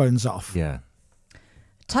microphones off. Yeah.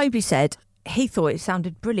 Toby said he thought it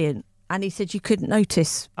sounded brilliant, and he said you couldn't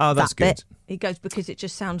notice Oh, that's that good. bit. He goes, because it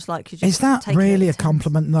just sounds like you're just Is that taking really a it.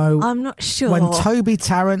 compliment, though? I'm not sure. When Toby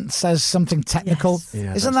Tarrant says something technical, Yes.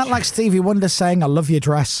 Yeah, isn't that's that like Stevie Wonder saying, I love your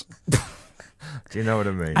dress? Do you know what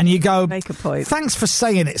I mean? And you go, Make a point. thanks for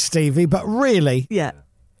saying it, Stevie, but really, Yeah.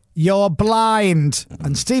 you're blind.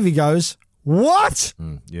 And Stevie goes, what?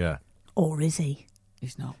 Yeah. Or is he?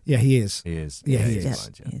 He's not. Yeah, he is. He is. Yeah, he he's is.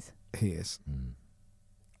 blind, He is. He is.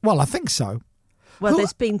 Well, I think so. Well, Who-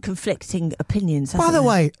 there's been conflicting opinions. By hasn't the there?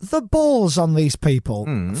 way, the balls on these people,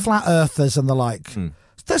 flat earthers and the like.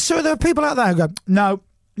 So there are people out there who go,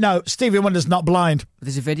 no, Stevie Wonder's not blind.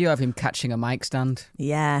 There's a video of him catching a mic stand.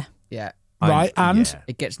 Yeah. Yeah. Right, and?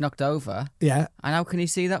 It gets knocked over. Yeah. And how can he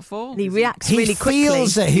see that fall? He reacts He really quickly.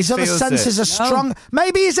 feels it. His other feels senses it. are strong.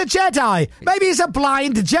 Maybe he's a Jedi. Maybe he's a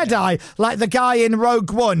blind Jedi, like the guy in Rogue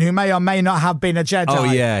One who may or may not have been a Jedi. Oh,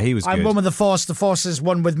 yeah, he was I'm good. one with the Force is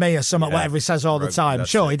one with me, or something, Yeah. whatever he says all the Rogue, time. that's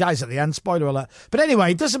Sure, it. he dies at the end. Spoiler alert. But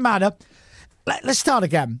anyway, it doesn't matter. Let's start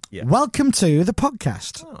again. Yeah. Welcome to the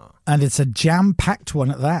podcast. And it's a jam-packed one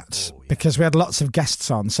at that, because we had lots of guests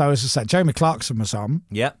on. So, as I said, Jamie Clarkson was on.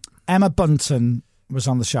 Yep. Emma Bunton was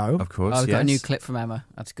on the show. Of course. Oh, we've got a yes. new clip from Emma.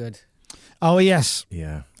 That's good. Oh, yes.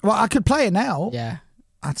 Yeah. Well, I could play it now. Yeah.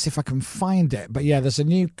 I'd see if I can find it. But yeah, there's a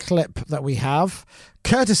new clip that we have,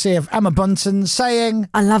 courtesy of Emma Bunton saying,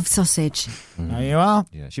 I love sausage. There you are.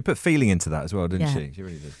 Yeah. She put feeling into that as well, didn't Yeah. she? She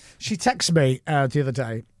really did. She texted me the other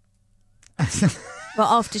day. But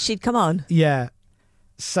after she'd come on. Yeah.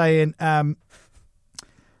 Saying,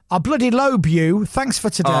 I bloody lobe you. Thanks for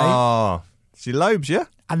today. Oh, she lobes you?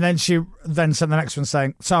 And then she then sent the next one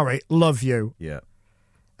saying, sorry, love you. Yeah.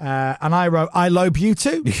 And I wrote, I lobe you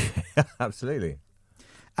too. Absolutely.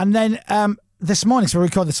 And then this morning, so we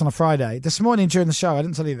record this on a Friday, this morning during the show, I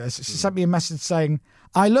didn't tell you this, she sent me a message saying,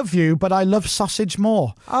 I love you, but I love sausage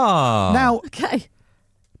more. Oh. Now, Okay.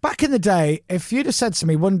 back in the day, if you'd have said to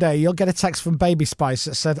me one day, you'll get a text from Baby Spice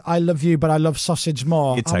that said, I love you, but I love sausage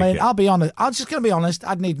more. You'd I take mean, it. I'll be honest. I'm just going to be honest.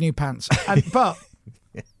 I'd need new pants. But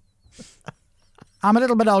I'm a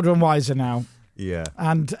little bit older and wiser now. Yeah.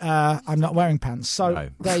 And I'm not wearing pants. So No.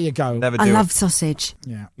 there you go. Never do I it. love sausage.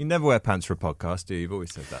 Yeah. You never wear pants for a podcast, do you? You've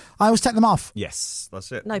always said that. I always take them off. Yes,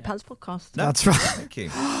 that's it. No Pants Podcast. No, That's right. Thank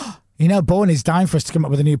you. You know, Borny's dying for us to come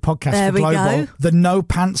up with a new podcast There for we Global. go. The No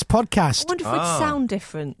Pants I Podcast. wonder if it'd sound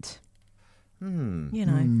different. You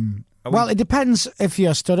know. Well, it depends if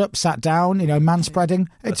you're stood up, sat down, you know, manspreading.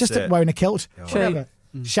 It's That's just it. wearing a kilt. True. Whatever.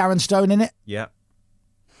 Sharon Stone in it. Yeah.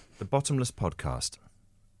 The Bottomless Podcast.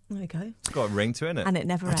 There we go. It's got a ring to it, innit? And it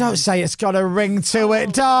never ends. Don't say it's got a ring to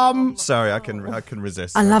it, Dom. Sorry, I can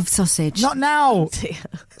resist. I love sausage. Not now.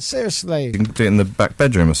 Seriously. You can do it in the back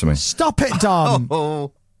bedroom or something. Stop it, Dom.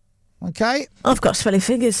 Oh. Okay? I've got smelly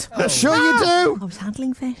fingers. Sure you do. I was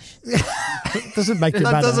handling fish. Doesn't make it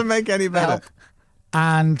That better. doesn't make any better.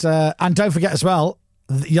 And don't forget as well,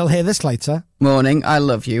 you'll hear this later. Morning. I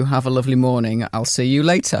love you. Have a lovely morning. I'll see you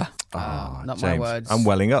later. Not my James, words. I'm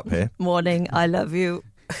welling up here. Morning, I love you.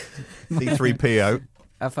 C3PO.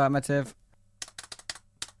 Affirmative.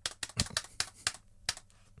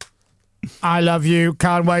 I love you.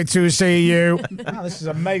 Can't wait to see you. Wow, this is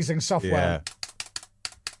amazing software.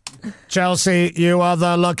 Yeah. Chelsea, you are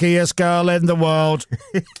the luckiest girl in the world.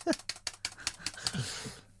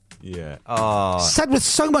 Yeah. Oh. Said with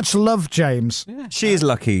so much love, James. She is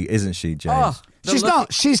lucky, isn't she, James? She's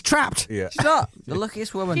not. She's trapped. Yeah. She's not the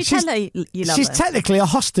luckiest woman. You tell her you love She's her. technically a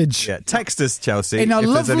hostage Yeah. Text us, Chelsea. in a if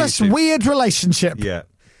there's any loveless, issue. weird relationship. Yeah.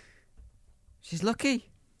 She's lucky.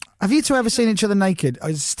 Have you two ever seen each other naked? Oh,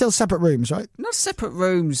 it's still separate rooms, right? Not separate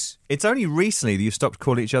rooms. It's only recently that you stopped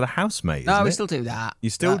calling each other housemates. No, isn't we it? still do that.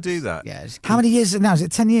 You still do that? Yeah. just How keep- many years is it now? Is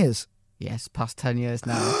it 10 years? Yes, past 10 years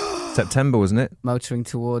now. September, wasn't it? Motoring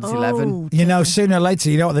towards Oh, 11. You know, sooner or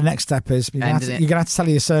later, you know what the next step is. You're going Ending to it. have to tell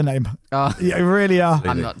you your surname. Oh, You really are.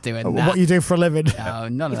 I'm not doing that. What you do for a living. No,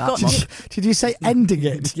 none of got that. to- Mum. Did you say ending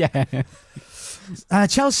it? Yeah.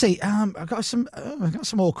 Chelsea, I've got some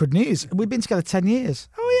awkward news. We've been together 10 years.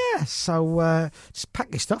 Oh, yeah. So just pack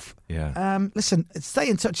your stuff. Yeah. Listen, stay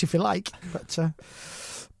in touch if you like. But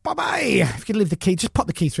bye-bye. If you could leave the key, just pop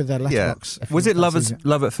the key through their Yeah. letterbox. Was it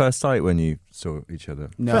love at first sight when you saw each other?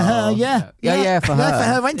 No. For her, yeah. Yeah, for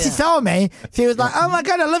her. When she saw me, she was like, oh, my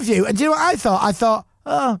God, I love you. And do you know what I thought? I thought,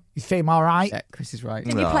 oh, you seem all right. Yeah, Chris is right.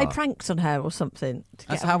 Didn't you play pranks on her or something? to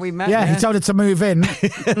That's get how her- we met. Yeah, he told her to move in.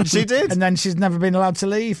 She did. And then she's never been allowed to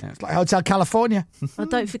leave. It's like Hotel California. Well,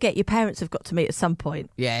 don't forget, your parents have got to meet at some point.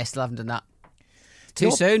 Yeah, still haven't done that. Too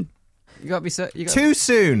You're- soon. You got to be you got Too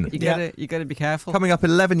soon. You got to be careful. Coming up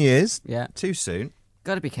 11 years. Yeah. Too soon.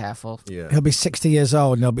 Got to be careful. Yeah. He'll be 60 years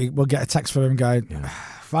old and we'll get a text from him going,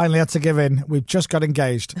 finally had to give in. We've just got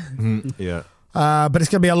engaged. Yeah. But it's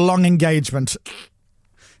going to be a long engagement.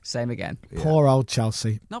 Same again. Poor old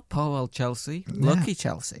Chelsea. Not poor old Chelsea. Lucky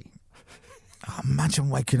Chelsea. Oh, imagine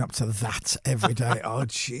waking up to that every day. Oh,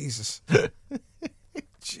 Jesus.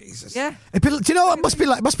 Jesus. Yeah. Do you know what it must be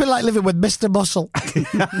like? Must be like living with Mr. Muscle. Do you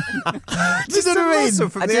know what I mean? Muscle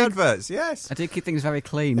from the adverts, yes. I do keep things very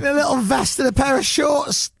clean. In a little vest and a pair of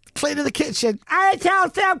shorts, cleaning the kitchen. Hey,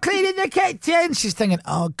 Chelsea, I'm cleaning the kitchen. She's thinking,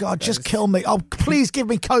 oh, God, just kill me. Oh, please give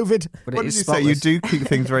me COVID. But What it did is you spotless. say? You do keep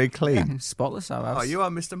things very clean. Spotless, our house. Oh, you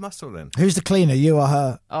are Mr. Muscle then. Who's the cleaner, you or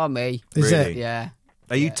her? Oh, me. Is Really? it? Yeah.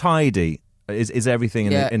 Are you tidy? Is everything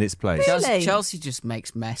in its place? Really? Chelsea just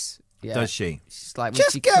makes mess. Yeah. Does she? She's like, when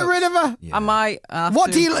Just she get cooks, rid of her. I might.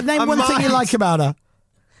 What do you name one thing you like about her?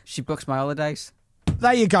 She books my holidays.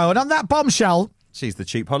 There you go. And on that bombshell, She's the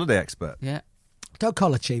cheap holiday expert. Yeah. don't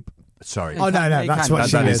call her cheap. Sorry. Oh, no, that's what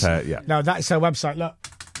she That is. is her, yeah. No, that's her website. Look.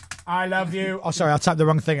 I love you. Oh, sorry, I typed the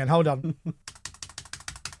wrong thing in. Hold on.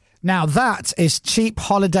 Now, that is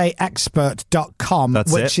cheapholidayexpert.com,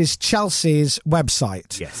 That's which it. is Chelsea's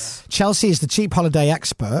website. Yes. Chelsea is the cheap holiday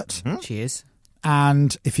expert. Cheers.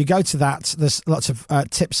 And if you go to that, there's lots of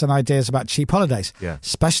tips and ideas about cheap holidays. Yeah.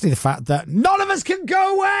 Especially the fact that none of us can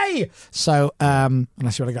go away. So,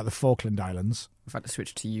 unless you want to go to the Falkland Islands. We've had to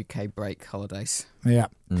switch to UK break holidays. Yeah.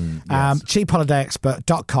 Yes.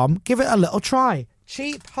 Cheapholidayexpert.com. Give it a little try.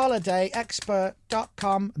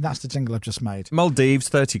 Cheapholidayexpert.com. That's the jingle I've just made. Maldives,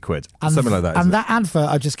 30 quid. And Something like that. And isn't that advert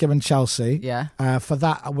I've just given Chelsea. Yeah. For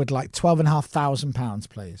that, I would like £12,500,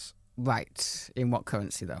 please. Right. In what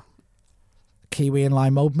currency, though? Kiwi and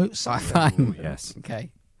lime old moot cider. Fine. Yes. Okay.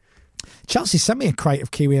 Chelsea sent me a crate of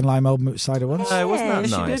kiwi and lime old moot cider once. wasn't that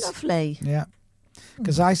she nice? was lovely. Yeah.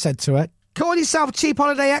 Because I said to her, call yourself a cheap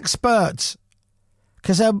holiday expert.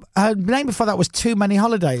 Because her name before that was Too Many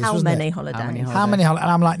Holidays, How wasn't many it? holidays? How many holidays?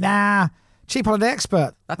 And I'm like, nah, cheap holiday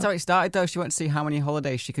expert. That's how it started, though. She went to see how many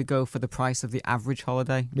holidays she could go for the price of the average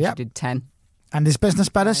holiday. Yep. She did 10. And is business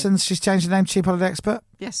better since she's changed the name Cheap Holiday Expert?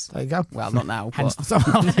 Yes. There you go. Well, not now. Hence,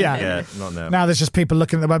 But yeah. Yeah, not now. Now there's just people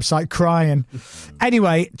looking at the website crying.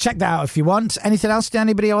 Anyway, check that out if you want. Anything else? Do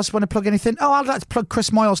anybody else want to plug anything? Oh, I'd like to plug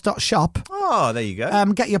chrismoyles.shop. Oh, there you go.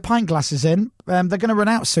 Get your pint glasses in. They're going to run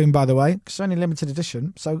out soon, by the way, because it's only limited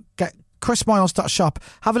edition. So get chrismoyles.shop.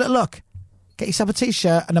 Have a little look. Get yourself a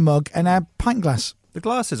T-shirt and a mug and a pint glass. The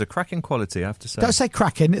glasses are cracking quality, I have to say. Don't say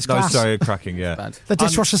cracking, it's No, glass. sorry, cracking, yeah. The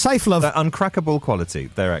dishwasher safe, love. They're uncrackable quality.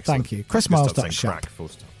 They're excellent. Thank you. Just stop saying chrismoyles.shop. crack, full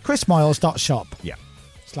stop. chrismoyles.shop. Yeah.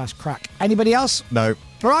 /crack. Anybody else? No.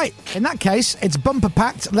 Right, in that case, it's bumper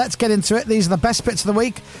packed. Let's get into it. These are the best bits of the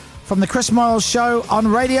week from the Chris Moyles Show on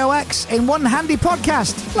Radio X in one handy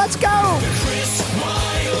podcast. Let's go! Chris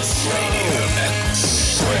Moyles Radio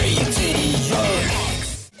X. Radio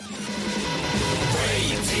X.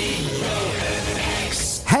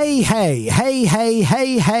 Hey, hey, hey, hey,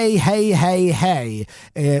 hey, hey, hey, hey, hey.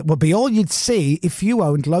 It would be all you'd see if you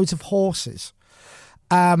owned loads of horses.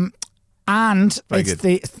 And Very it's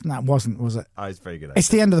good. that wasn't, was it? Oh, it's very good. It's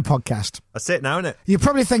the end of the podcast. That's it now, isn't it? You're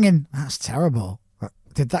probably thinking, that's terrible.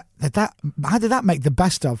 How did that make the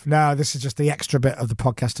best of? No, this is just the extra bit of the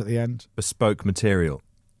podcast at the end. Bespoke material.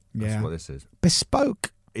 That's Yeah. what this is.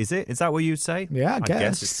 Bespoke. Is it? Is that what you'd say? Yeah, I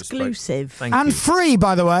guess. it's bespoke. Exclusive. Thank And you. free,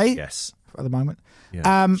 by the way. Yes. At the moment.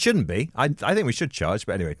 Yeah. Shouldn't be. I think we should charge,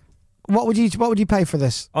 but anyway. What would you pay for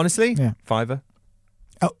this? Honestly? Yeah. £5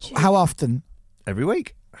 Oh, how often? every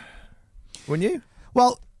week. Wouldn't you?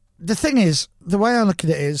 Well, the thing is, the way I look at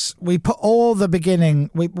it is, we put all the beginning.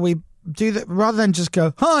 We do that rather than just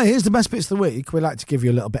go, "Hi, here's the best bits of the week." We like to give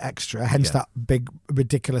you a little bit extra. Hence that big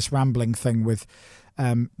ridiculous rambling thing with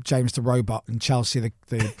James the robot and Chelsea the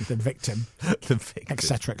victim, The victim.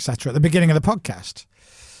 etc., etc. At the beginning of the podcast.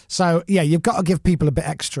 So yeah, you've got to give people a bit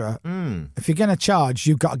extra. If you're going to charge,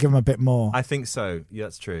 you've got to give them a bit more. I think so. Yeah,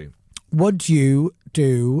 that's true. Would you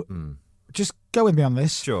do? Just go with me on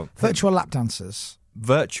this. Sure. Virtual lap dancers.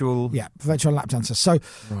 Virtual. Yeah, virtual lap dancers. So,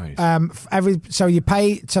 Right. so you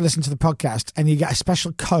pay to listen to the podcast, and you get a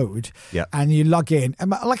special code. Yeah. And you log in,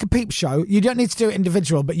 and like a peep show. You don't need to do it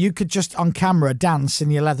individual, but you could just on camera dance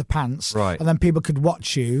in your leather pants, Right. And then people could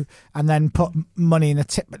watch you, and then put money in a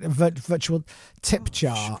virtual tip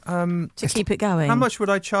jar. To keep it going. How much would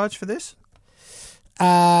I charge for this?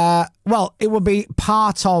 Well, it would be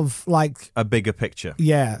part of like A bigger picture.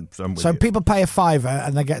 yeah. So I'm with So you. people pay a $5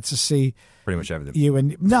 and they get to see Pretty much everything. you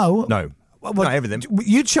and no. No. Not everything.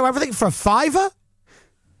 You'd show everything for a $5?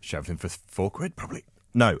 Show everything for £4, probably.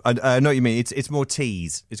 No, I know what you mean. It's more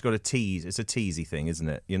tease. It's got a tease. It's a teasy thing, isn't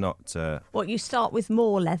it? You're not... What, you start with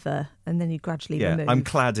more leather and then you gradually remove? I'm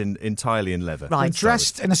clad entirely in leather. Right. You're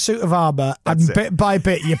dressed in a suit of armour and bit by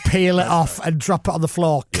bit you peel it off and drop it on the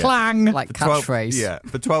floor. Yeah. Clang! Like catchphrase. Yeah,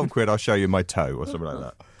 for 12 quid I'll show you my toe or something like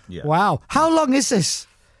that. Yeah. Wow. How long is this?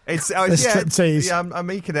 It's the striptease. Yeah,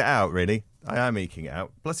 I'm eking it out, really. I am eking it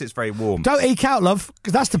out. Plus, it's very warm. Don't eke out, love,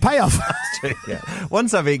 because that's the payoff. Yeah.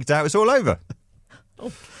 Once I've eked out, it's all over.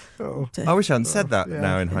 I wish I hadn't said that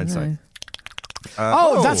now in hindsight.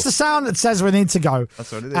 That's the sound that says we need to go.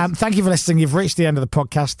 That's what it is. Thank you for listening. You've reached the end of the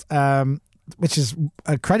podcast, which is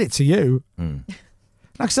a credit to you.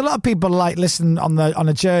 Because a lot of people listen on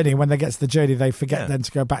a journey. When they get to the journey, they forget then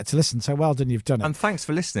to go back to listen. So well done, you've done it. And thanks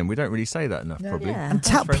for listening. We don't really say that enough, probably. Yeah. And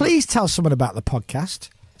please tell someone about the podcast.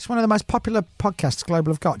 It's one of the most popular podcasts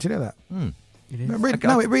Global have got. Do you know that? It is.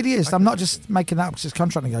 It really is. I'm not just making that up because it's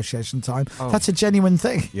contract negotiation time. That's a genuine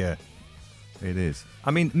thing. Yeah, it is. I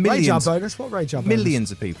mean, millions. Radar bonus. What radar bonus?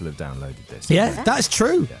 Millions of people have downloaded this. Yeah, that's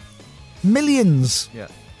true. Yeah. Millions. Yeah.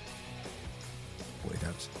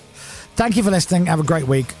 Weirdos. Thank you for listening. Have a great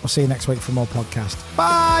week. We'll see you next week for more podcast.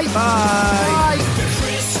 Bye. Bye. The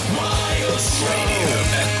Chris Moyles Radio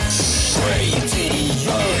X.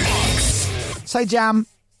 Radio X. Say jam.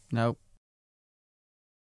 No.